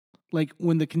moment, like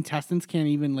when the contestants can't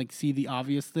even like see the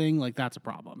obvious thing, like that's a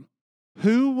problem.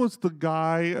 Who was the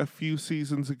guy a few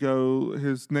seasons ago?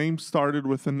 His name started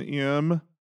with an M,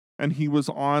 and he was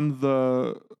on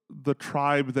the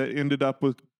tribe that ended up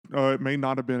with. Oh, it may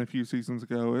not have been a few seasons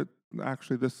ago.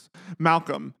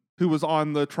 Malcolm, who was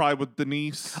on the tribe with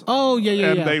Denise. Oh,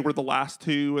 yeah. And they were the last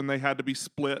 2, and they had to be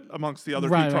split amongst the other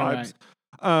 2 tribes.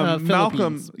 Right.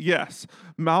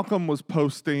 Malcolm was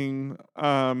posting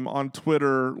on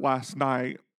Twitter last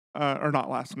night, or not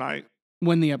last night.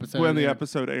 When the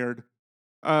episode aired.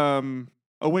 Oh,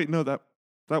 wait, no, that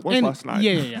was last night.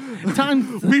 Yeah.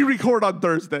 Time. We record on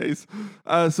Thursdays.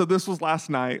 So this was last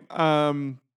night.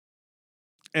 And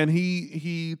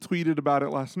he tweeted about it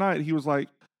last night. He was like,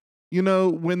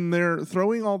 when they're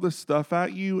throwing all this stuff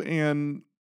at you, and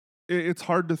it's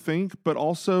hard to think, but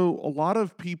also a lot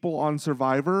of people on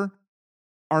Survivor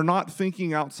are not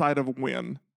thinking outside of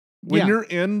win. When you're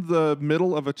in the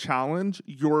middle of a challenge,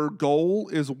 your goal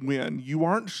is win. You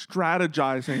aren't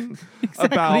strategizing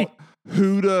about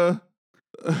who to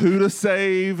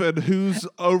save and who's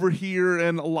over here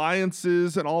and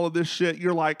alliances and all of this shit.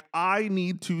 You're like, I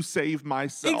need to save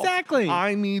myself. Exactly.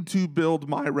 I need to build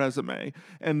my resume.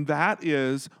 And that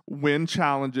is win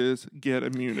challenges, get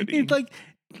immunity. It's like,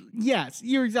 yes,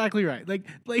 you're exactly right. Like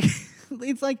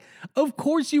it's like, of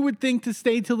course you would think to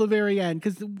stay till the very end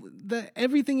because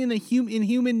everything in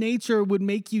human nature would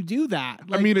make you do that.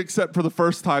 I mean, except for the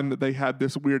first time that they had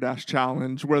this weird ass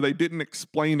challenge where they didn't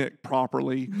explain it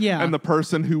properly. Yeah. And the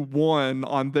person who won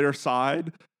on their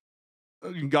side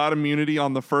got immunity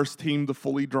on the first team to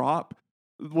fully drop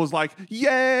was like,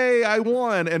 yay, I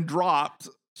won, and dropped.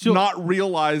 Sure. Not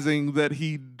realizing that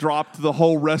he dropped the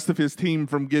whole rest of his team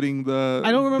from getting the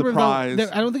I don't remember the prize.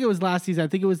 I don't think it was last season. I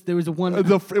think there was a one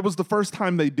it was the first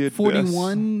time they did 41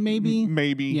 this. maybe.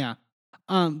 Maybe. Yeah.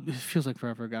 It feels like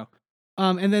forever ago.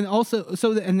 And then also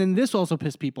and then this also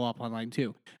pissed people off online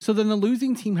too. So then the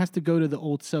losing team has to go to the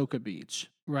old Soka beach,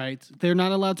 right? They're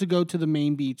not allowed to go to the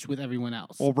main beach with everyone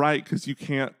else. Well, right, because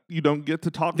you don't get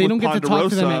to talk. They don't get to talk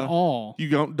to them Ponderosa. at all. You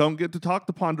don't get to talk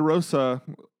to Ponderosa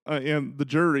and the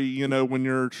jury, when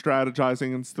you're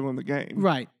strategizing and still in the game.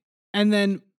 Right. And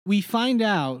then we find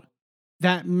out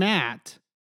that Matt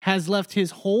has left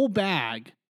his whole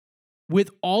bag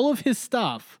with all of his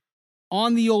stuff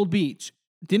on the old beach.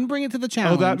 Didn't bring it to the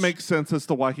challenge. Oh, that makes sense as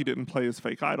to why he didn't play his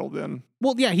fake idol then.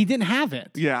 Well, yeah, he didn't have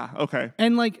it. Yeah, okay.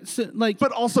 And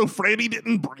But also Franny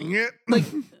didn't bring it. like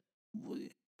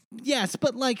yes,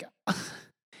 but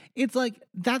it's like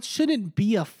that shouldn't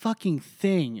be a fucking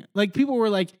thing. Like people were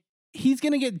like, he's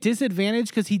gonna get disadvantaged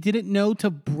because he didn't know to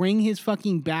bring his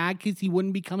fucking bag because he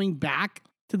wouldn't be coming back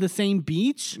to the same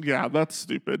beach. Yeah, that's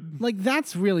stupid. Like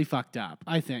that's really fucked up,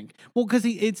 I think. Well, because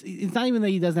it's not even that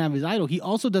he doesn't have his idol. He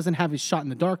also doesn't have his shot in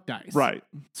the dark dice. Right.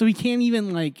 So he can't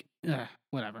even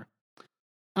whatever.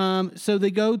 So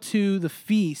they go to the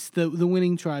feast. The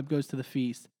winning tribe goes to the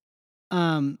feast.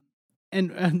 And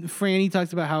Franny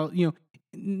talks about how,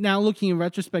 now looking in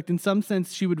retrospect, in some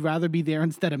sense, she would rather be there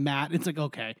instead of Matt. It's like,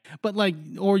 okay. But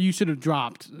or you should have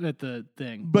dropped at the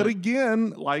thing. But again,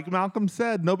 like Malcolm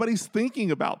said, nobody's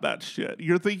thinking about that shit.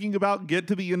 You're thinking about get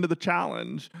to the end of the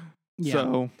challenge. Yeah.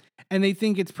 So. And they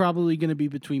think it's probably going to be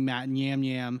between Matt and Yam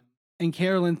Yam. And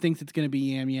Carolyn thinks it's going to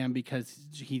be Yam Yam because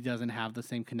he doesn't have the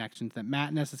same connections that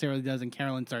Matt necessarily does. And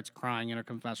Carolyn starts crying in her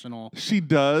confessional. She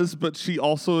does, but she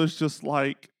also is just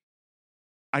like,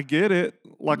 I get it.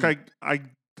 Like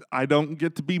I don't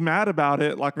get to be mad about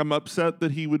it. Like I'm upset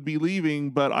that he would be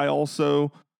leaving, but I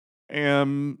also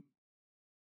I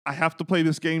have to play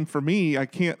this game for me. I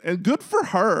can't, and good for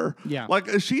her. Yeah.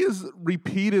 Like she is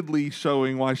repeatedly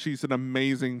showing why she's an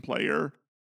amazing player.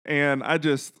 And I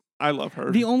love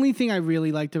her. The only thing I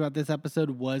really liked about this episode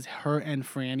was her and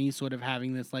Franny sort of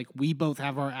having this, we both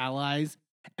have our allies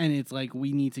and it's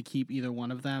we need to keep either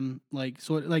one of them,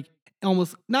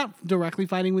 almost not directly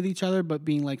fighting with each other, but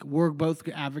being we're both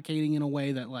advocating in a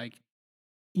way that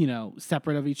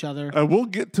separate of each other. We'll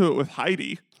get to it with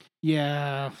Heidi.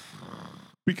 Yeah.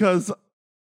 Because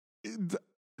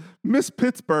Miss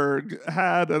Pittsburgh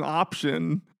had an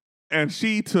option and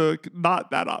she took not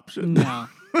that option. No.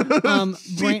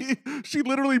 She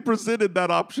literally presented that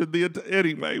option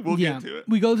anyway. We'll get to it.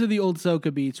 We go to the old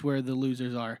Soka beach where the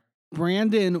losers are.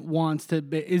 Brandon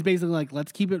is basically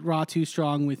let's keep it raw too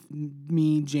strong with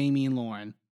me, Jamie, and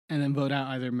Lauren, and then vote out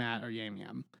either Matt or Yam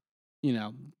Yam.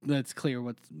 That's clear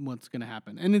what's going to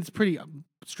happen. And it's pretty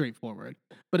straightforward.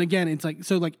 But again, it's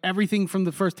everything from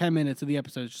the first 10 minutes of the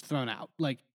episode is just thrown out.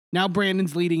 Now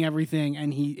Brandon's leading everything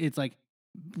and it's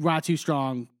raw too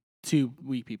strong, two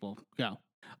weak people, go.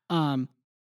 And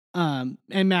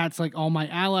Matt's all my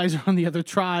allies are on the other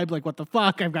tribe. What the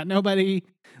fuck? I've got nobody.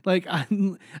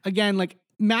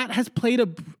 Matt has played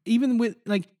even with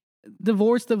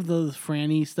divorced of the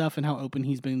Franny stuff and how open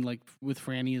he's been with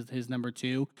Franny as his number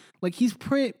two. He's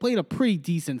played a pretty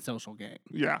decent social game.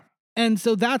 Yeah. And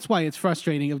so that's why it's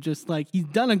frustrating of just he's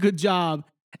done a good job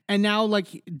and now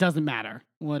it doesn't matter.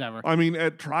 Whatever. I mean,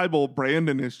 at Tribal,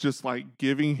 Brandon is just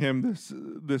giving him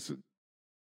this.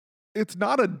 It's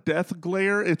not a death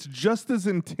glare. It's just as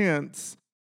intense,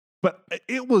 but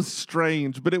it was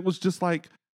strange. But it was just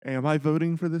am I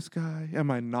voting for this guy?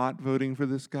 Am I not voting for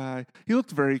this guy? He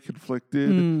looked very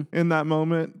conflicted in that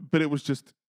moment, but it was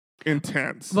just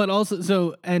intense. But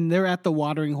also, and they're at the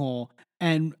watering hole,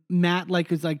 and Matt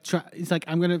is he's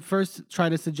I'm gonna first try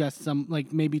to suggest some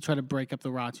maybe try to break up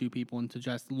the raw two people and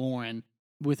suggest Lauren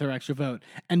with her extra vote,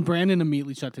 and Brandon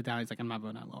immediately shuts it down. He's I'm not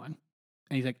voting on Lauren,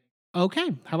 and he's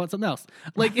okay, how about something else?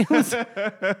 It was,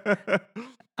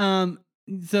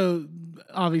 so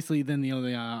obviously then the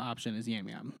only option is Yam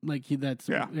Yam. That's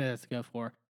to go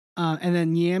for. And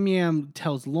then Yam Yam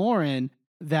tells Lauren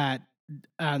that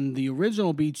on the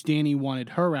original beach, Danny wanted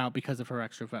her out because of her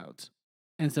extra votes.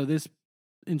 And so this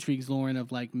intrigues Lauren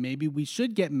of maybe we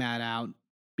should get Matt out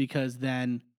because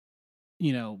then,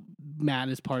 Matt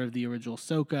is part of the original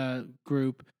Soka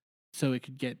group. so it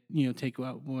could get, take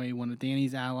away one of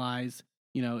Danny's allies.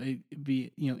 It'd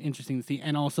be, interesting to see.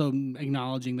 And also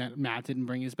acknowledging that Matt didn't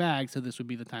bring his bag, so this would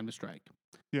be the time to strike.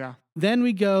 Yeah. Then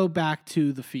we go back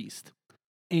to the feast.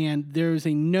 And there's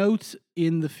a note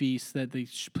in the feast that they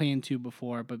planned to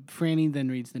before, but Franny then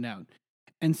reads the note.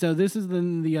 And so this is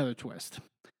the other twist.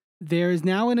 There is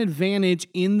now an advantage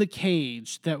in the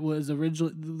cage that was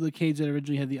the cage that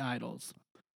originally had the idols.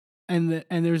 And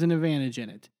there's an advantage in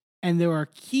it. And there are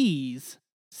keys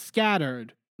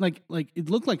scattered, like it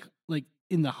looked like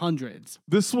in the hundreds.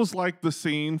 This was like the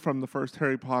scene from the first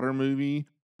Harry Potter movie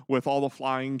with all the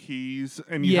flying keys,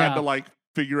 and you had to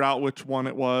figure out which one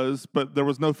it was, but there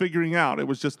was no figuring out. It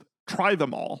was just try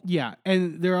them all. Yeah,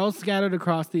 and they're all scattered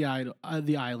across the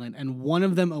island, and one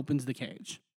of them opens the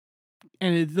cage.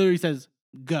 And it literally says,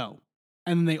 go.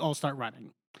 And then they all start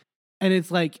running. And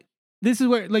it's like, this is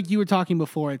where, like you were talking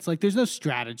before, it's like there's no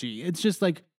strategy. It's just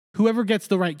like whoever gets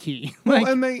the right key. Well,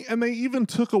 and they even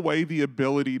took away the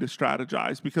ability to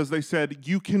strategize, because they said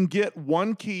you can get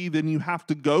one key, then you have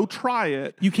to go try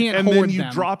it. You can't and hoard then you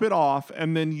them. drop it off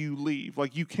and then you leave.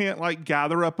 Like you can't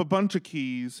gather up a bunch of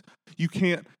keys. You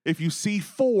can't, if you see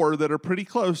 4 that are pretty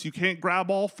close, you can't grab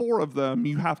all 4 of them.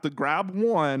 You have to grab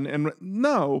one. And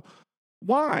no,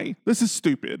 why? This is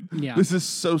stupid. Yeah. This is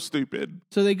so stupid.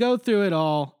 So they go through it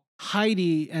all.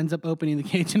 Heidi ends up opening the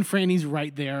cage, and Franny's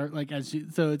right there.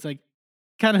 So it's like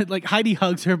kind of like Heidi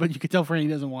hugs her, but you could tell Franny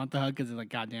doesn't want the hug because it's like,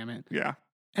 God damn it. Yeah.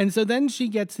 And so then she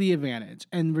gets the advantage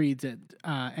and reads it,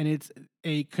 and it's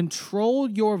a control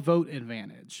your vote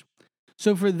advantage.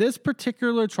 So for this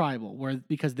particular tribal,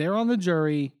 because they're on the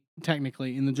jury,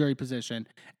 technically in the jury position,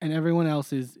 and everyone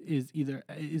else is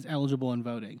eligible in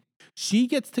voting, she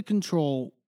gets to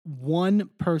control one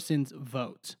person's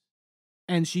vote.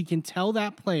 And she can tell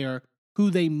that player who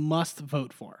they must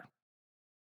vote for.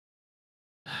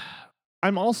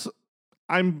 I'm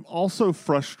also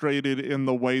frustrated in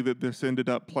the way that this ended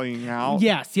up playing out.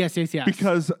 Yes. They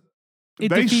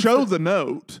show the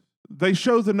note.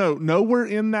 Nowhere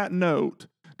in that note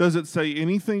does it say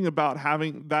anything about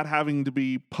having to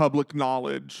be public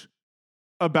knowledge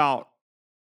about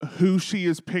who she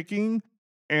is picking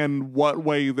and what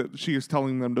way that she is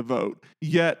telling them to vote.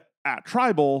 Yet at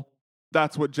Tribal,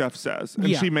 that's what Jeff says,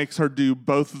 and she makes her do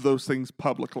both of those things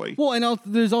publicly. Well, and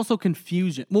there's also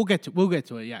confusion. We'll get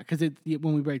to it, yeah, because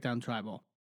when we break down Tribal,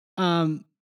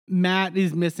 Matt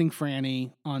is missing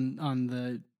Franny on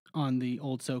the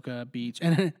old Soka beach,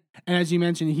 and as you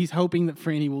mentioned, he's hoping that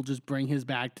Franny will just bring his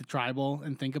bag to Tribal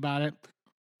and think about it.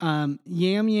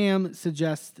 Yam Yam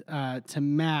suggests to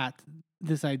Matt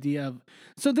this idea of,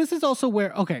 so this is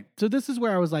where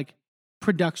I was like,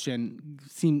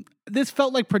 this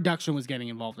felt like production was getting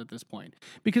involved at this point,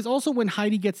 because also when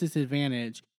Heidi gets this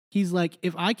advantage, he's like,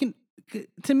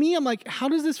 to me, I'm like, how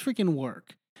does this freaking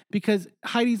work? Because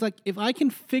Heidi's like, if I can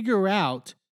figure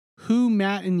out who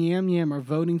Matt and Yam Yam are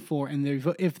voting for, and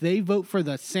if they vote for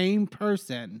the same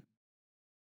person,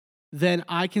 then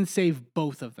I can save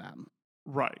both of them.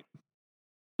 Right.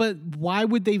 But why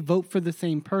would they vote for the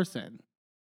same person?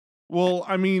 Well,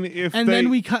 I mean, then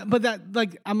we cut, but that,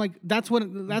 like, I'm like, that's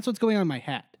what's going on in my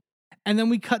head. And then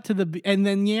we cut to and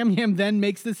then Yam Yam then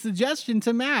makes the suggestion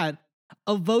to Matt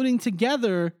of voting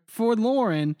together for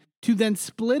Lauren to then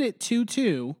split it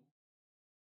 2-2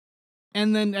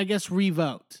 and then I guess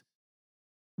revote.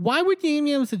 Why would Yam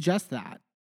Yam suggest that?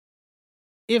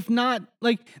 If not,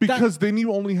 like, because then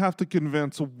you only have to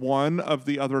convince one of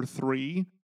the other 3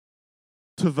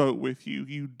 to vote with you.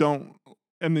 You don't,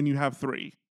 and then you have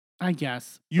 3. I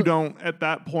guess. At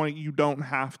that point, you don't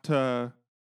have to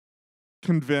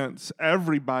convince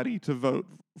everybody to vote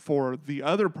for the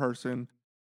other person.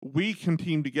 We can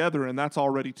team together, and that's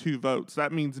already 2 votes.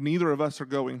 That means neither of us are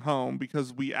going home,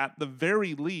 because we, at the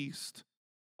very least,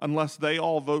 unless they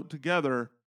all vote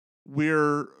together,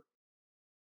 we're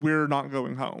not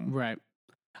going home. Right.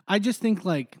 I just think,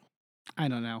 like, I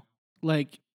don't know.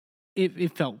 Like,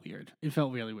 it felt weird. It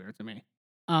felt really weird to me.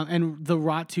 And the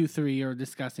Rot 2-3 are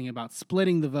discussing about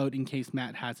splitting the vote in case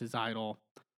Matt has his idol.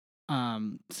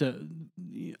 And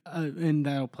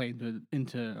that'll play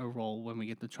into a role when we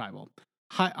get to Tribal.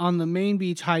 On the main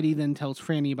beach, Heidi then tells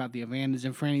Franny about the advantage,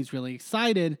 and Franny's really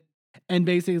excited. And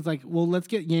basically it's like, well, let's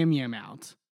get Yam Yam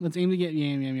out. Let's aim to get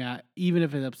Yam Yam out, even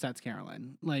if it upsets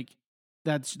Carolyn. Like,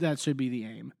 that should be the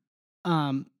aim.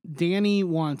 Danny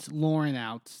wants Lauren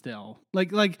out still.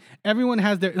 Like everyone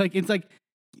has their, like, it's like,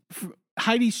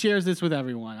 Heidi shares this with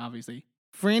everyone, obviously.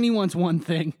 Franny wants one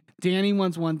thing. Danny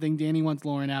wants one thing. Danny wants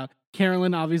Lauren out.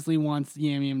 Carolyn obviously wants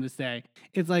Yam Yam to stay.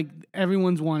 It's like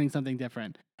everyone's wanting something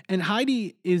different. And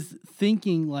Heidi is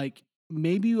thinking, like,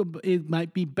 maybe it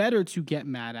might be better to get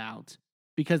Matt out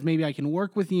because maybe I can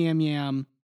work with Yam Yam,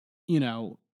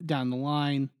 down the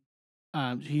line.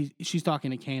 She's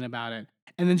talking to Kane about it.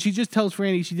 And then she just tells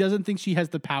Franny she doesn't think she has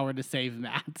the power to save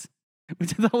Matt.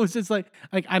 Which I thought was just like,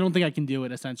 I don't think I can do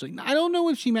it, essentially. I don't know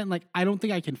if she meant, like, I don't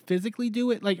think I can physically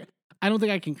do it. Like, I don't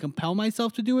think I can compel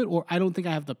myself to do it, or I don't think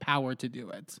I have the power to do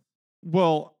it.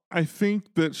 Well, I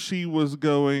think that she was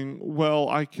going, well,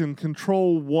 I can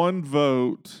control one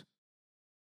vote.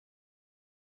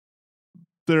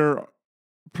 They're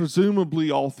presumably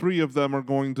all three of them are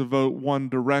going to vote one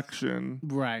direction.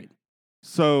 Right.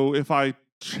 So if I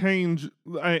change,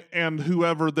 and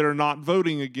whoever they're not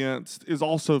voting against is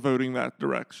also voting that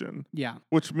direction. Yeah.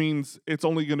 Which means it's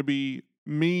only going to be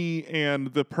me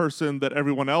and the person that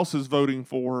everyone else is voting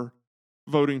for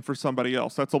somebody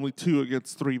else. That's only 2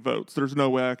 against 3 votes. There's no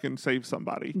way I can save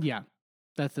somebody. Yeah.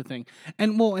 That's the thing.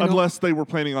 And unless they were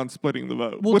planning on splitting the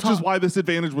vote, which is why this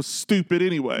advantage was stupid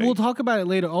anyway. We'll talk about it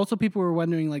later. Also, people were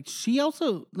wondering, like, she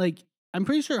also, like, I'm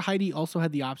pretty sure Heidi also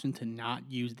had the option to not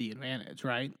use the advantage,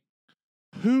 right?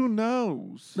 Who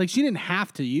knows? Like, she didn't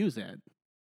have to use it.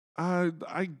 I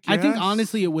guess. I think,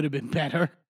 honestly, it would have been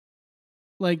better.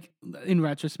 Like, in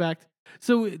retrospect.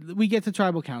 So, we get to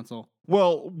Tribal Council.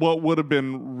 Well, what would have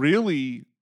been really,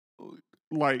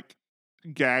 like,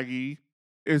 gaggy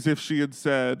is if she had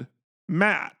said,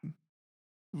 Matt,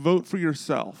 vote for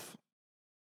yourself.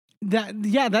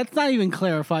 That's not even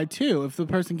clarified too. If the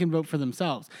person can vote for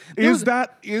themselves, is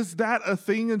that a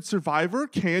thing in Survivor?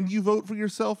 Can you vote for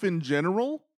yourself in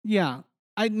general? Yeah,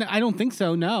 I don't think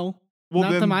so. No, well,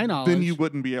 not then, to my knowledge. Then you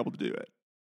wouldn't be able to do it.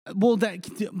 Well,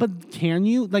 but can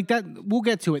you like that? We'll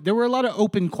get to it. There were a lot of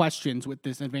open questions with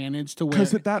this advantage to where,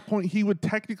 because at that point he would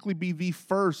technically be the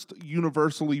first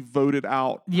universally voted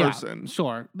out person. Yeah,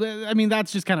 sure. I mean,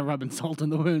 that's just kind of rubbing salt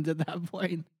in the wound at that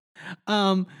point.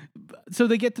 So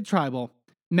they get to Tribal.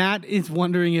 Matt is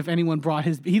wondering if anyone brought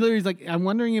his. He literally's like, I'm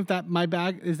wondering if my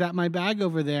bag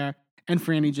over there. And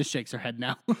Franny just shakes her head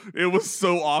no. It was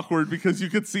so awkward because you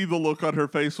could see the look on her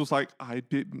face was like, I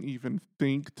didn't even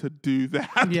think to do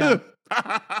that. Yeah.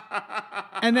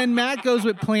 And then Matt goes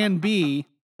with plan B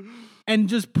and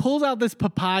just pulls out this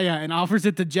papaya and offers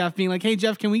it to Jeff, being like, hey,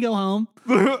 Jeff, can we go home?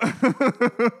 Where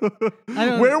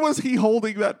was he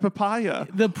holding that papaya?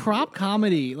 The prop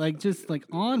comedy, like, just like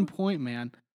on point,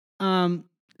 man.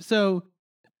 So,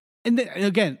 and then,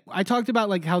 again, I talked about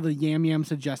like how the Yam Yam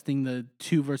suggesting the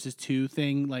 2 versus 2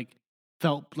 thing like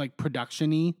felt like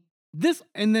production-y. This,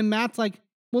 and then Matt's like,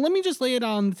 well, let me just lay it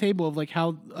on the table of like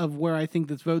of where I think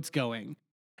this vote's going.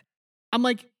 I'm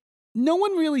like, no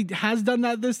one really has done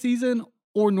that this season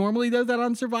or normally does that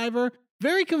on Survivor.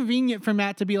 Very convenient for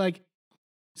Matt to be like,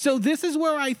 so this is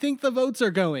where I think the votes are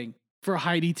going for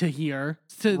Heidi to hear.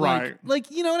 To right.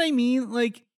 Like, you know what I mean?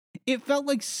 Like, it felt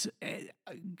like,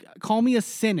 call me a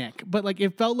cynic, but like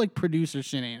it felt like producer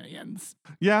shenanigans.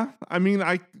 Yeah, I mean,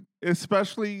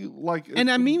 especially like, and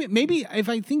I mean, maybe if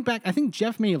I think back, I think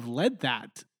Jeff may have led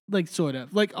that, like sort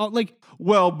of, like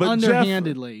well, but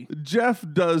underhandedly. Jeff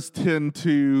does tend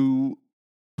to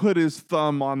put his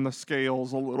thumb on the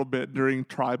scales a little bit during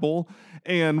Tribal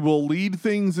and will lead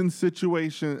things in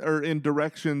situations or in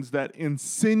directions that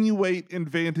insinuate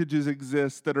advantages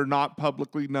exist that are not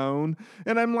publicly known.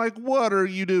 And I'm like, what are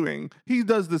you doing? He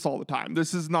does this all the time.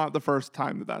 This is not the first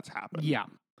time that that's happened. Yeah.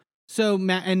 So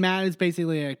Matt is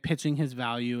basically like pitching his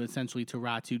value essentially to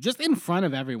Ratu just in front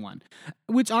of everyone,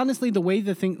 which honestly the way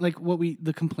the thing like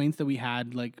the complaints that we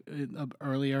had like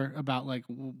earlier about like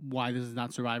why this is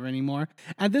not Survivor anymore.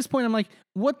 At this point, I'm like,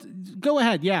 what? Go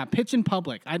ahead, yeah, pitch in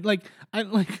public. I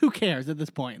who cares at this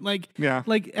point? Like, yeah,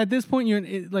 like at this point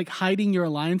you're like hiding your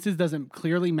alliances doesn't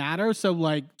clearly matter. So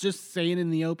like just say it in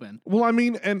the open. Well, I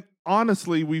mean, and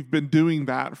honestly, we've been doing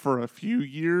that for a few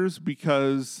years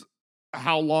because.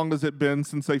 How long has it been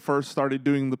since they first started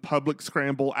doing the public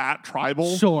scramble at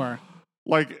Tribal? Sure.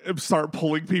 Like, start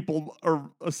pulling people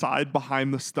aside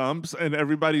behind the stumps, and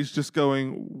everybody's just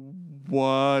going,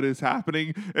 what is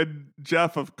happening? And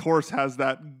Jeff, of course, has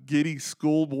that giddy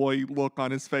schoolboy look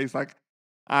on his face, like,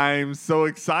 I'm so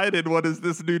excited. What is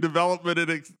this new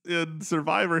development in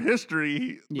Survivor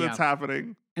history that's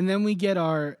happening? And then we get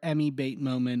our Emmy bait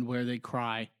moment where they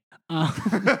cry.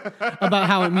 About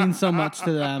how it means so much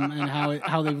to them and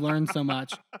how they've learned so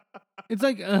much. It's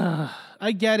like,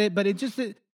 I get it, but it just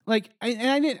like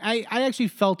I actually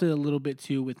felt it a little bit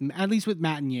too with at least with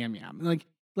Matt and Yam Yam. Like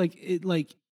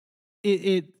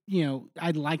it you know,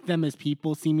 I like them as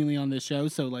people seemingly on this show,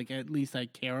 so like at least I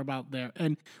care about their.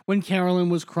 And when Carolyn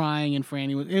was crying and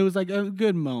Franny was, it was like a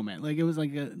good moment. Like it was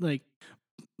like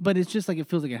but it's just like it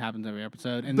feels like it happens every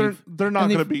episode, and they're not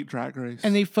going to beat Drag Race,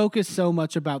 and they focus so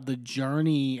much about the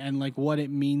journey and like what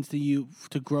it means to you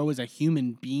to grow as a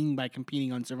human being by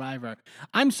competing on Survivor.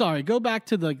 I'm sorry, go back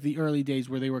to the early days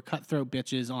where they were cutthroat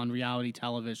bitches on reality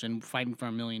television fighting for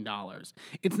 $1 million.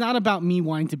 It's not about me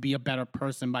wanting to be a better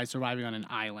person by surviving on an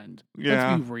island.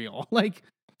 Yeah. Let's be real. Like,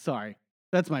 sorry.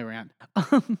 That's my rant.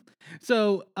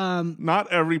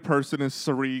 Not every person is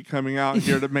Sari coming out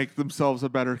here to make themselves a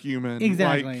better human.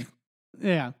 Exactly. Like,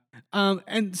 yeah.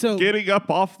 And so getting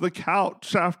up off the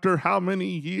couch after how many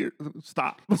years?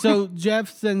 Stop. So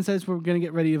Jeff then says we're going to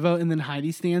get ready to vote, and then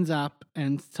Heidi stands up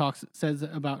and says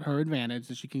about her advantage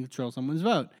that she can control someone's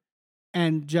vote.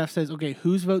 And Jeff says, "Okay,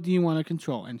 whose vote do you want to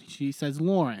control?" And she says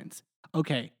Lauren's.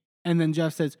 Okay. And then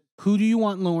Jeff says, "Who do you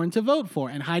want Lauren to vote for?"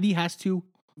 And Heidi has to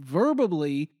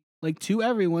verbally, like to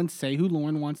everyone, say who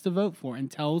Lauren wants to vote for and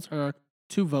tells her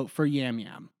to vote for Yam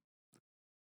Yam.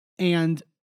 And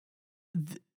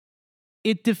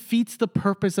it defeats the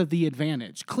purpose of the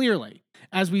advantage, clearly,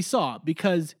 as we saw,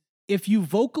 because if you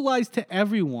vocalize to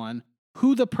everyone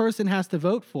who the person has to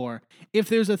vote for, if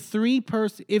there's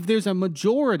a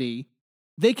majority,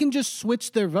 they can just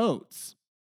switch their votes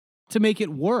to make it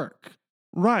work.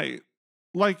 Right.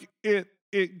 Like it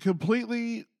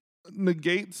completely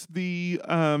negates the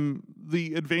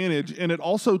advantage, and it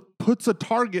also puts a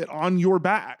target on your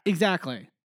back. Exactly.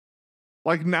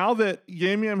 Like now that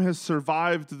Yam Yam has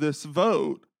survived this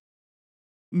vote,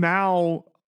 now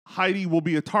Heidi will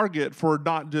be a target for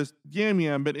not just Yam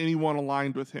Yam, but anyone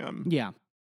aligned with him. Yeah.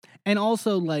 And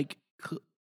also like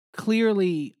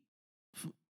clearly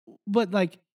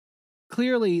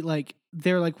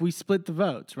they're like, we split the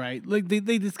votes, right? Like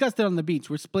they discussed it on the beach.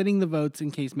 We're splitting the votes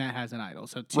in case Matt has an idol.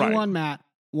 So 2 Right. on Matt,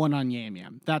 1 on Yam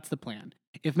Yam. That's the plan.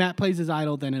 If Matt plays his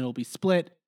idol, then it'll be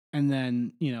split, and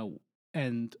then,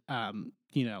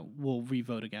 we'll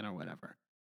re-vote again or whatever.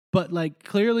 But like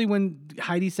clearly when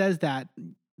Heidi says that,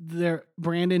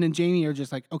 Brandon and Jamie are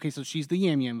just like, okay, so she's the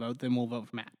Yam Yam vote, then we'll vote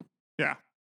for Matt. Yeah.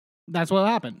 That's what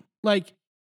happened. Like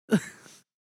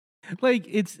like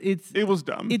it was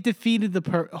dumb. It defeated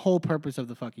the whole purpose of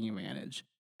the fucking advantage.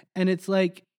 And it's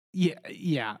like,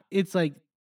 yeah, it's like,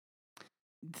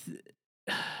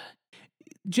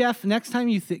 Jeff, next time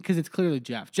you think, because it's clearly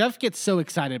Jeff gets so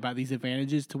excited about these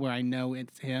advantages to where I know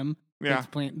it's him that's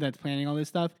planning all this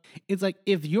stuff. It's like,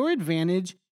 if your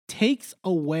advantage takes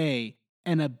away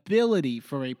an ability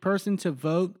for a person to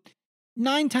vote,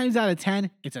 9 times out of 10,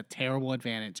 it's a terrible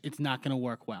advantage. It's not going to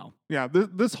work well. Yeah,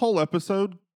 this whole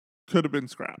episode could have been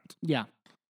scrapped. Yeah.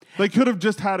 They could have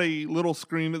just had a little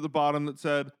screen at the bottom that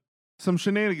said, some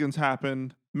shenanigans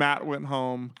happened. Matt went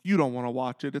home. You don't want to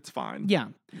watch it. It's fine. Yeah.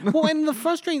 Well, and the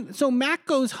frustrating... So Matt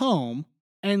goes home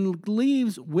and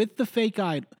leaves with the fake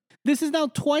idol. This is now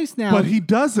twice now. But he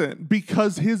doesn't,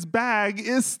 because his bag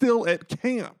is still at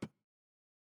camp.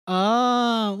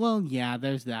 Well, yeah,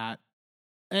 there's that.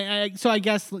 So I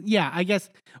guess,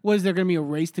 was there going to be a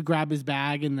race to grab his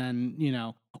bag and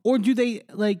then, or do they,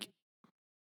 like...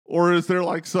 Or is there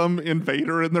like some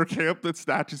invader in their camp that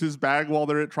snatches his bag while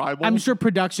they're at tribal? I'm sure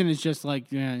production is just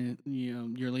like, you're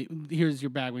late. Here's your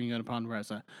bag when you go to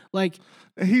Ponderosa. Like,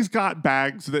 he's got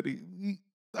bags that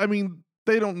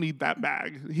they don't need that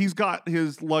bag. He's got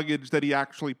his luggage that he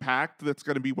actually packed that's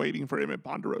going to be waiting for him at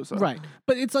Ponderosa. Right.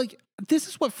 But it's like, this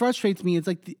is what frustrates me. It's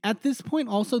like, at this point,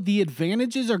 also, the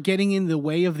advantages are getting in the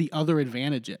way of the other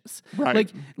advantages.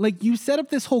 Right. Like you set up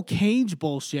this whole cage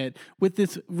bullshit with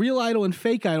this real idol and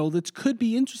fake idol that could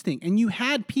be interesting. And you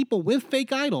had people with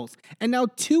fake idols. And now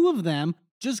 2 of them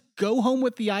just go home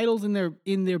with the idols in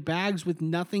their bags with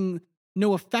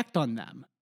no effect on them.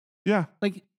 Yeah.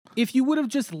 Like, if you would have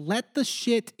just let the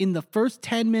shit in the first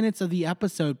 10 minutes of the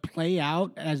episode play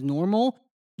out as normal,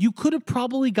 you could have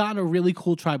probably gotten a really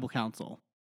cool tribal council.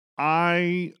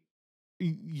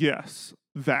 Yes,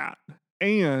 that.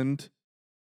 And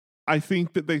I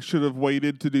think that they should have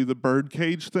waited to do the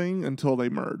birdcage thing until they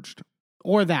merged.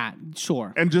 Or that,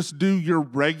 sure. And just do your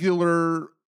regular,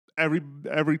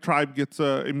 every tribe gets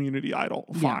a immunity idol.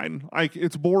 Fine. Yeah. Like,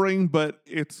 it's boring, but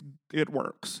it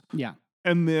works. Yeah.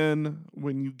 And then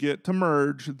when you get to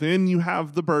merge, then you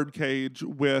have the birdcage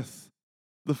with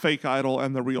the fake idol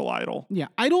and the real idol. Yeah,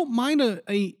 I don't mind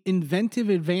a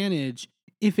inventive advantage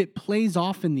if it plays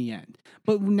off in the end.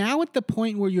 But now at the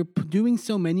point where you're doing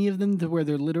so many of them to where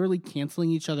they're literally canceling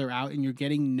each other out and you're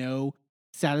getting no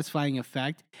satisfying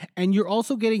effect, and you're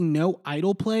also getting no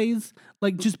idol plays,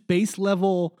 like just base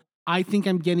level, I think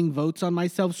I'm getting votes on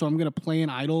myself, so I'm going to play an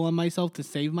idol on myself to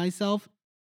save myself.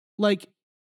 Like,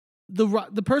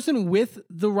 the person with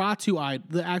the Ratu idol,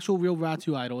 the actual real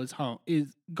Ratu idol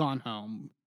is gone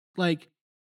home. Like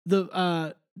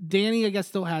Danny, I guess,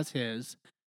 still has his.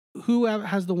 Who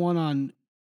has the one on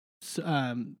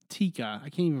Tika? I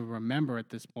can't even remember at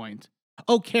this point.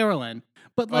 Oh, Carolyn.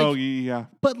 But like, oh yeah,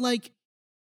 but like,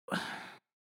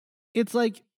 it's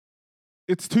like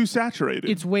it's too saturated.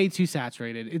 it's way too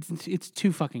saturated. It's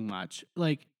too fucking much.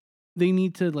 Like, they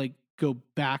need to like go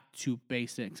back to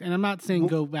basics. And I'm not saying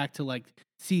go back to like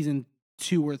season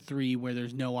 2 or 3 where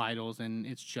there's no idols and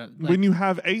it's just like, when you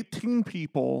have 18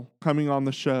 people coming on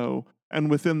the show, and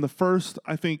within the first,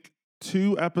 I think,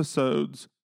 2 episodes,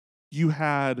 you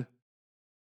had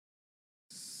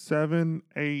 7,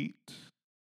 8.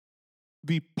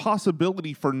 The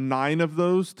possibility for 9 of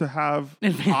those to have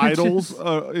idols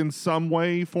in some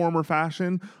way, form, or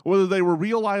fashion, whether they were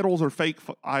real idols or fake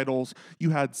idols,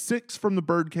 you had 6 from the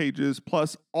bird cages,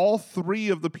 plus all 3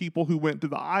 of the people who went to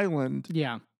the island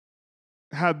yeah.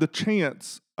 had the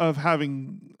chance of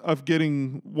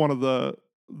getting one of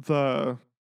the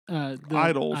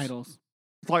idols.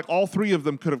 Like all 3 of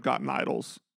them could have gotten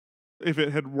idols if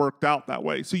it had worked out that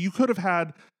way. So you could have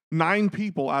had 9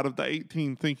 people out of the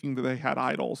 18 thinking that they had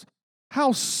idols.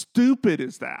 How stupid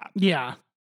is that? Yeah.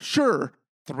 Sure,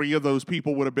 3 of those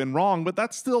people would have been wrong, but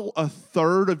that's still a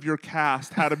third of your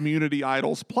cast had immunity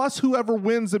idols, plus whoever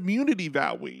wins immunity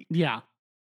that week. Yeah.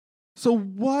 So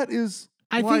what is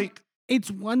I think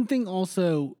it's one thing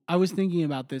also, I was thinking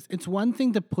about this. It's one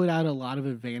thing to put out a lot of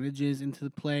advantages into the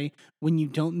play when you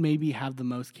don't maybe have the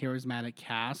most charismatic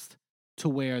cast, to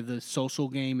where the social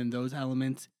game and those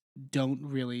elements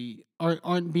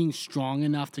aren't being strong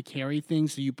enough to carry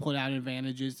things, so you put out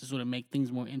advantages to sort of make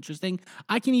things more interesting.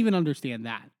 I can even understand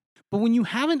that. But when you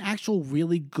have an actual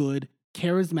really good,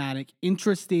 charismatic,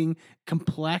 interesting,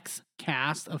 complex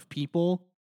cast of people,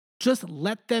 just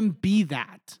let them be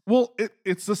that. Well,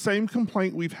 it's the same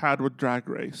complaint we've had with Drag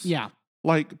Race. Yeah.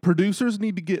 Like, producers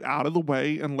need to get out of the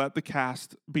way and let the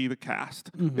cast be the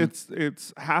cast. Mm-hmm.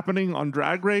 It's happening on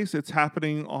Drag Race. It's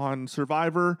happening on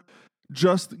Survivor.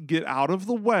 Just get out of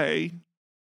the way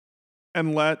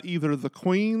and let either the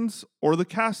queens or the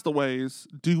castaways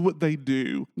do what they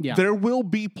do. Yeah. There will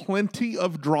be plenty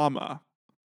of drama.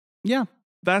 Yeah.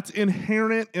 That's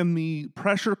inherent in the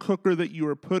pressure cooker that you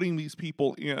are putting these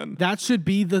people in. That should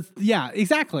be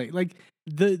exactly. Like,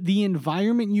 the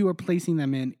environment you are placing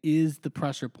them in is the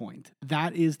pressure point.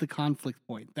 That is the conflict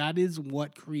point. That is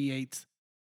what creates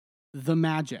the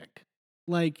magic.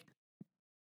 Like,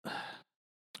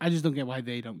 I just don't get why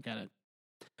they don't get it.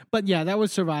 But yeah, that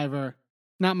was Survivor.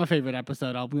 Not my favorite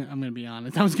episode. I'm going to be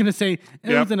honest. I was going to say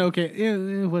it was an okay.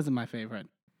 It wasn't my favorite.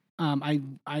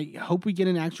 I hope we get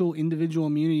an actual individual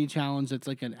immunity challenge that's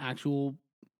like an actual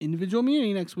individual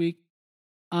immunity next week.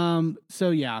 So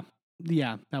yeah,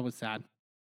 that was sad.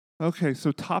 Okay,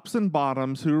 so tops and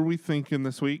bottoms. Who are we thinking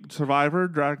this week? Survivor,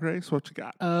 Drag Race. What you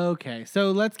got? Okay,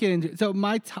 so let's get into it. So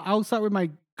I'll start with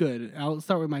my good. I'll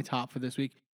start with my top for this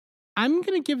week. I'm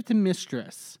gonna give it to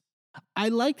Mistress. I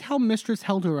liked how Mistress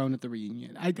held her own at the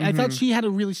reunion. I thought she had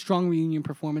a really strong reunion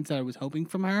performance that I was hoping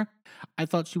from her. I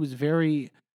thought she was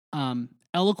very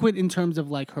eloquent in terms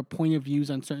of like her point of views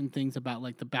on certain things about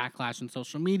like the backlash in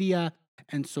social media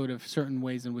and sort of certain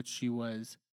ways in which she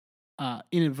was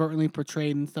inadvertently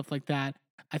portrayed and stuff like that.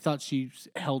 I thought she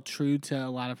held true to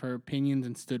a lot of her opinions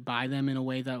and stood by them in a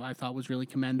way that I thought was really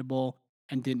commendable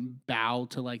and didn't bow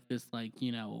to like this, like,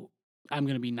 you know, I'm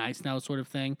going to be nice now sort of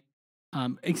thing.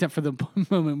 Except for the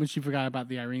moment when she forgot about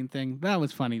the Irene thing. That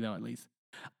was funny though, at least.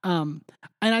 And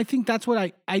I think that's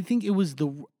what I think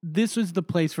this was the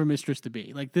place for Mistress to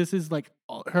be. Like, this is like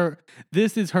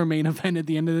this is her main event at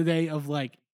the end of the day of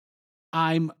like,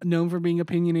 I'm known for being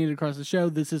opinionated across the show.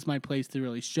 This is my place to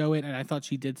really show it. And I thought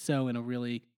she did so in a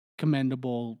really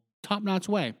commendable, top-notch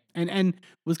way. And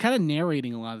was kind of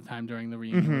narrating a lot of the time during the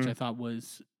reunion, which I thought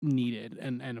was needed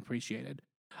and appreciated.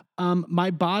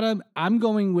 My bottom, I'm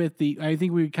going with I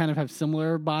think we kind of have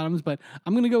similar bottoms, but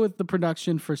I'm going to go with the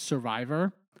production for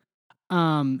Survivor.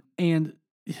 And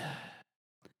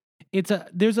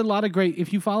there's a lot of great,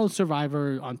 if you follow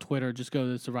Survivor on Twitter, just go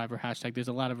to the Survivor hashtag. There's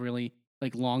a lot of really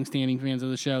like long-standing fans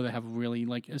of the show that have really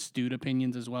like astute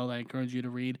opinions as well that I encourage you to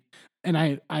read. And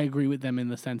I agree with them in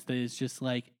the sense that it's just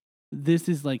like, this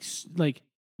is like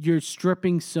you're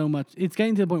stripping so much. It's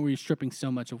getting to the point where you're stripping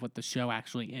so much of what the show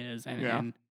actually is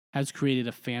and has created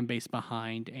a fan base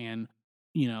behind. And,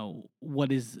 you know,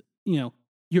 what is, you know,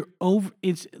 you're over.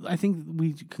 I think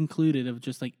we concluded of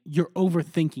just like, you're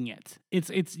overthinking it.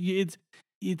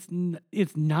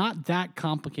 It's not that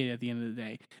complicated at the end of the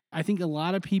day. I think a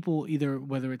lot of people, either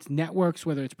whether it's networks,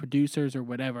 whether it's producers or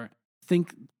whatever,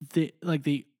 think that like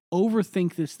they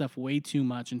overthink this stuff way too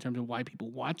much in terms of why people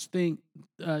watch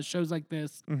shows like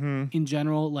this in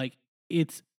general. Like,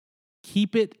 it's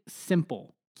Keep it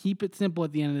simple. Keep it simple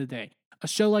at the end of the day. A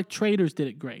show like Traitors did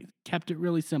it great. Kept it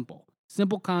really simple.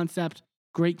 Simple concept,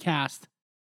 great cast,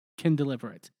 can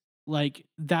deliver it. Like,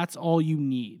 that's all you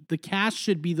need. The cast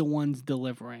should be the ones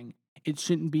delivering. It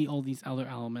shouldn't be all these other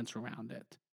elements around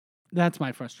it. That's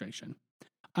my frustration.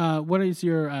 What is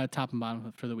your top and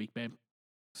bottom for the week, babe?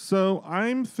 So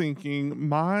I'm thinking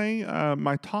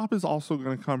my top is also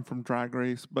going to come from Drag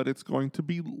Race, but it's going to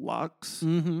be Lux.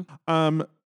 Mm-hmm.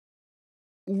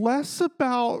 Less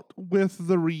about with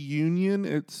the reunion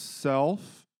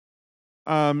itself,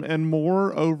 and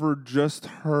more over just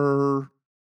her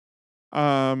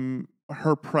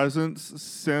presence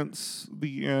since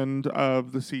the end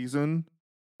of the season.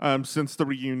 Since the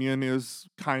reunion is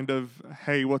kind of,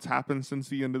 hey, what's happened since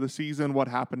the end of the season? What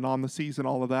happened on the season?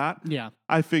 All of that. Yeah.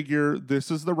 I figure this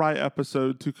is the right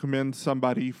episode to commend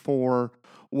somebody for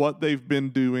what they've been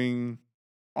doing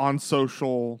on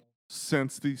social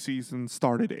since the season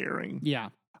started airing. Yeah.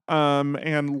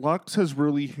 And Lux has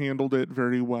really handled it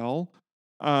very well.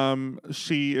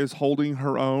 She is holding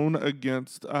her own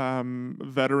against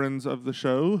veterans of the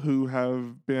show who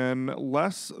have been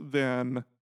less than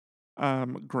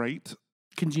great.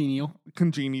 Congenial,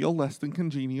 Less than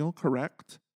congenial,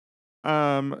 correct.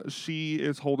 She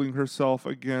is holding herself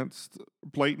against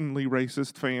blatantly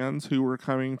racist fans who were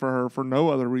coming for her for no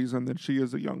other reason than she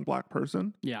is a young black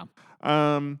person. Yeah.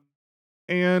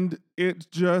 And it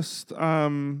just,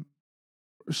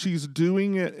 she's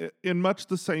doing it in much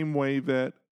the same way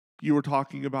that you were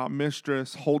talking about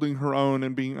Mistress holding her own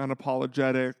and being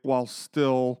unapologetic while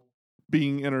still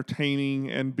being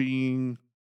entertaining and being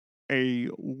a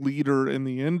leader in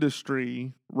the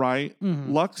industry, right?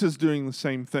 Mm-hmm. Lux is doing the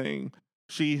same thing.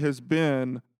 She has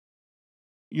been,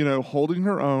 holding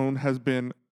her own, has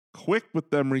been quick with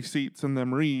them receipts and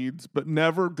them reads, but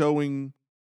never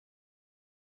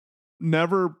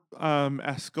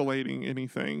escalating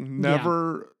anything,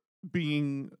 never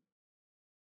being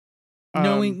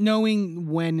knowing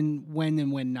when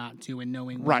and when not to, and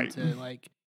knowing when right.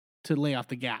 to lay off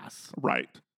the gas. Right.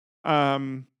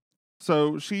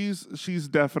 So she's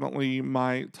definitely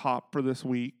my top for this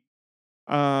week.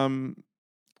 The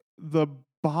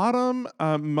bottom,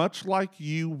 much like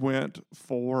you went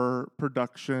for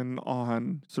production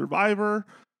on Survivor,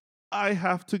 I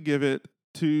have to give it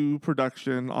to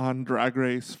production on Drag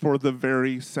Race for the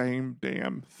very same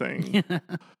damn thing.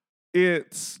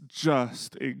 It's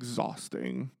just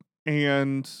exhausting.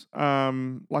 And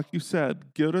like you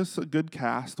said, give us a good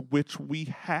cast, which we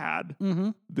had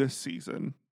this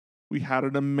season. We had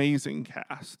an amazing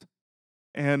cast.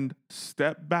 And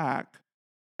step back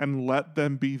and let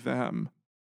them be them.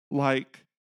 Like,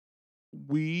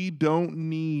 we don't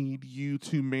need you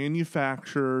to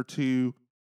manufacture, to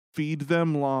feed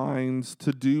them lines,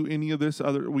 to do any of this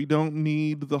other. We don't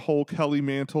need the whole Kelly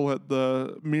Mantle at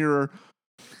the mirror.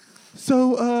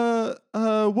 So,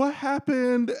 what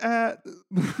happened at...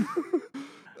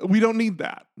 We don't need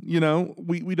that,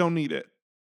 We don't need it.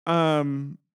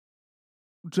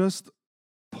 Just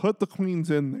put the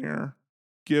queens in there,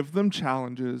 give them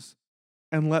challenges,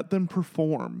 and let them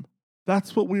perform.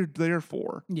 That's what we're there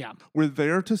for. Yeah. We're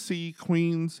there to see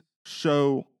queens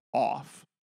show off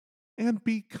and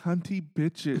be cunty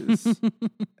bitches.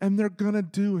 And they're gonna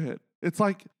do it. It's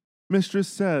like Mistress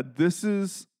said, this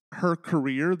is her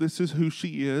career. This is who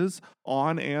she is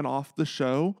on and off the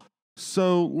show.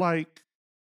 So,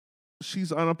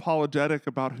 she's unapologetic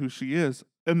about who she is.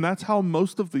 And that's how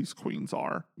most of these queens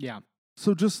are. Yeah.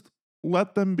 So just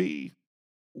let them be.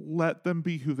 Let them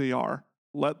be who they are.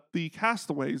 Let the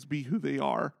castaways be who they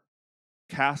are.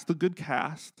 Cast a good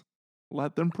cast.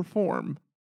 Let them perform.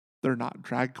 They're not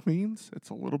drag queens. It's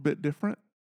a little bit different.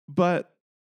 But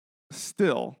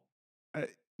still,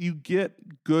 you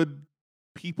get good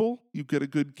people, you get a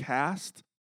good cast,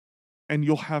 and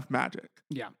you'll have magic.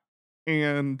 Yeah.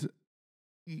 And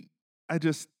I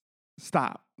just...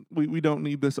 Stop. We don't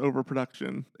need this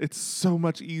overproduction. It's so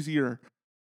much easier.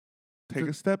 Take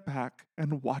a step back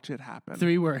and watch it happen.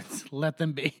 3 words. Let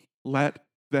them be. Let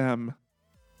them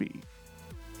be.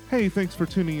 Hey, thanks for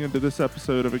tuning into this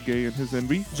episode of A Gay and His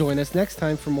Enby. Join us next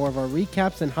time for more of our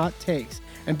recaps and hot takes.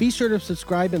 And be sure to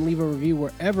subscribe and leave a review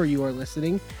wherever you are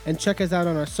listening. And check us out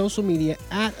on our social media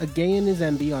at A Gay and His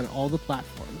Enby on all the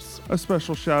platforms. A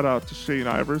special shout out to Shane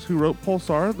Ivers, who wrote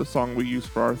Pulsar, the song we use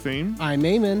for our theme. I'm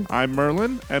Eamon. I'm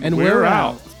Merlin, and we're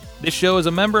out. This show is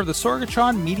a member of the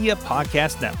Sorgatron Media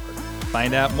Podcast Network.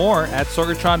 Find out more at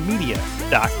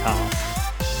sorgatronmedia.com.